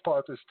Max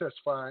Parthas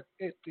testifying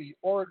at the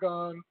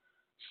Oregon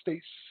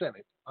State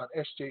Senate on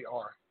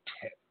SJR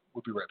 10.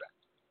 We'll be right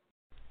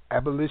back.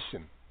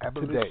 Abolition.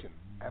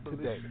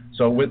 Today.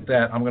 So with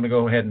that, I'm going to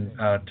go ahead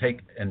and take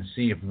and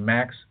see if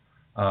Max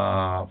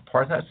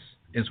Parthas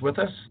is with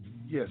us.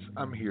 Yes,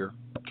 I'm here.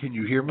 Can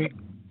you hear me?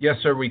 Yes,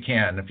 sir, we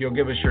can. If you'll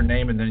give us your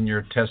name and then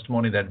your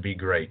testimony, that'd be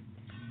great.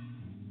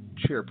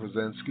 Chair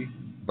Brzezinski,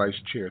 Vice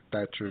Chair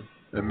Thatcher,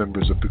 and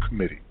members of the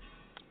committee.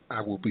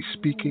 I will be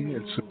speaking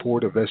in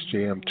support of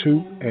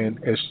SJM2 and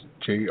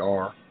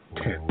SJR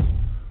 10.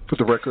 For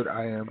the record,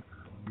 I am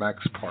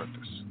Max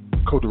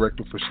Parthas,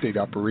 Co-Director for State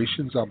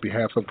Operations on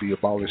behalf of the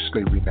Abolish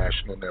Slavery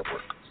National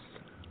Network.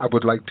 I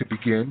would like to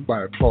begin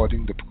by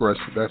applauding the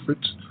progressive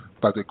efforts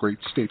by the great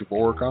state of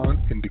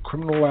Oregon in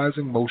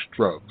decriminalizing most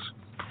drugs,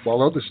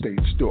 while other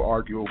states still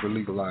argue over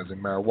legalizing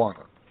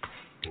marijuana.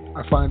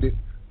 I find it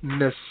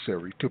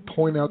necessary to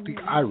point out the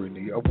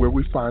irony of where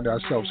we find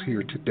ourselves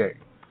here today.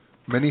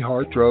 Many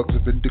hard drugs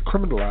have been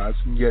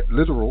decriminalized, and yet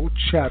literal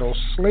chattel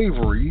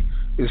slavery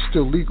is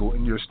still legal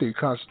in your state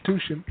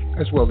constitution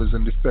as well as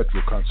in the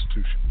federal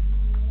constitution.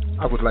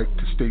 I would like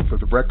to state for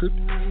the record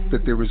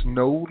that there is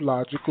no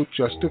logical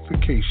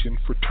justification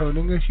for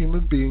turning a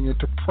human being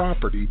into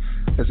property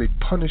as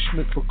a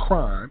punishment for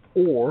crime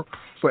or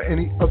for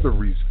any other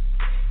reason.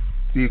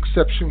 The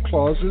exception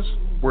clauses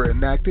were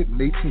enacted in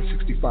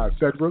 1865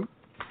 federally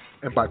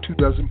and by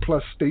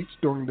 24+ states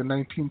during the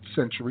 19th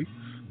century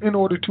in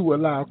order to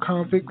allow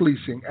convict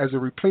leasing as a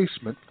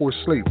replacement for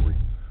slavery.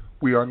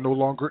 We are no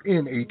longer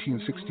in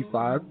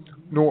 1865,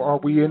 nor are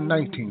we in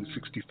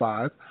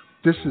 1965.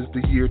 This is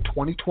the year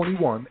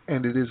 2021,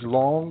 and it is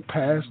long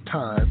past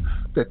time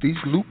that these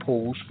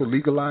loopholes for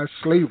legalized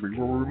slavery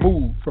were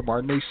removed from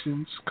our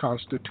nation's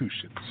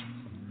constitutions.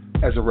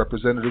 As a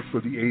representative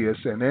for the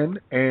ASNN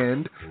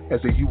and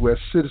as a U.S.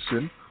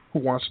 citizen who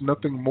wants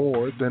nothing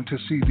more than to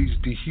see these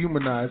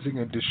dehumanizing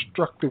and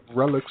destructive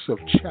relics of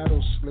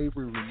chattel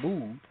slavery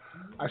removed,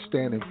 I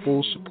stand in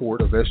full support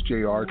of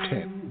SJR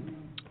 10.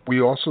 We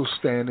also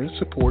stand in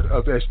support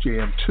of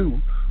SJM 2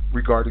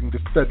 regarding the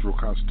federal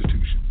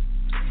constitution.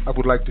 I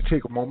would like to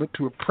take a moment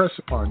to impress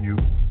upon you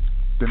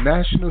the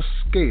national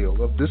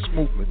scale of this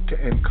movement to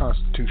end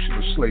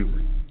constitutional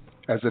slavery.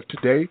 As of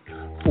today,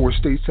 4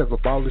 states have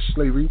abolished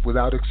slavery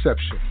without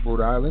exception: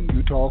 Rhode Island,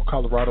 Utah,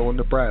 Colorado, and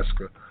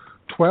Nebraska.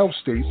 12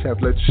 states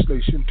have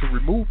legislation to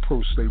remove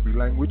pro-slavery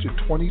language in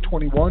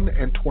 2021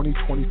 and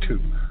 2022.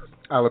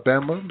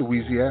 Alabama,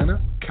 Louisiana,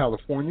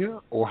 California,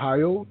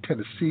 Ohio,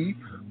 Tennessee,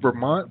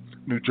 Vermont,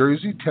 New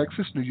Jersey,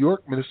 Texas, New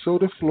York,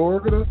 Minnesota,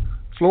 Florida,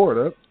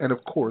 and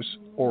of course,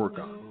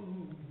 Oregon.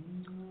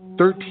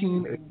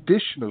 13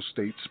 additional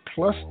states,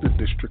 plus the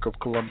District of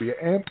Columbia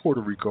and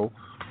Puerto Rico,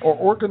 are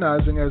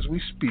organizing as we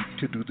speak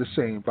to do the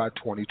same by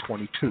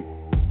 2022.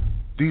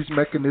 These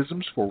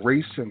mechanisms for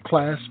race and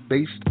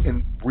class-based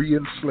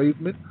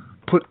re-enslavement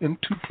put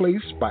into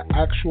place by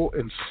actual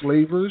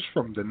enslavers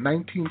from the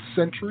 19th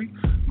century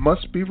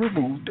must be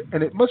removed,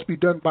 and it must be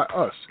done by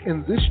us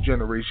in this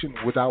generation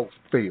without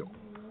fail.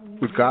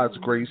 With God's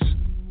grace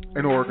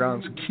and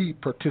Oregon's key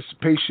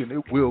participation,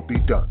 it will be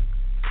done.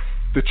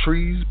 The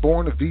trees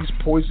born of these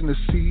poisonous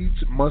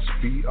seeds must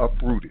be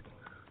uprooted.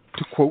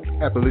 To quote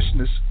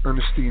abolitionist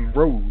Ernestine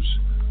Rose,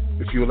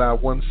 if you allow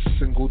one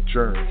single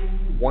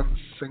germ, one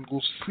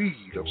single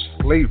seed of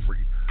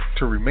slavery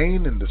to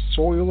remain in the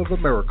soil of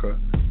America,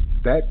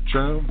 that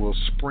germ will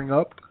spring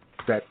up,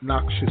 that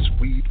noxious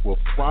weed will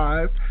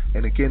thrive,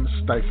 and again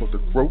stifle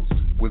the growth,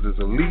 wither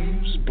the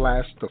leaves,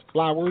 blast the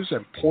flowers,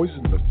 and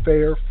poison the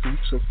fair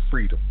fruits of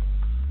freedom.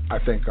 I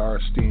thank our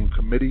esteemed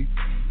committee,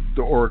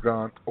 the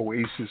Oregon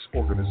Oasis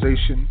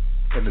Organization,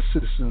 and the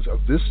citizens of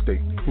this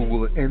state who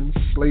will end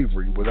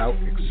slavery without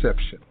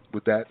exception.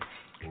 With that,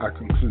 I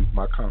conclude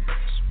my comments.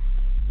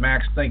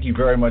 Max, thank you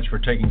very much for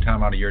taking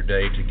time out of your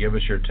day to give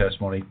us your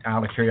testimony.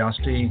 Out of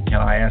curiosity,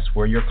 can I ask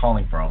where you're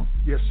calling from?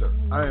 Yes, sir.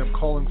 I am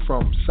calling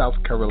from South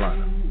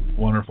Carolina.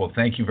 Wonderful.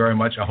 Thank you very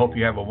much. I hope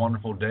you have a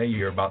wonderful day.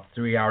 You're about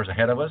 3 hours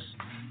ahead of us.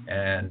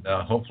 and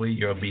hopefully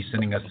you'll be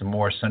sending us some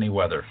more sunny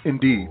weather.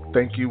 Indeed.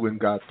 Thank you, and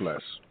God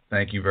bless.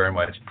 Thank you very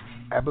much.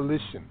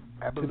 Abolition.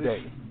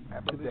 Today.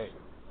 Today.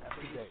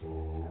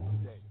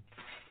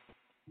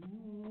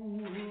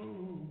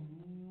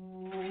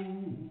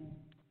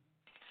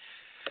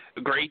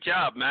 Great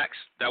job, Max.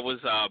 That was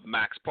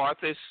Max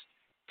Parthas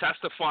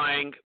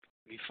testifying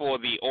before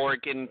the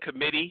Oregon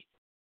Committee,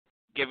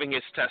 giving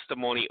his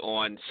testimony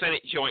on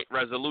Senate Joint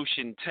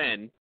Resolution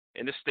 10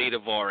 in the state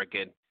of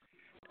Oregon.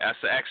 That's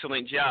an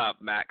excellent job,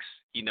 Max.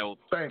 You know,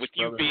 Thanks, with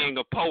you brother. being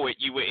a poet,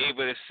 you were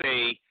able to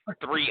say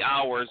 3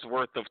 hours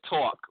worth of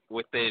talk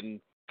within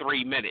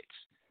 3 minutes.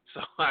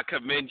 So I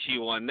commend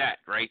you on that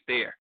right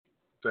there.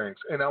 Thanks.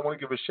 And I want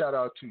to give a shout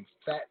out to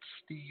Fat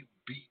Steve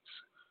Beats.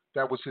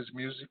 That was his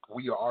music,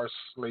 We Are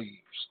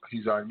Slaves.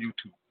 He's on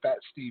YouTube. Fat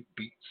Steve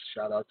Beats.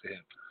 Shout out to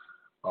him.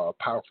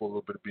 Powerful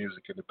little bit of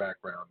music in the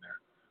background there.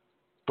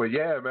 But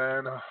yeah,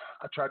 man,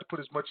 I tried to put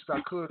as much as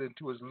I could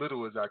into as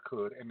little as I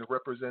could, and to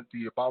represent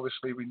the Abolish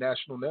Slavery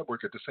National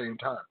Network at the same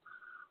time.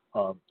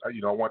 I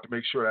want to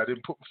make sure I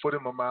didn't put my foot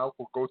in my mouth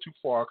or go too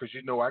far, because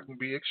I can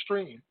be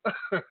extreme.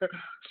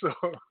 so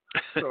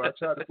I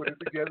tried to put it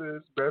together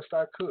as best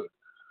I could.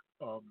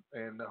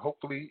 And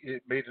hopefully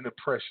it made an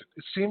impression.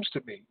 It seems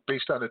to me,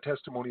 based on the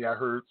testimony I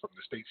heard from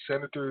the state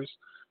senators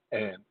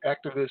and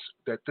activists,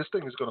 that this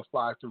thing is going to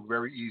fly through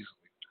very easily.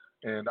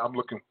 And I'm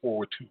looking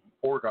forward to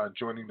Oregon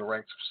joining the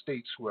ranks of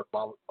states who have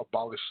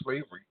abolished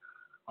slavery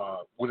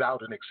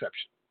without an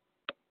exception.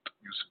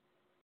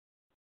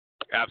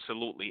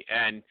 Absolutely.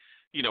 And,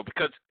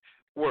 because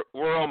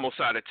we're almost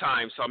out of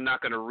time, so I'm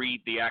not going to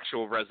read the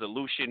actual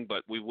resolution,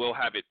 but we will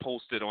have it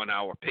posted on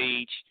our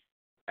page.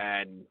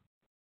 And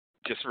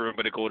just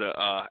remember to go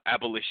to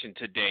Abolition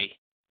Today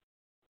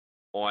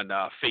on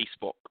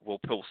Facebook. We'll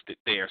post it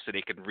there so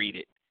they can read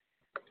it.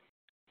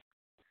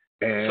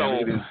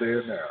 And it is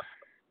there now.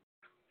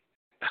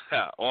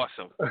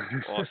 Awesome.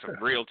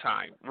 Real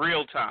time.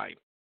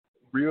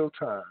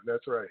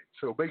 That's right.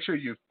 So make sure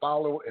you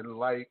follow and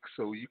like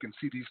so you can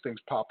see these things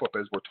pop up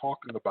as we're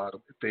talking about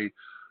them. If they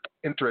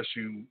interest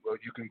you,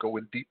 you can go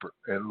in deeper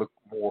and look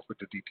more for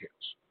the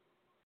details.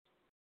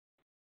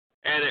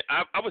 And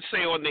I would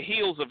say on the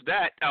heels of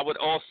that, I would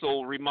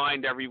also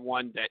remind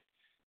everyone that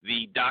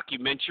the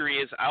documentary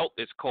is out.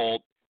 It's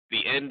called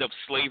The End of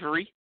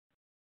Slavery.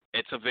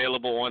 It's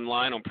available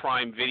online on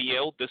Prime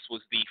Video. This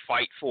was the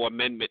fight for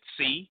Amendment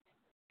C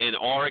in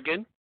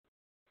Oregon.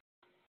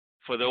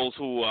 For those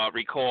who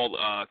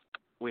recall,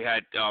 we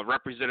had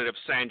Representative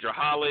Sandra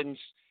Hollins,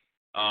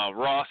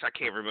 Ross, I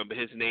can't remember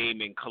his name,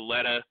 and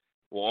Coletta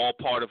were all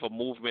part of a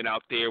movement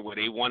out there where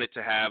they wanted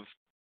to have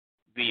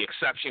the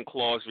exception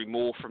clause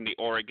removed from the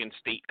Oregon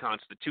state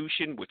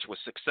constitution, which was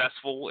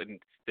successful in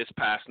this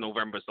past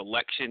November's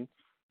election.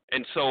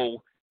 And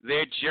so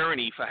their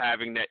journey for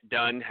having that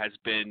done has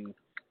been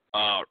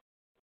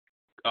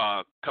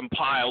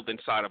compiled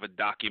inside of a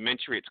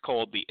documentary. It's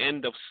called The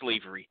End of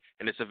Slavery,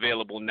 and it's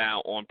available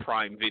now on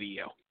Prime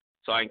Video.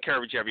 So I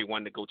encourage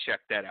everyone to go check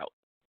that out.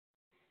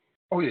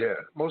 Oh, yeah,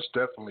 most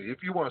definitely.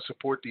 If you want to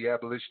support the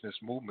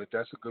abolitionist movement,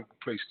 that's a good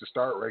place to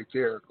start right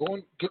there. Go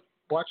and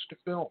watch the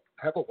film.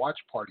 Have a watch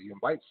party.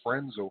 Invite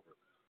friends over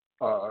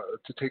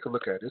to take a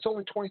look at it. It's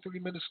only 23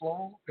 minutes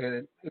long,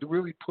 and it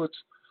really puts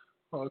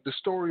the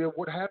story of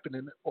what happened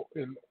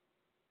in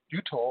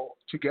Utah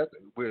together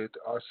with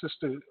our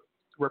sister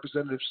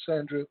Representative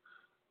Sandra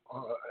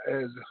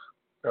as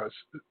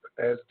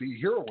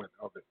the heroine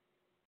of it.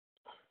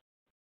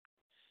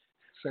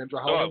 Sandra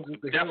Hollins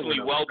is the definitely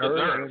heroine. Well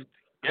deserved.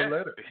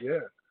 Yeah.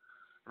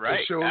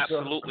 Right. Shows,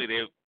 absolutely,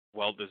 they're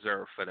well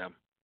deserved for them.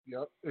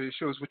 Yep. It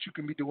shows what you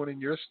can be doing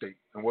in your state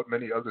and what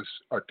many others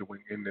are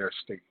doing in their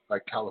state,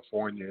 like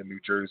California and New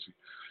Jersey.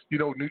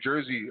 New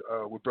Jersey,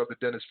 with Brother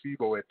Dennis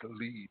Febo at the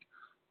lead,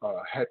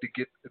 had to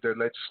get their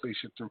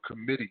legislation through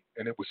committee,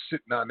 and it was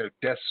sitting on their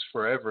desks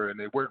forever, and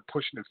they weren't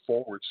pushing it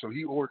forward. So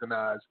he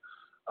organized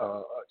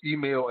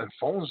email and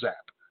phone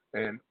zap,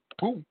 and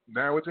boom,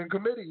 now it's in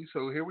committee.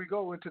 So here we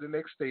go into the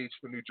next stage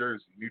for New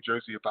Jersey. New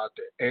Jersey about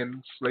to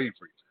end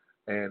slavery,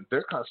 and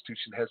their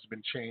constitution hasn't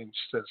been changed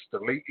since the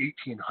late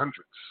 1800s.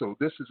 So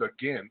this is,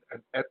 again,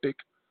 an epic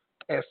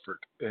effort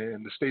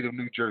in the state of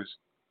New Jersey.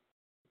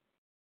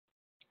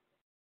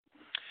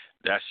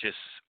 That's just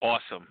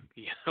awesome,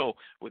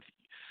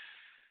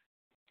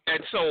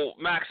 And so,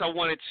 Max, I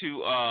wanted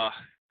to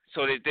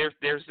so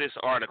there's this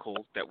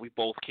article that we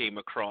both came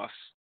across,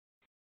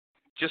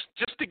 just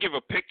to give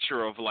a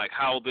picture of like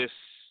how this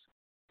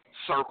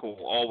circle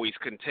always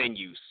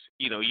continues.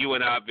 You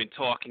and I have been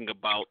talking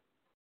about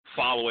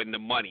following the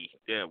money.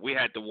 Yeah, we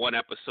had the one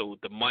episode,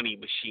 The Money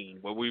Machine,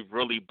 where we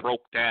really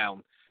broke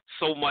down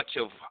so much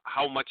of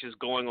how much is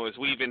going on. As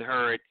we even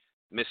heard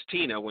Miss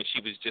Tina when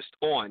she was just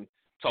on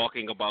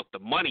talking about the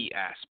money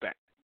aspect,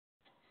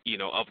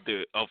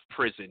 of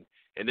prison.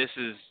 And this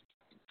is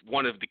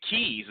one of the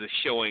keys is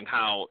showing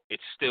how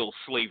it's still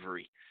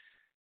slavery.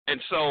 And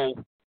so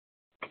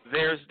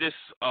there's this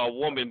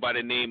woman by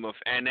the name of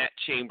Annette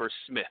Chambers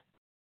Smith.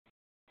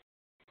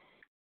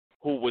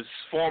 who was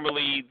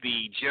formerly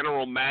the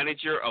general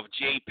manager of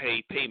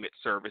JPay Payment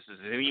Services.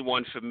 Is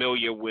anyone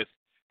familiar with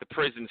the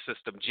prison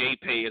system?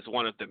 JPay is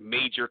one of the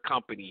major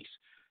companies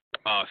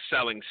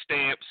selling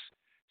stamps,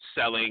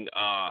 selling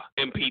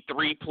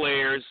MP3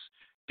 players,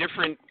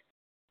 different.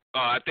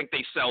 I think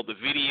they sell the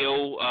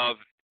video of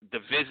the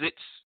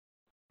visits.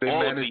 They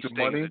all manage of these the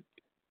things. money.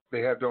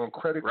 They have their own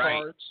credit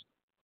cards.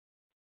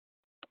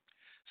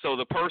 So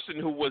the person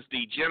who was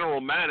the general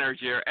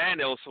manager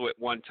and also at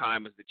one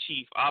time as the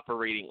chief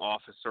operating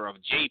officer of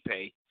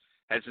JPay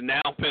has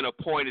now been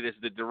appointed as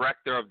the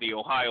director of the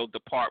Ohio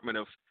Department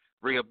of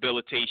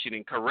Rehabilitation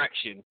and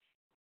Correction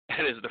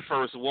and is the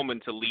first woman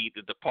to lead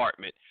the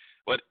department.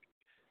 But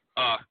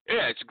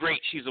yeah, it's great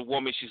she's a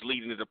woman, she's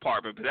leading the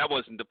department, but that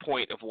wasn't the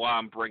point of why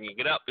I'm bringing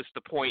it up. It's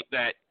the point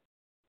that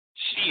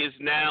she is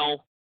now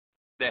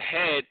the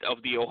head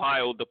of the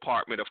Ohio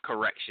Department of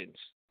Corrections.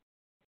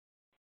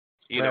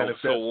 You know,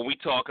 so when we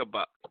talk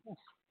about...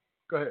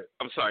 Go ahead.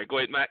 I'm sorry, go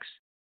ahead, Max.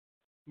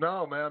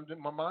 No, man,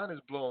 my mind is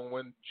blown.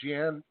 When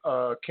Jeanne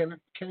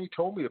Kenny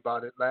told me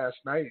about it last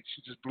night,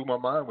 she just blew my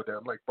mind with that.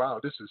 I'm like, wow,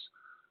 this is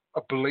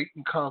a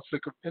blatant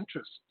conflict of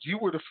interest. You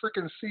were the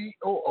freaking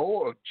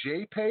COO of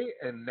JPay,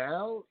 and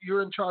now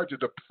you're in charge of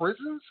the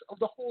prisons of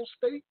the whole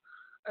state?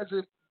 As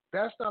if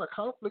that's not a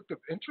conflict of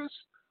interest?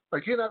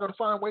 Like, you're not going to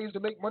find ways to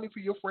make money for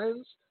your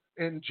friends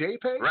in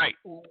JPay? Right.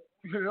 You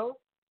know?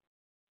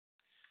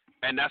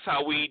 And that's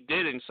how we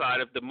did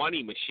inside of the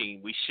money machine.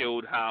 We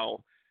showed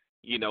how,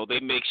 you know, they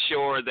make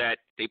sure that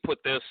they put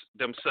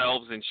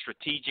themselves in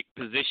strategic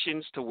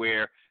positions to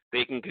where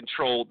they can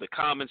control the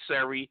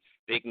commissary,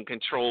 they can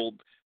control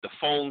the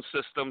phone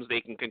systems,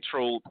 they can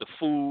control the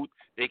food,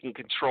 they can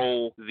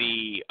control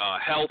the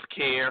health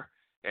care,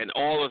 and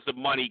all of the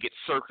money gets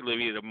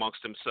circulated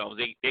amongst themselves.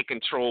 They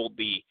control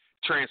the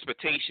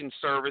transportation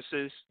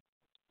services,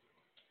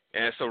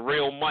 and it's a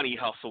real money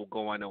hustle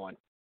going on.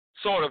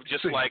 Sort of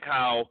just like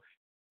how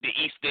the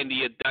East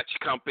India Dutch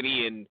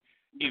Company and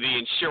the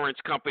insurance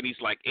companies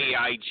like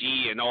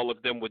AIG and all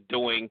of them were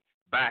doing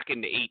back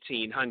in the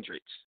 1800s.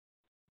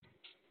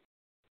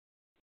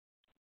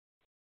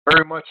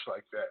 Very much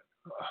like that.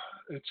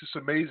 It's just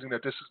amazing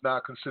that this is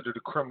not considered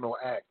a criminal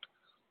act,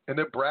 and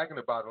they're bragging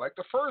about it like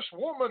the first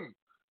woman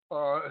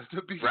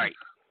to be,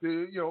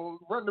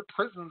 run the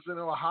prisons in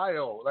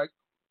Ohio. Like,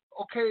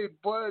 okay,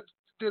 but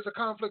there's a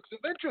conflict of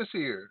interest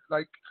here.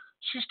 Like,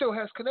 she still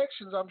has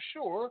connections, I'm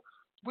sure,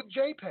 with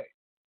JPay,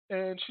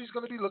 and she's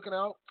going to be looking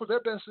out for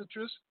their best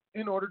interests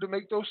in order to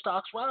make those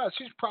stocks rise.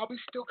 She's probably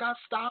still got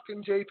stock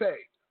in JPay.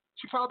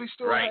 She probably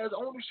still has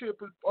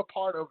ownership, a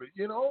part of it.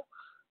 You know,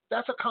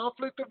 that's a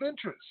conflict of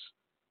interest.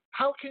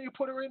 How can you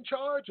put her in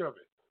charge of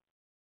it?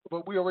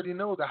 But we already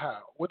know the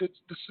how. What did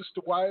the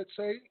Sister Wyatt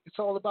say? It's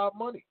all about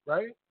money,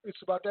 right?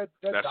 It's about that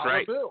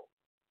dollar bill.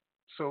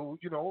 So,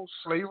 you know,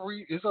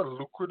 slavery is a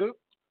lucrative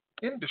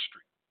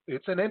industry.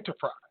 It's an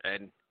enterprise.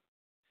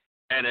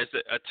 And as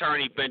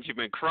Attorney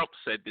Benjamin Crump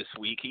said this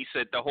week, he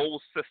said the whole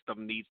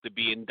system needs to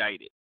be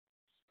indicted.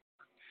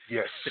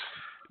 Yes.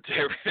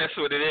 That's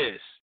what it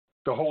is.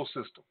 The whole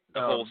system.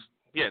 The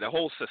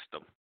whole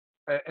system.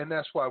 And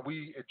that's why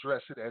we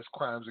address it as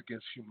crimes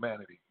against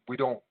humanity. We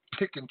don't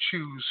pick and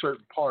choose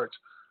certain parts.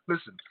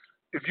 Listen,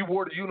 if you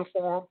wore the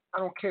uniform, I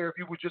don't care if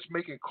you were just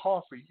making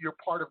coffee, you're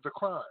part of the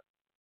crime.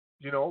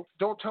 You know,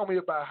 don't tell me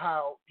about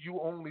how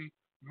you only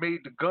made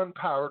the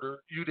gunpowder,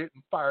 you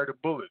didn't fire the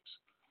bullets.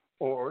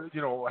 Or,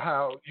 you know,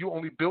 how you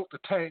only built the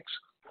tanks,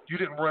 you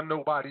didn't run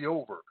nobody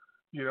over.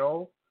 You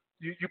know,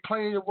 you're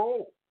playing your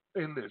role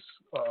in this.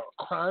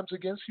 Crimes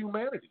against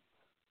humanity.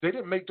 They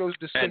didn't make those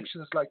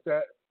distinctions like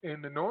that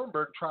in the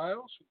Nuremberg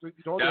trials. You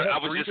know, I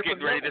was just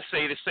getting ready to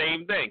say the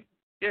same thing.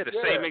 Yeah, the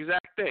same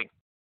exact thing.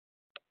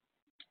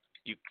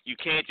 You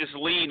can't just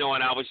lean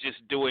on, I was just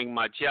doing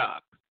my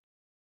job.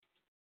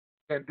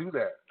 Can't do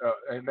that.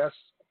 And that's,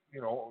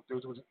 you know, there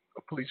was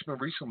a policeman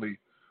recently,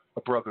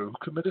 a brother who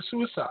committed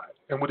suicide.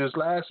 And with his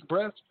last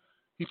breath,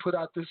 he put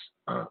out this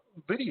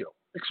video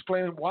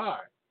explaining why.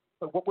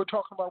 Like what we're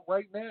talking about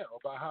right now,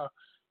 about how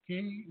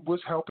he was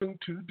helping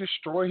to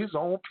destroy his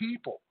own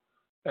people.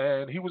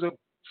 And he was a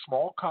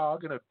small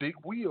cog in a big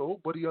wheel,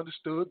 but he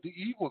understood the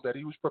evil that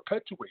he was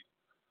perpetuating.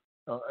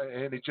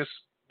 And it just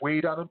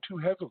weighed on him too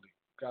heavily.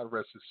 God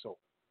rest his soul.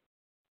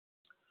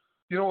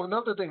 You know,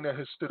 another thing that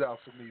has stood out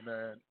for me,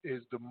 man,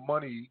 is the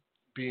money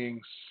being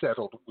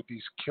settled with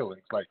these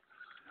killings. Like,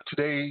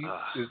 today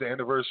is the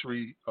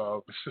anniversary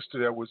of the sister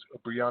that was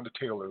Breonna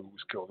Taylor who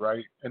was killed,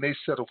 right? And they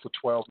settled for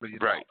 $12 million.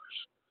 Right.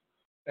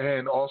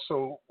 And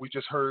also, we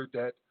just heard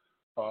that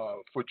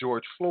for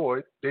George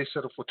Floyd, they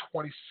settled for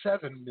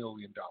 $27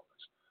 million.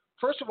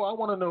 First of all, I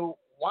want to know,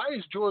 why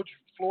is George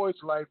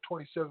Floyd's life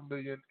 $27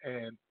 million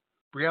and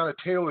Breonna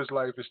Taylor's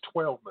life is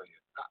 $12 million?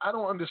 I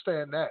don't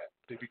understand that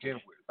to begin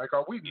with. Like,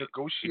 are we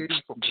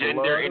negotiating for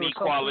gender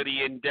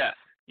inequality in death?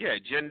 Yeah,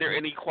 gender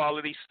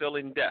inequality still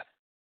in death.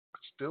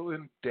 Still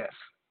in death.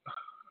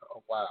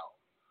 Oh, wow.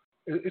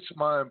 It's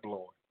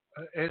mind-blowing.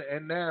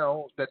 And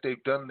now that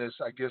they've done this,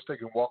 I guess they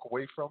can walk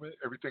away from it.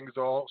 Everything's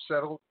all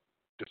settled.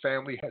 The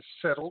family has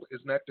settled.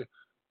 Isn't that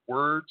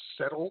word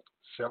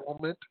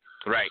settlement.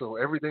 Right. So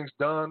everything's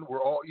done.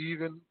 We're all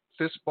even.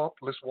 Fist bump.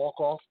 Let's walk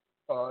off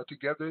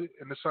together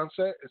in the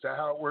sunset. Is that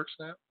how it works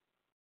now?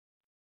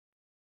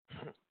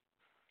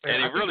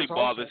 And it really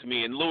bothers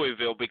me in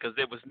Louisville because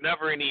there was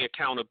never any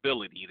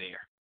accountability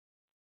there.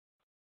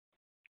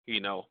 You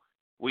know,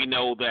 we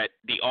know that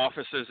the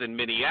officers in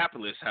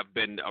Minneapolis have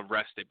been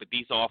arrested, but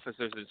these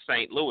officers in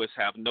St. Louis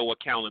have no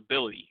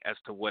accountability as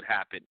to what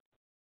happened.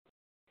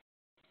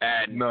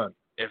 And none.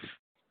 If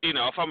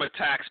I'm a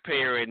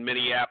taxpayer in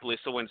Minneapolis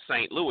or in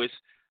St. Louis,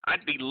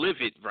 I'd be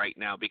livid right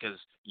now because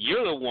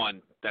you're the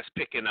one that's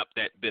picking up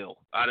that bill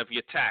out of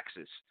your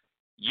taxes.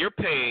 You're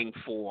paying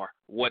for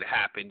what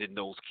happened in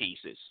those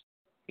cases.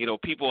 You know,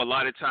 people a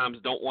lot of times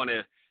don't want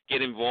to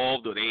get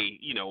involved, or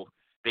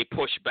they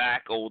push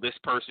back, oh, this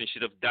person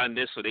should have done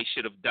this or they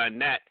should have done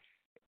that.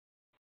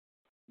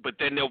 But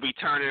then they'll be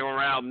turning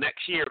around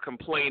next year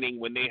complaining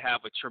when they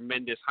have a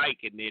tremendous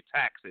hike in their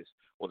taxes,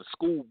 or the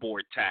school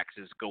board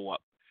taxes go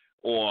up,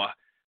 or,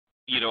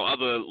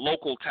 other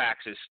local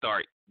taxes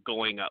start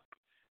going up.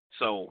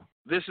 So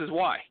this is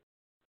why.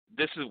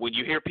 This is when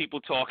you hear people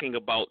talking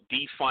about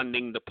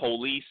defunding the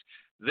police,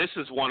 this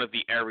is one of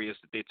the areas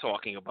that they're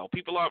talking about.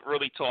 People aren't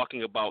really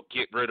talking about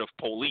get rid of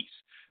police,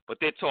 but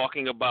they're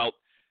talking about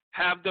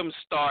have them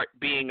start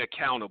being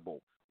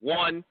accountable.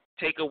 One,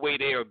 take away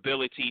their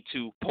ability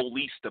to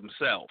police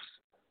themselves.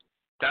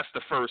 That's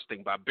the first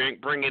thing, by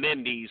bringing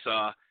in these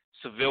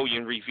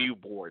civilian review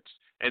boards.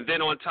 And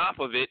then on top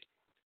of it,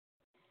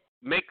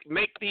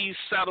 make these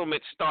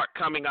settlements start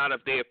coming out of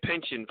their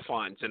pension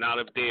funds and out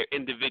of their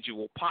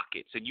individual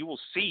pockets, and you will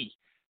see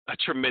a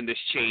tremendous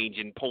change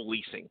in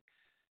policing.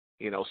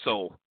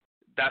 So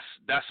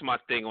that's my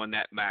thing on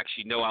that, Max.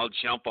 I'll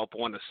jump up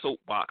on the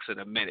soapbox in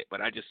a minute,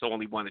 but I just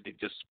only wanted to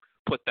just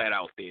put that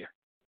out there.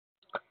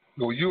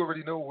 Well, you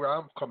already know where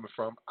I'm coming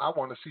from. I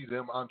want to see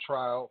them on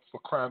trial for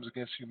crimes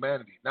against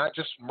humanity, not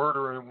just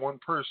murdering one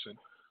person,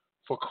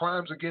 for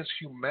crimes against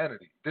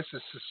humanity. This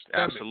is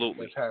systemic.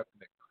 Absolutely. That's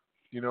happening.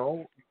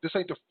 This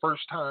ain't the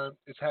first time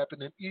it's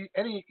happened in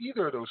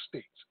either of those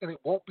states, and it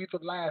won't be the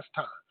last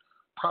time.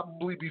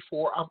 Probably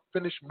before I'm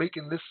finished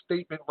making this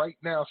statement right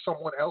now,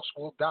 someone else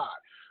will die.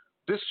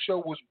 This show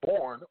was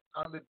born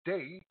on the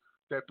day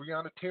that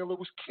Breonna Taylor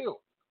was killed.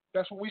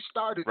 That's when we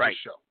started this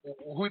show.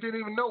 We didn't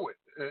even know it,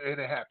 and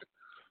it happened.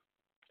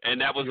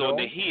 And that was on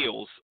the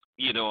heels,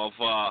 of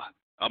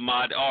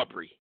Ahmaud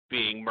Arbery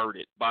being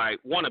murdered by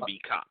wannabe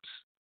cops.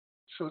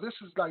 So this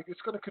is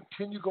it's going to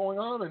continue going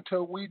on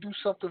until we do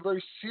something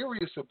very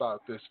serious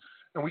about this.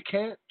 And we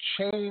can't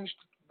change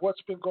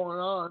what's been going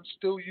on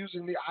still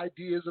using the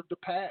ideas of the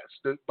past,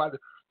 by the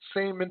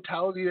same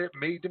mentality that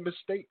made the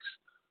mistakes.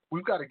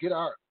 We've got to get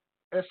our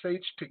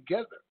SH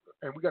together,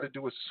 and we got to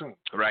do it soon.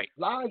 Right.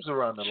 Lives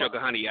are on the line. Sugar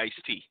honey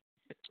iced tea.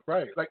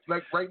 Right. Like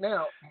right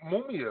now,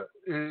 Mumia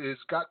is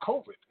got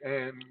COVID,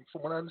 and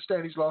from what I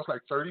understand, he's lost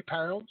 30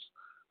 pounds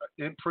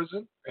in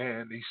prison,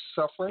 and he's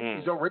suffering.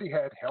 He's already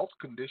had health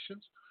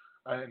conditions,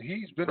 and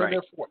he's been in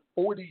there for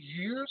 40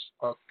 years,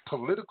 a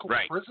political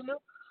prisoner.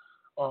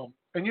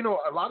 And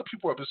a lot of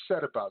people are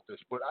upset about this,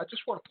 but I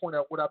just want to point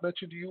out what I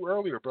mentioned to you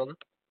earlier, brother.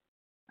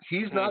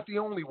 He's not the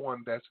only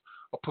one that's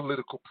a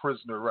political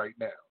prisoner right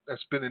now,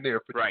 that's been in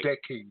there for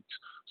decades,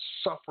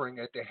 suffering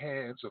at the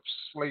hands of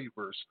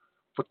slavers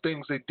for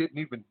things they didn't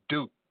even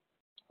do.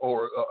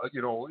 Or,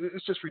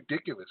 it's just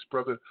ridiculous.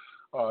 Brother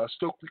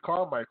Stokely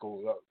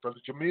Carmichael, Brother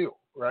Jamil,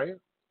 right?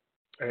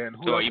 And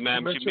who else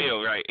Imam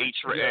Jamil, right?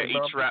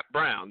 H-Rap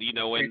Brown,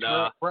 and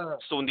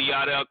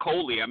Sundiata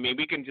Acoli. I mean,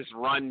 we can just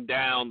run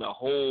down the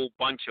whole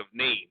bunch of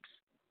names.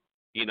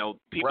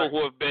 People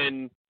who have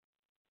been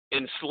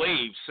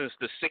enslaved since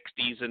the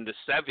 60s and the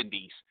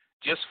 70s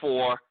just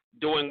for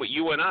doing what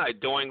you and I are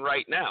doing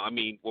right now. I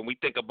mean, when we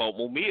think about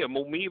Mumia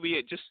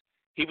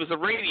he was a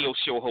radio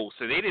show host,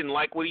 and they didn't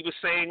like what he was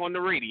saying on the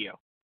radio.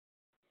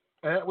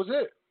 And that was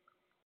it.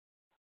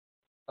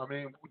 I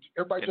mean,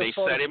 everybody and just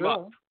saw set the him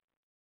film up.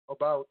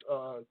 About,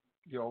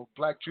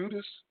 Black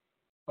Judas.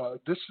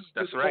 This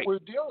is what we're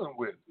dealing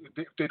with.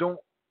 If they don't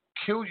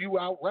kill you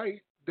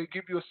outright, they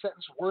give you a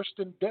sentence worse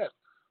than death,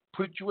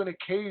 put you in a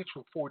cage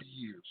for 40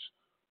 years,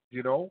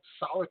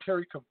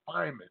 solitary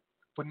confinement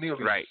for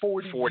nearly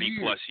 40 years.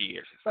 Plus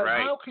years.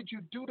 How could you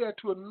do that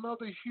to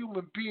another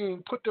human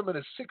being, put them in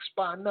a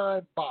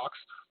 6x9 box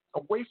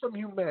away from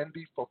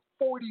humanity for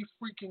 40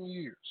 freaking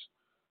years?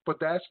 But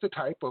that's the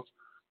type of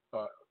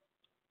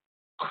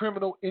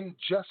criminal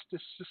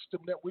injustice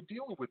system that we're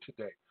dealing with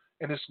today.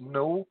 And it's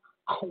no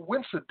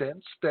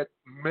coincidence that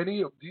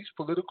many of these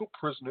political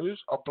prisoners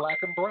are black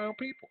and brown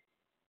people.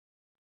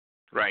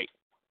 Right.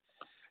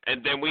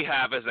 And then we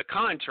have, as a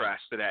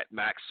contrast to that,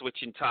 Max,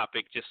 switching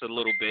topic just a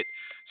little bit.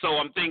 So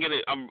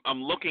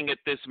I'm looking at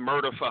this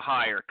murder for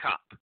hire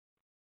cop,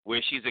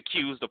 where she's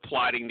accused of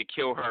plotting to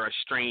kill her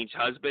estranged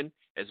husband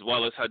as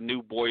well as her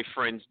new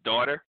boyfriend's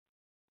daughter.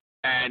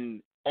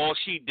 And all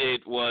she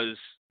did was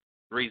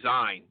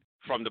resign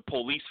from the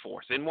police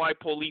force.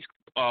 NYPD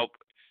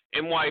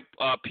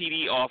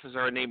officer,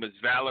 her name is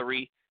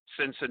Valerie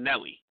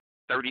Cincinnelli,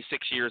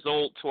 36 years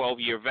old,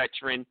 12-year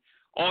veteran,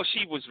 All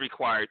she was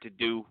required to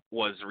do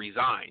was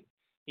resign.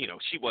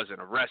 She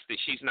wasn't arrested.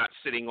 She's not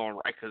sitting on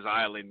Rikers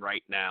Island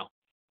right now,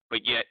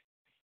 but yet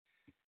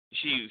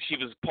she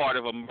was part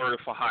of a murder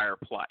for hire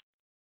plot.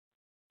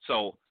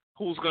 So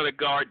who's going to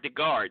guard the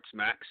guards,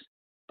 Max?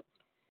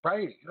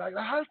 Right. Like,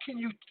 how can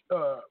you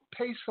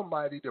pay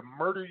somebody to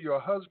murder your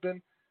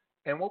husband?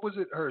 And what was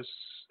it? Her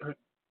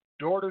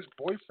daughter's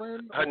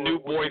boyfriend? Her new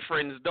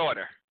boyfriend's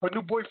daughter. Her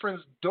new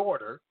boyfriend's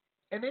daughter.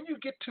 And then you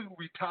get to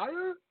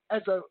retire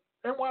as a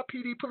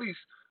NYPD police.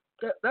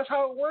 That's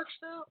how it works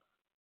now?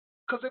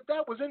 Because if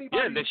that was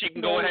anybody... Yeah, then she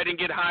can go ahead and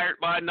get hired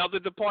by another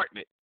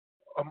department.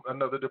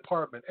 Another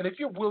department. And if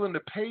you're willing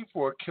to pay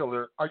for a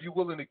killer, are you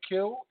willing to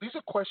kill? These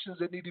are questions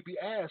that need to be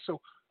asked.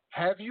 So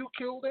have you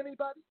killed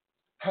anybody?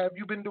 Have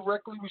you been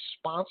directly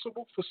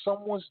responsible for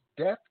someone's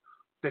death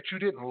that you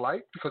didn't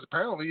like? Because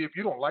apparently if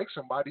you don't like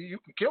somebody, you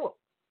can kill them.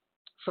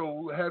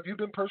 So have you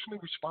been personally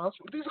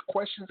responsible? These are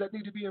questions that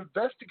need to be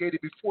investigated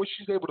before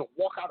she's able to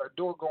walk out her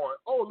door going,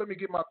 oh, let me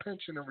get my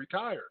pension and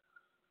retire.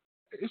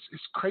 It's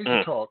crazy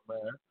talk,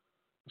 man.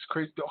 It's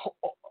crazy.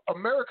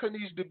 America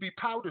needs to be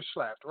powder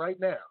slapped right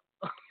now.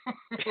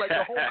 Like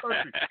the whole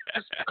country.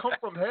 Just come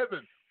from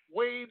heaven,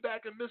 way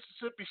back in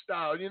Mississippi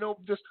style,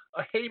 just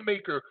a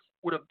haymaker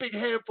with a big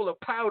handful of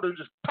powder,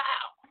 just pow,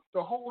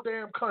 the whole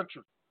damn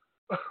country.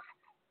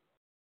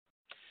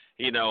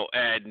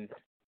 And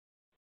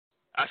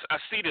I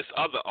see this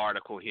other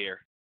article here.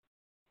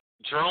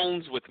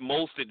 Drones with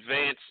most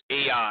advanced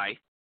AI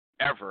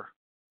ever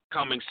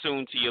coming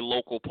soon to your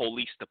local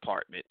police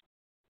department.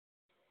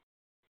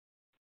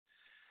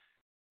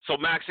 So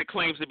Max, it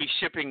claims to be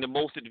shipping the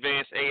most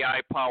advanced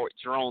AI-powered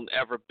drone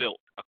ever built,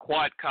 a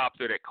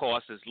quadcopter that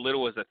costs as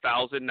little as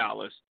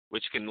 $1,000,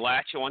 which can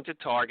latch onto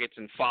targets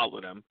and follow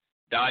them,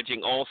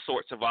 dodging all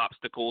sorts of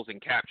obstacles and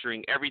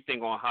capturing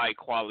everything on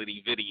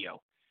high-quality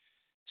video.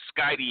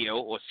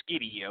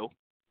 Skydio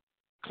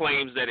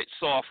claims that its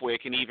software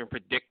can even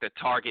predict the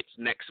target's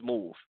next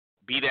move,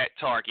 be that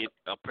target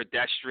a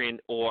pedestrian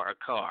or a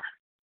car.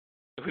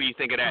 What do you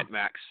think of that,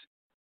 Max?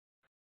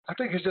 I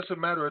think it's just a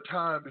matter of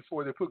time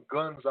before they put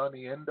guns on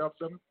the end of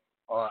them.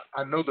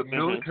 I know the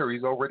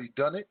military's already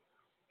done it,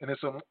 and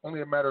it's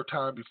only a matter of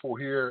time before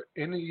here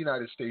in the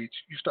United States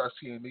you start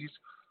seeing these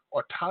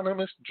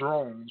autonomous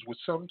drones with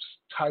some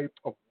type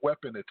of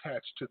weapon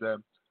attached to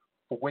them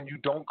for when you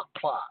don't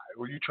comply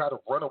or you try to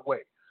run away.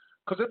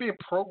 Because they're being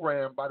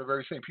programmed by the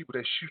very same people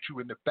that shoot you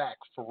in the back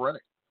for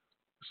running.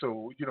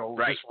 So,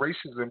 this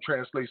racism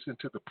translates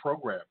into the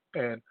program.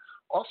 And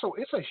also,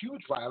 it's a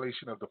huge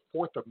violation of the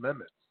Fourth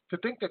Amendment. To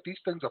think that these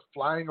things are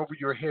flying over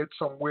your head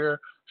somewhere,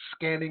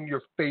 scanning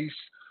your face,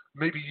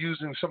 maybe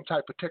using some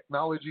type of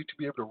technology to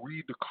be able to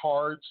read the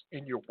cards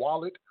in your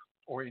wallet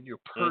or in your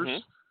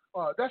purse,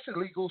 that's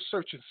illegal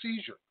search and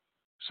seizure.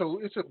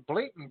 So it's a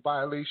blatant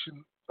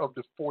violation of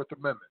the Fourth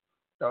Amendment.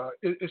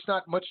 It's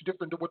not much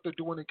different than what they're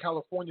doing in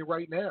California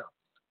right now,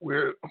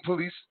 where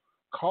police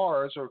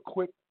cars are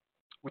equipped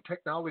with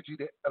technology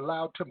that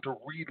allowed them to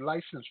read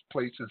license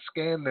plates and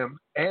scan them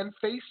and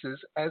faces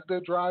as they're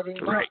driving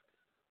by.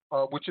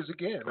 Which is,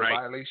 again, a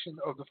violation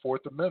of the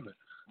Fourth Amendment.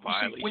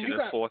 Violation of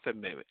the Fourth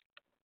Amendment.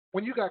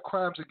 When you got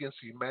crimes against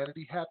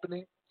humanity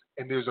happening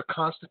and there's a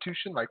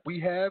constitution like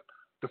we have,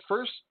 the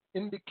first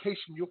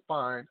indication you'll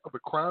find of a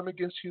crime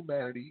against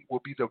humanity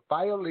will be the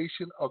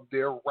violation of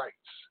their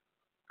rights.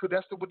 Because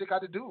that's what they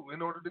got to do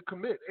in order to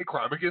commit a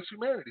crime against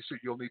humanity. So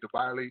you'll need to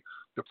violate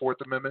the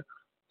Fourth Amendment,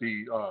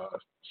 the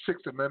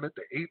Sixth Amendment,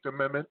 the Eighth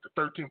Amendment,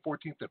 the 13th,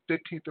 14th, the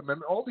 15th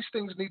Amendment. All these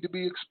things need to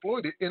be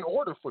exploited in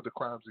order for the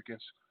crimes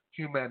against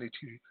humanity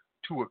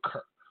to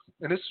occur.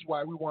 And this is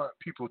why we want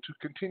people to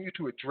continue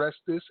to address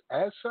this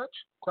as such,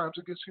 crimes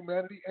against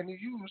humanity, and to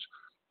use,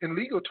 in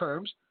legal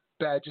terms,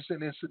 badges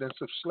and incidents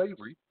of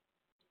slavery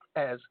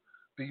as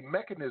the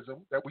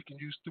mechanism that we can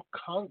use through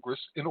Congress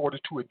in order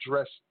to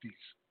address these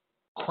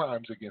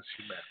crimes against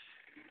humanity.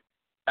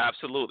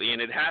 Absolutely,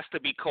 and it has to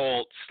be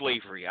called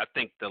slavery. I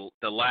think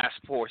the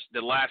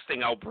last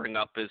thing I'll bring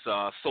up is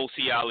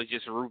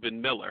sociologist Reuben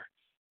Miller,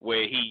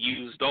 where he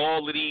used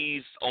all of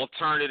these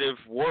alternative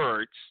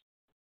words,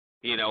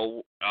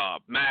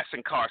 mass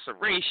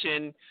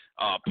incarceration,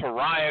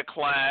 pariah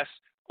class,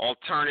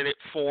 alternative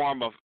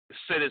form of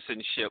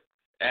citizenship,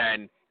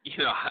 and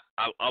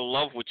I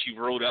love what you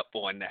wrote up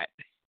on that.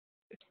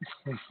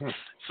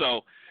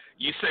 So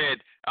you said,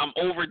 I'm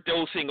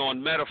overdosing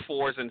on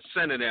metaphors and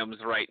synonyms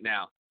right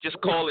now. Just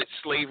call it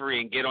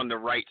slavery and get on the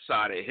right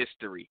side of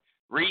history.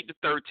 Read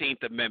the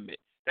 13th Amendment.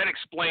 That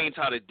explains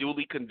how the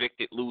duly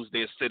convicted lose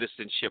their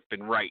citizenship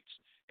and rights.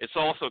 It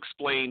also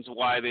explains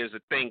why there's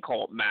a thing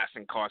called mass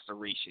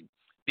incarceration.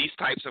 These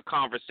types of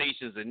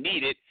conversations are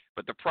needed,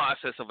 but the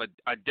process of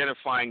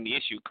identifying the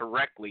issue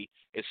correctly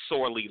is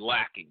sorely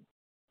lacking.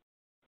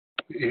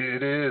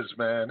 It is,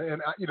 man.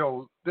 And,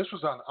 this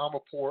was on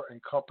Amarpour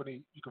and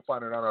Company. You can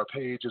find it on our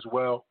page as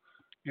well.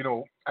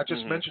 I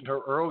just mentioned her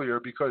earlier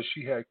because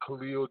she had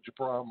Professor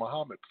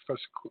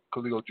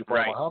Khalil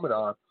Gibran Muhammad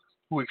on,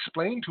 who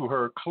explained to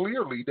her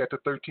clearly that the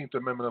 13th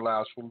Amendment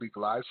allows for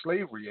legalized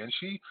slavery. And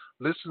she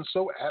listened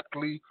so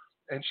aptly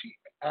and she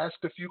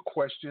asked a few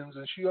questions,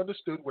 and she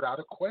understood without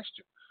a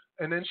question.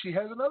 And then she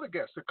has another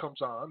guest that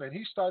comes on, and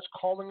he starts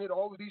calling it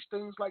all of these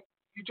things like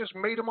you just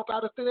made them up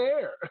out of thin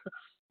air.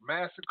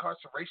 Mass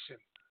incarceration,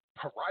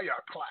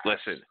 pariah class.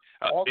 Listen,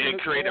 they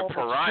create a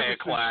pariah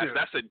class.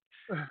 That's a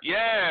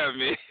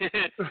man.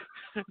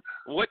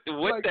 What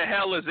like, the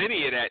hell does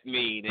any of that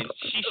mean? And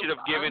she should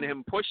have given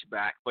him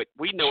pushback, but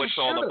we know it's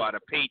all about a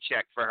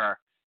paycheck for her.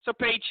 It's a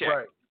paycheck.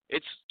 Right.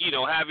 It's,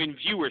 having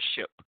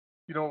viewership.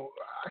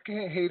 I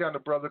can't hate on the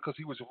brother because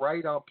he was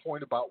right on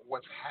point about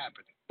what's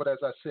happening. But as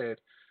I said,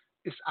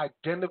 it's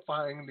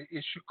identifying the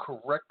issue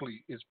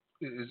correctly is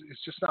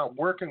just not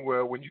working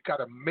well when you got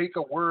to make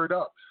a word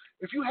up.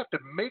 If you have to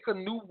make a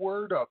new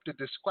word up to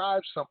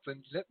describe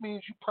something, that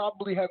means you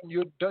probably haven't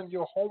done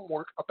your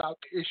homework about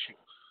the issue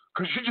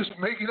because you're just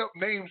making up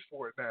names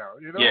for it now.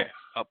 Yeah,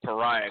 a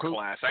pariah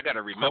class. I got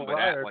to remember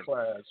that one.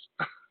 Class.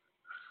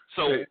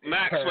 So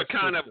Max,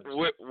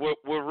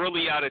 we're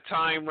really out of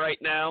time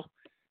right now.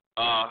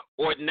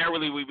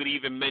 Ordinarily, we would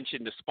even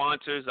mention the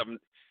sponsors.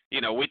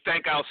 We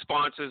thank our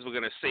sponsors. We're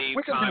going to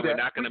save time. We're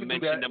not going to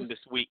mention them this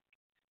week.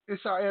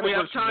 It's our anniversary. We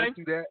have time? Let's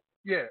do that.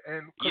 Yeah,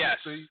 and yes.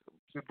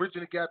 The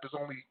Bridging the Gap is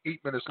only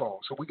 8 minutes long,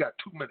 so we got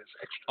 2 minutes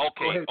extra.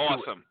 Okay,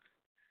 awesome.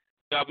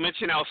 I've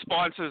mentioned our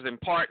sponsors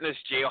and partners,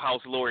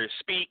 Jailhouse Lawyers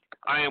Speak,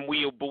 I Am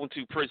We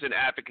Ubuntu Prison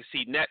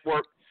Advocacy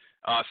Network,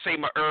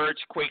 Sema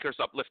Urge, Quakers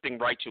Uplifting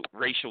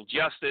Racial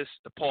Justice,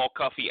 the Paul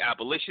Cuffey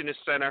Abolitionist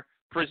Center,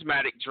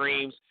 Prismatic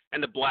Dreams,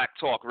 and the Black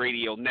Talk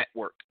Radio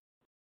Network.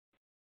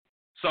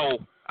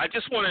 So I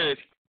just want to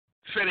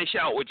finish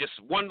out with just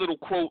one little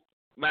quote,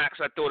 Max.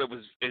 I thought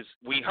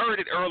we heard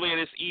it earlier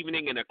this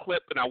evening in a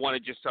clip, and I want to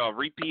just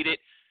repeat it.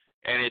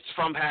 And it's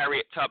from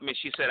Harriet Tubman.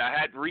 She said, I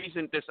had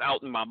reasoned this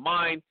out in my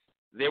mind.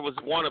 There was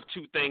one of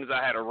two things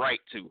I had a right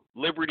to,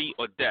 liberty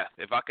or death.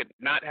 If I could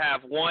not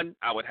have one,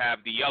 I would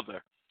have the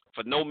other.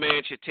 For no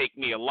man should take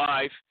me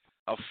alive.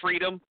 Of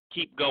freedom,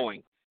 keep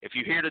going. If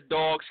you hear the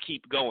dogs,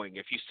 keep going.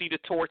 If you see the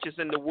torches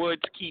in the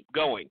woods, keep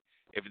going.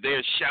 If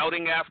there's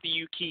shouting after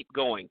you, keep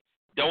going.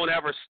 Don't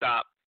ever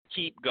stop.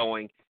 Keep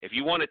going. If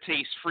you want to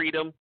taste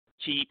freedom,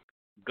 keep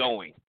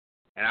going.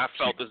 And I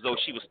felt as though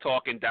she was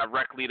talking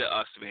directly to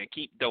us, man.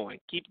 Keep doing.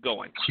 Keep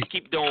going.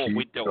 Keep doing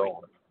what we're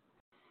doing.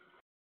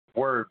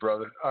 Word,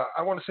 brother.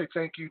 I want to say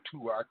thank you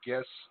to our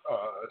guest,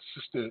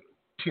 Sister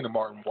Tina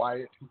Martin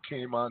Wyatt, who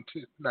came on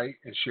tonight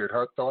and shared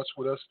her thoughts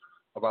with us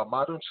about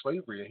modern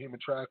slavery and human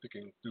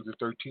trafficking through the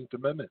 13th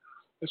Amendment,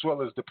 as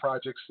well as the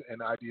projects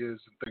and ideas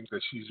and things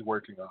that she's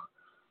working on.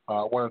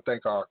 I want to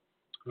thank our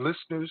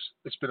listeners.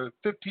 It's been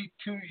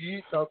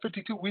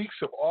 52 weeks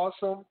of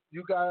awesome.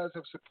 You guys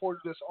have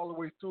supported us all the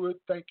way through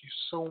it. Thank you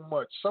so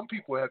much. Some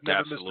people have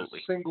never missed a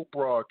single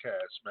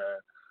broadcast,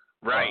 man.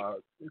 Right.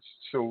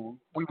 So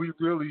we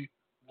really,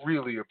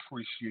 really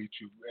appreciate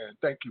you, and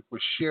thank you for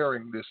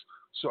sharing this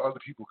so other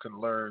people can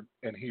learn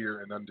and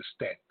hear and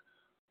understand.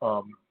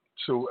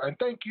 And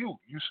thank you,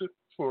 Yusuf,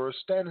 for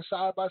standing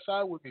side by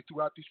side with me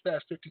throughout these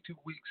past 52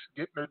 weeks,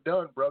 getting her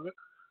done, brother.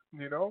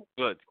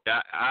 Good.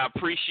 I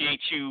appreciate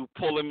you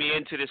pulling me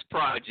into this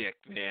project,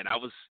 man. I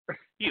was,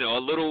 a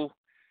little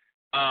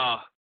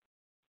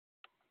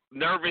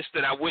nervous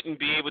that I wouldn't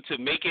be able to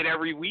make it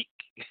every week,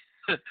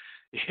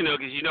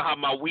 because you know how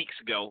my weeks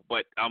go.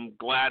 But I'm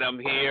glad I'm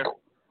here,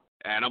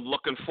 and I'm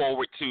looking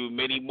forward to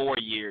many more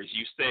years.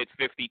 You said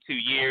 52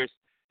 years.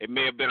 It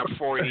may have been a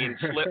Freudian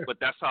slip, but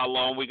that's how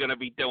long we're going to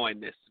be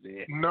doing this,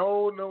 man.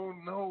 No,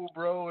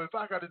 bro. If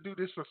I got to do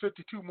this for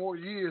 52 more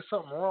years,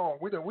 something wrong.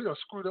 We done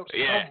screwed up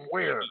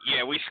somewhere.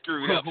 Yeah, we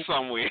screwed up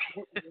somewhere.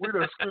 we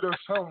done screwed up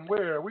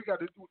somewhere. We got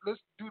to let's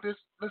do this.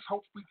 Let's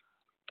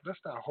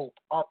not hope.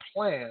 Our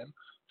plan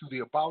through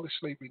the Abolish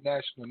Slavery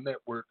National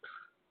Network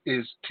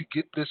is to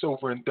get this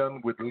over and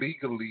done with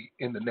legally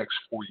in the next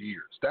 4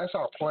 years. That's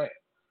our plan,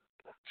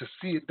 to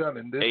see it done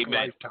in this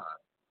lifetime.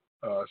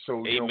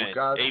 With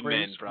God's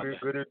grace, we're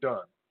good at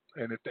done.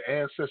 And if the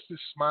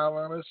ancestors smile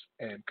on us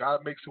and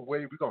God makes a way,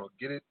 we're going to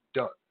get it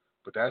done.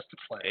 But that's the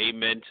plan.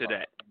 Amen to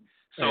that.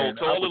 So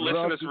to all the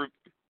listeners,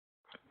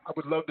 I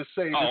would love to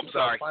say this is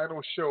our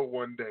final show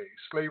one day.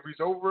 Slavery's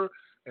over,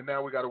 and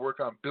now we got to work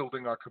on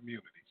building our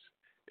communities.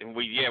 And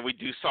we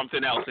do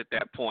something else at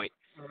that point.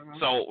 Mm-hmm.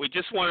 So we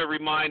just want to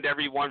remind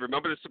everyone,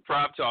 remember to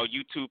subscribe to our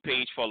YouTube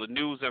page for all the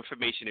news,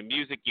 information, and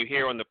music you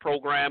hear on the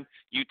program,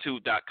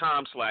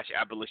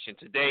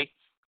 youtube.com/abolitiontoday.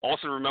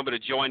 Also remember to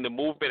join the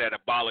movement at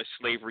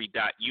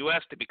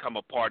abolishslavery.us to become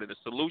a part of the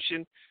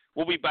solution.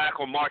 We'll be back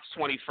on March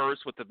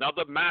 21st with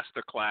another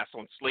masterclass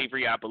on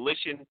slavery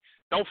abolition.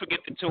 Don't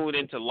forget to tune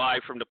in to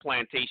Live from the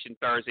Plantation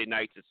Thursday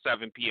nights at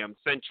 7 p.m.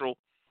 Central.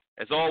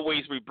 As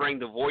always, we bring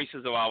the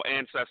voices of our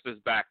ancestors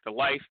back to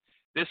life.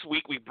 This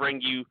week we bring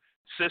you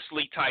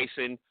Cicely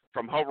Tyson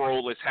from her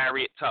role as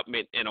Harriet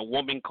Tubman in A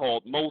Woman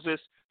Called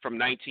Moses from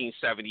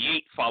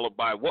 1978, followed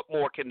by What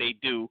More Can They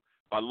Do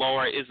by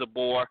Laura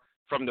Isabor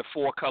from the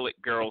Four Colored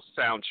Girls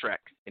soundtrack.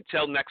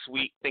 Until next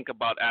week, think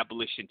about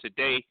abolition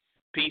today.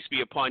 Peace be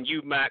upon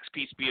you, Max.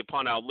 Peace be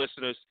upon our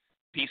listeners.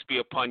 Peace be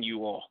upon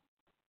you all.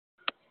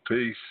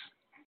 Peace.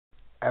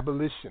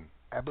 Abolition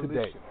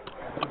today.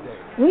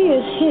 We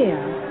is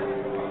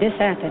here this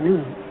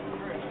afternoon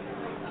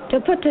to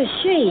put to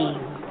shame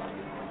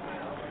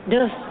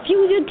the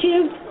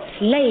fugitive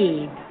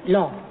slave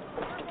law.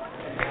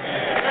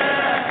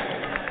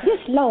 This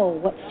law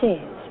what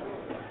says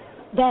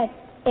that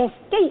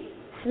estate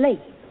slave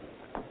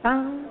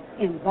found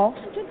in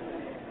Boston,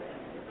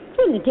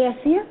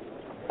 Philadelphia,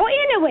 or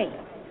anywhere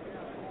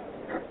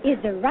is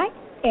the right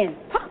and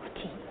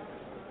property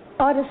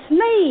of the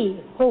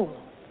slaveholder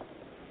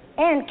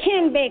and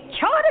can be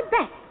chartered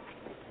back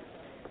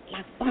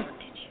like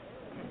bondage.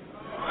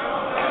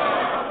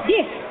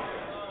 This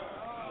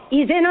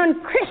is an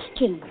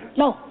unchristian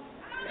law.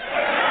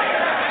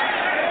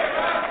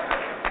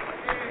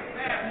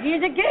 It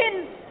is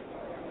against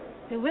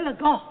the will of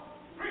God.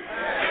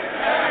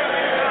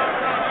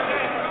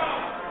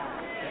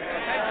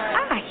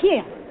 I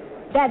hear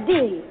that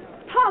the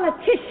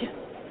politicians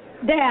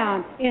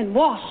down in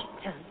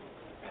Washington,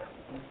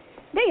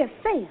 they are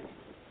saying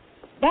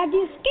that the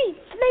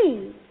escaped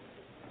slave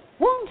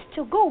wants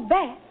to go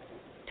back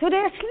to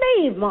their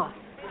slave master.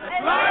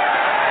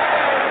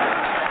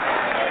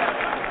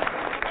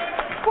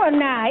 Well,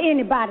 now,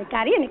 anybody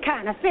got any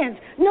kind of sense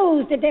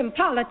knows that them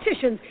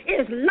politicians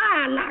is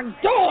lying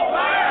like dogs.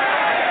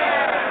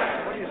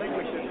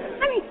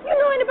 I mean, you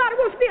know anybody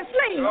wants to be a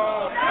slave?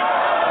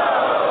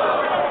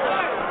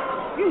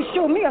 You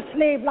show me a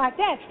slave like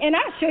that, and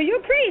I'll show you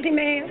a crazy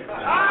man.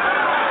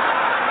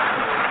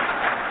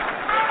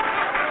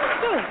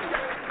 So,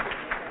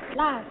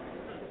 like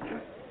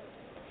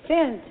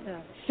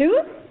Senator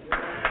Sue,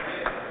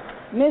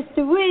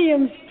 Mr.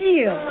 William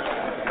Steele,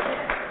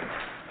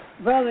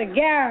 Brother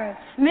Garrett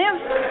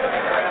Smith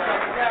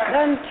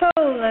done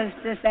told us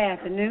this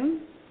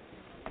afternoon,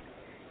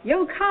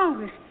 your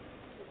Congress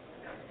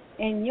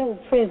and your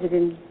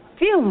President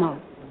Fillmore,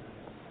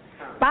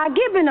 by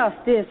giving us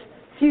this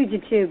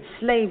fugitive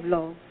slave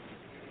law,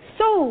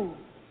 sold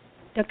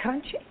the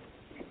country,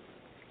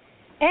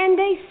 and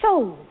they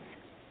sold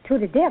to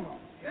the devil.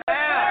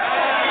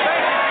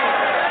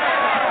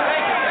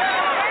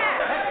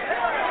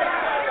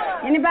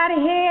 Anybody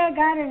here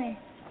got any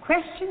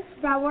questions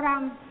about what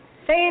I'm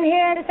saying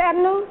here this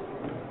afternoon?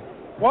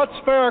 What's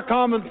fair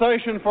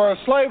compensation for a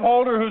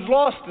slaveholder who's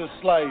lost his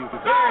slave?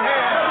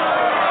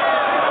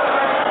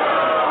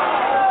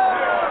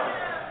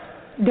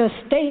 The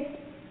state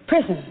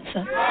prison,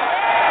 sir.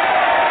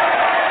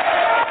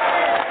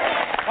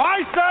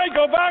 I say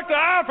go back to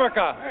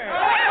Africa.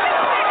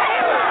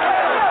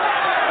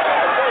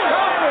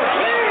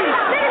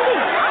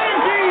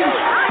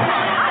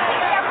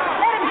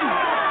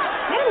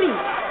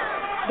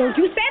 Don't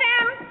you sit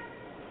down.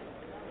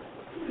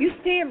 You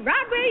stay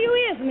right where you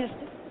is,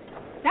 mister.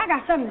 I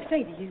got something to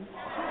say to you.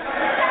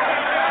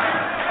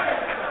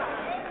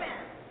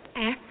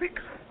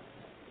 Africa?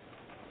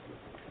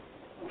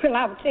 Well,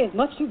 I would say it's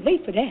much too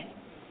late for that.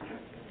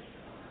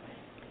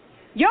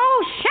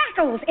 Your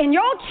shackles and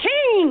your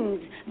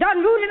chains done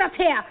rooted up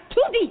here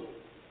too deep.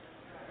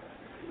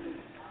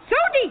 So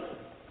deep.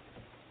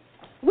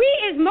 We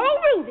is more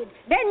rooted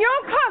than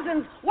your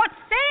cousins what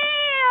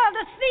sailed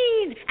the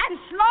seas and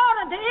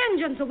slaughtered the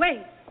Indians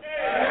away.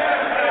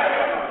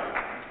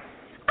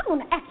 I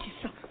want to ask you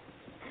something.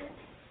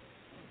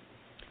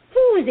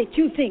 Who is it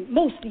you think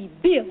mostly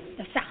builds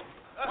the South?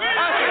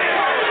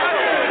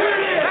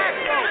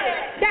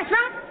 That's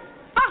right,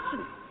 us.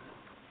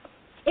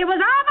 It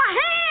was our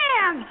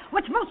hands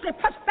which mostly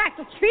pushed back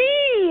the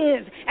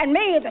trees and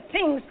made the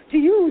things to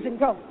use and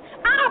grow.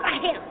 Our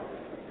hands.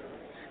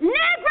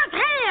 Negro's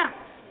hands.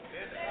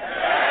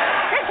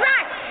 That's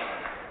right.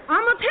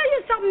 I'm going to tell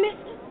you something,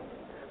 mister.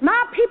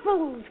 My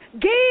peoples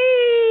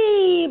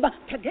gave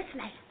to this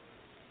land.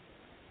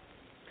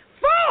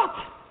 Fought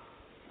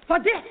for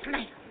this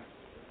land.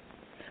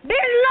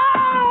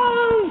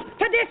 Belongs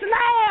to this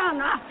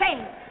land, I say.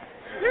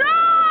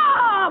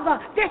 Love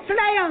this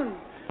land.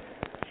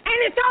 And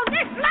it's on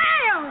this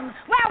land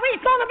where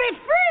we're going to be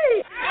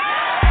free.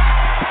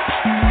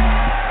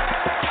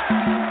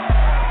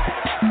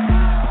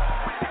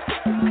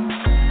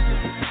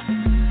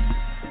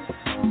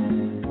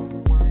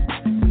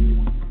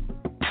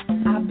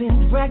 I've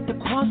been dragged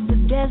across the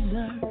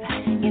desert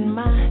in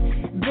my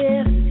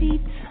bare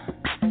feet,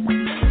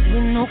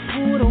 with no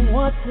food or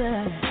water,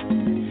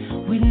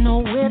 with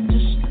nowhere to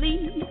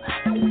sleep.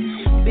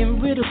 Been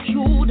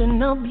ridiculed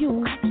and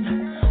abused,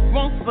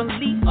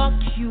 wrongfully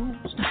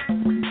accused.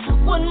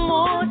 What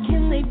more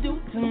can they do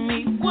to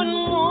me? What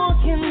more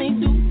can they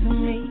do to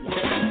me?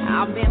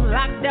 I've been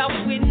locked up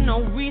with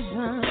no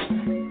reason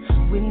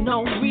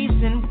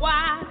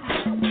why.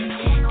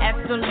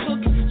 After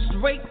looking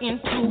straight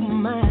into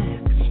my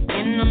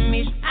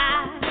enemy's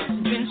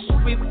eyes, been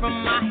stripped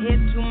from my head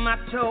to my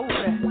toes.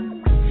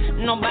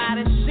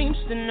 Nobody seems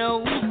to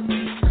know.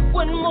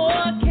 What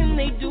more can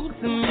they do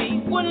to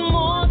me? What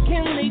more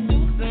can they do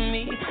to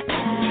me?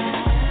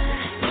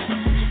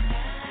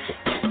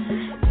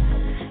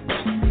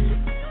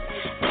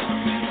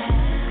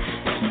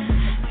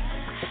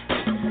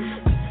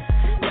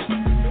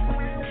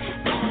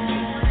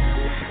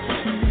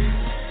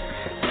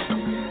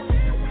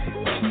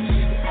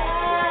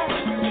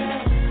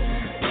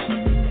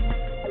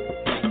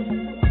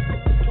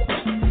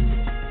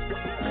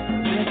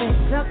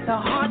 took the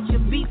heart you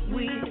beat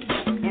with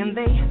and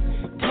they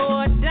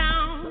tore it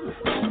down.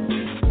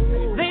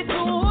 They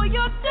tore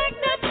your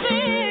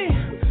dignity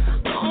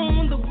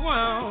on the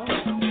ground.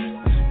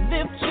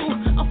 They're too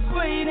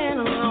afraid and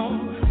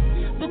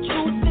alone. The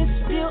truth is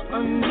still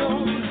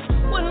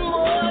unknown. What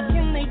more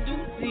can they do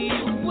to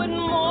you? What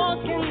more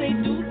can they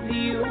do to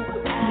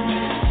you?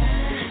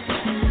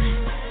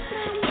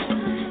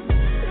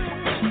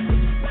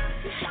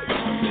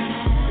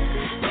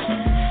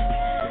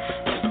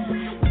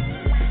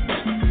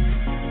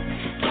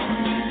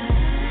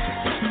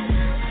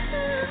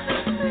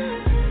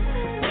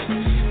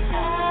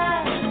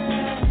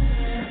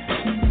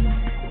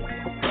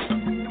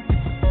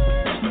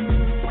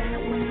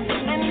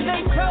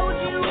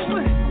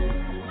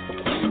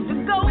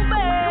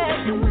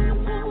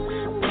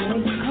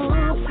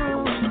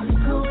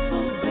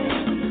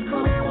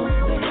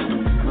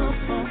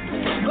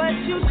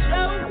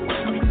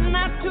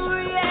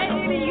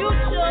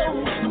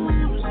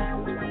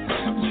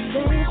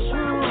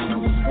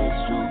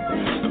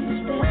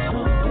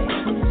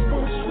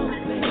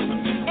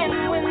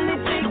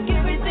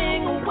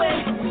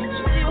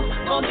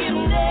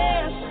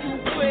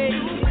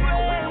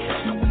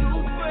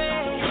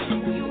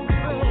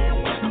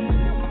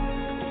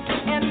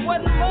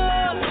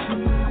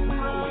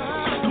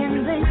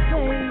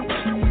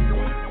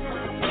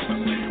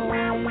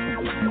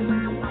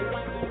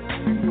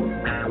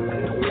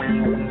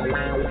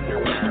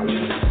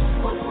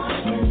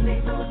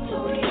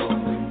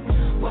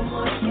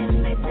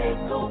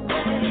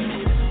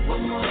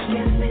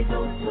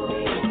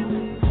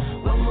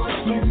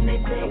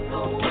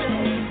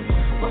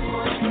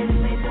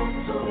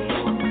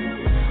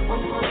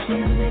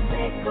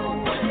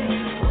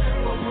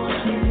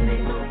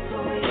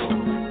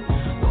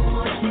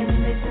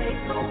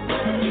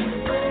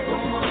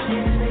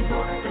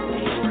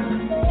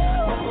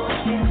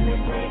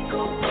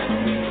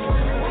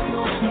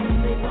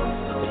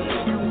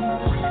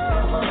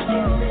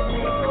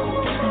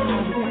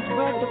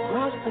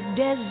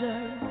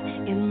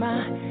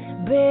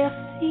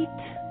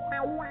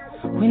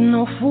 With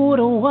no food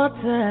or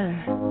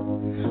water,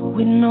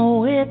 with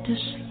nowhere to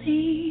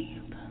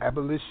sleep.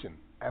 Abolition.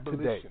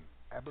 Today.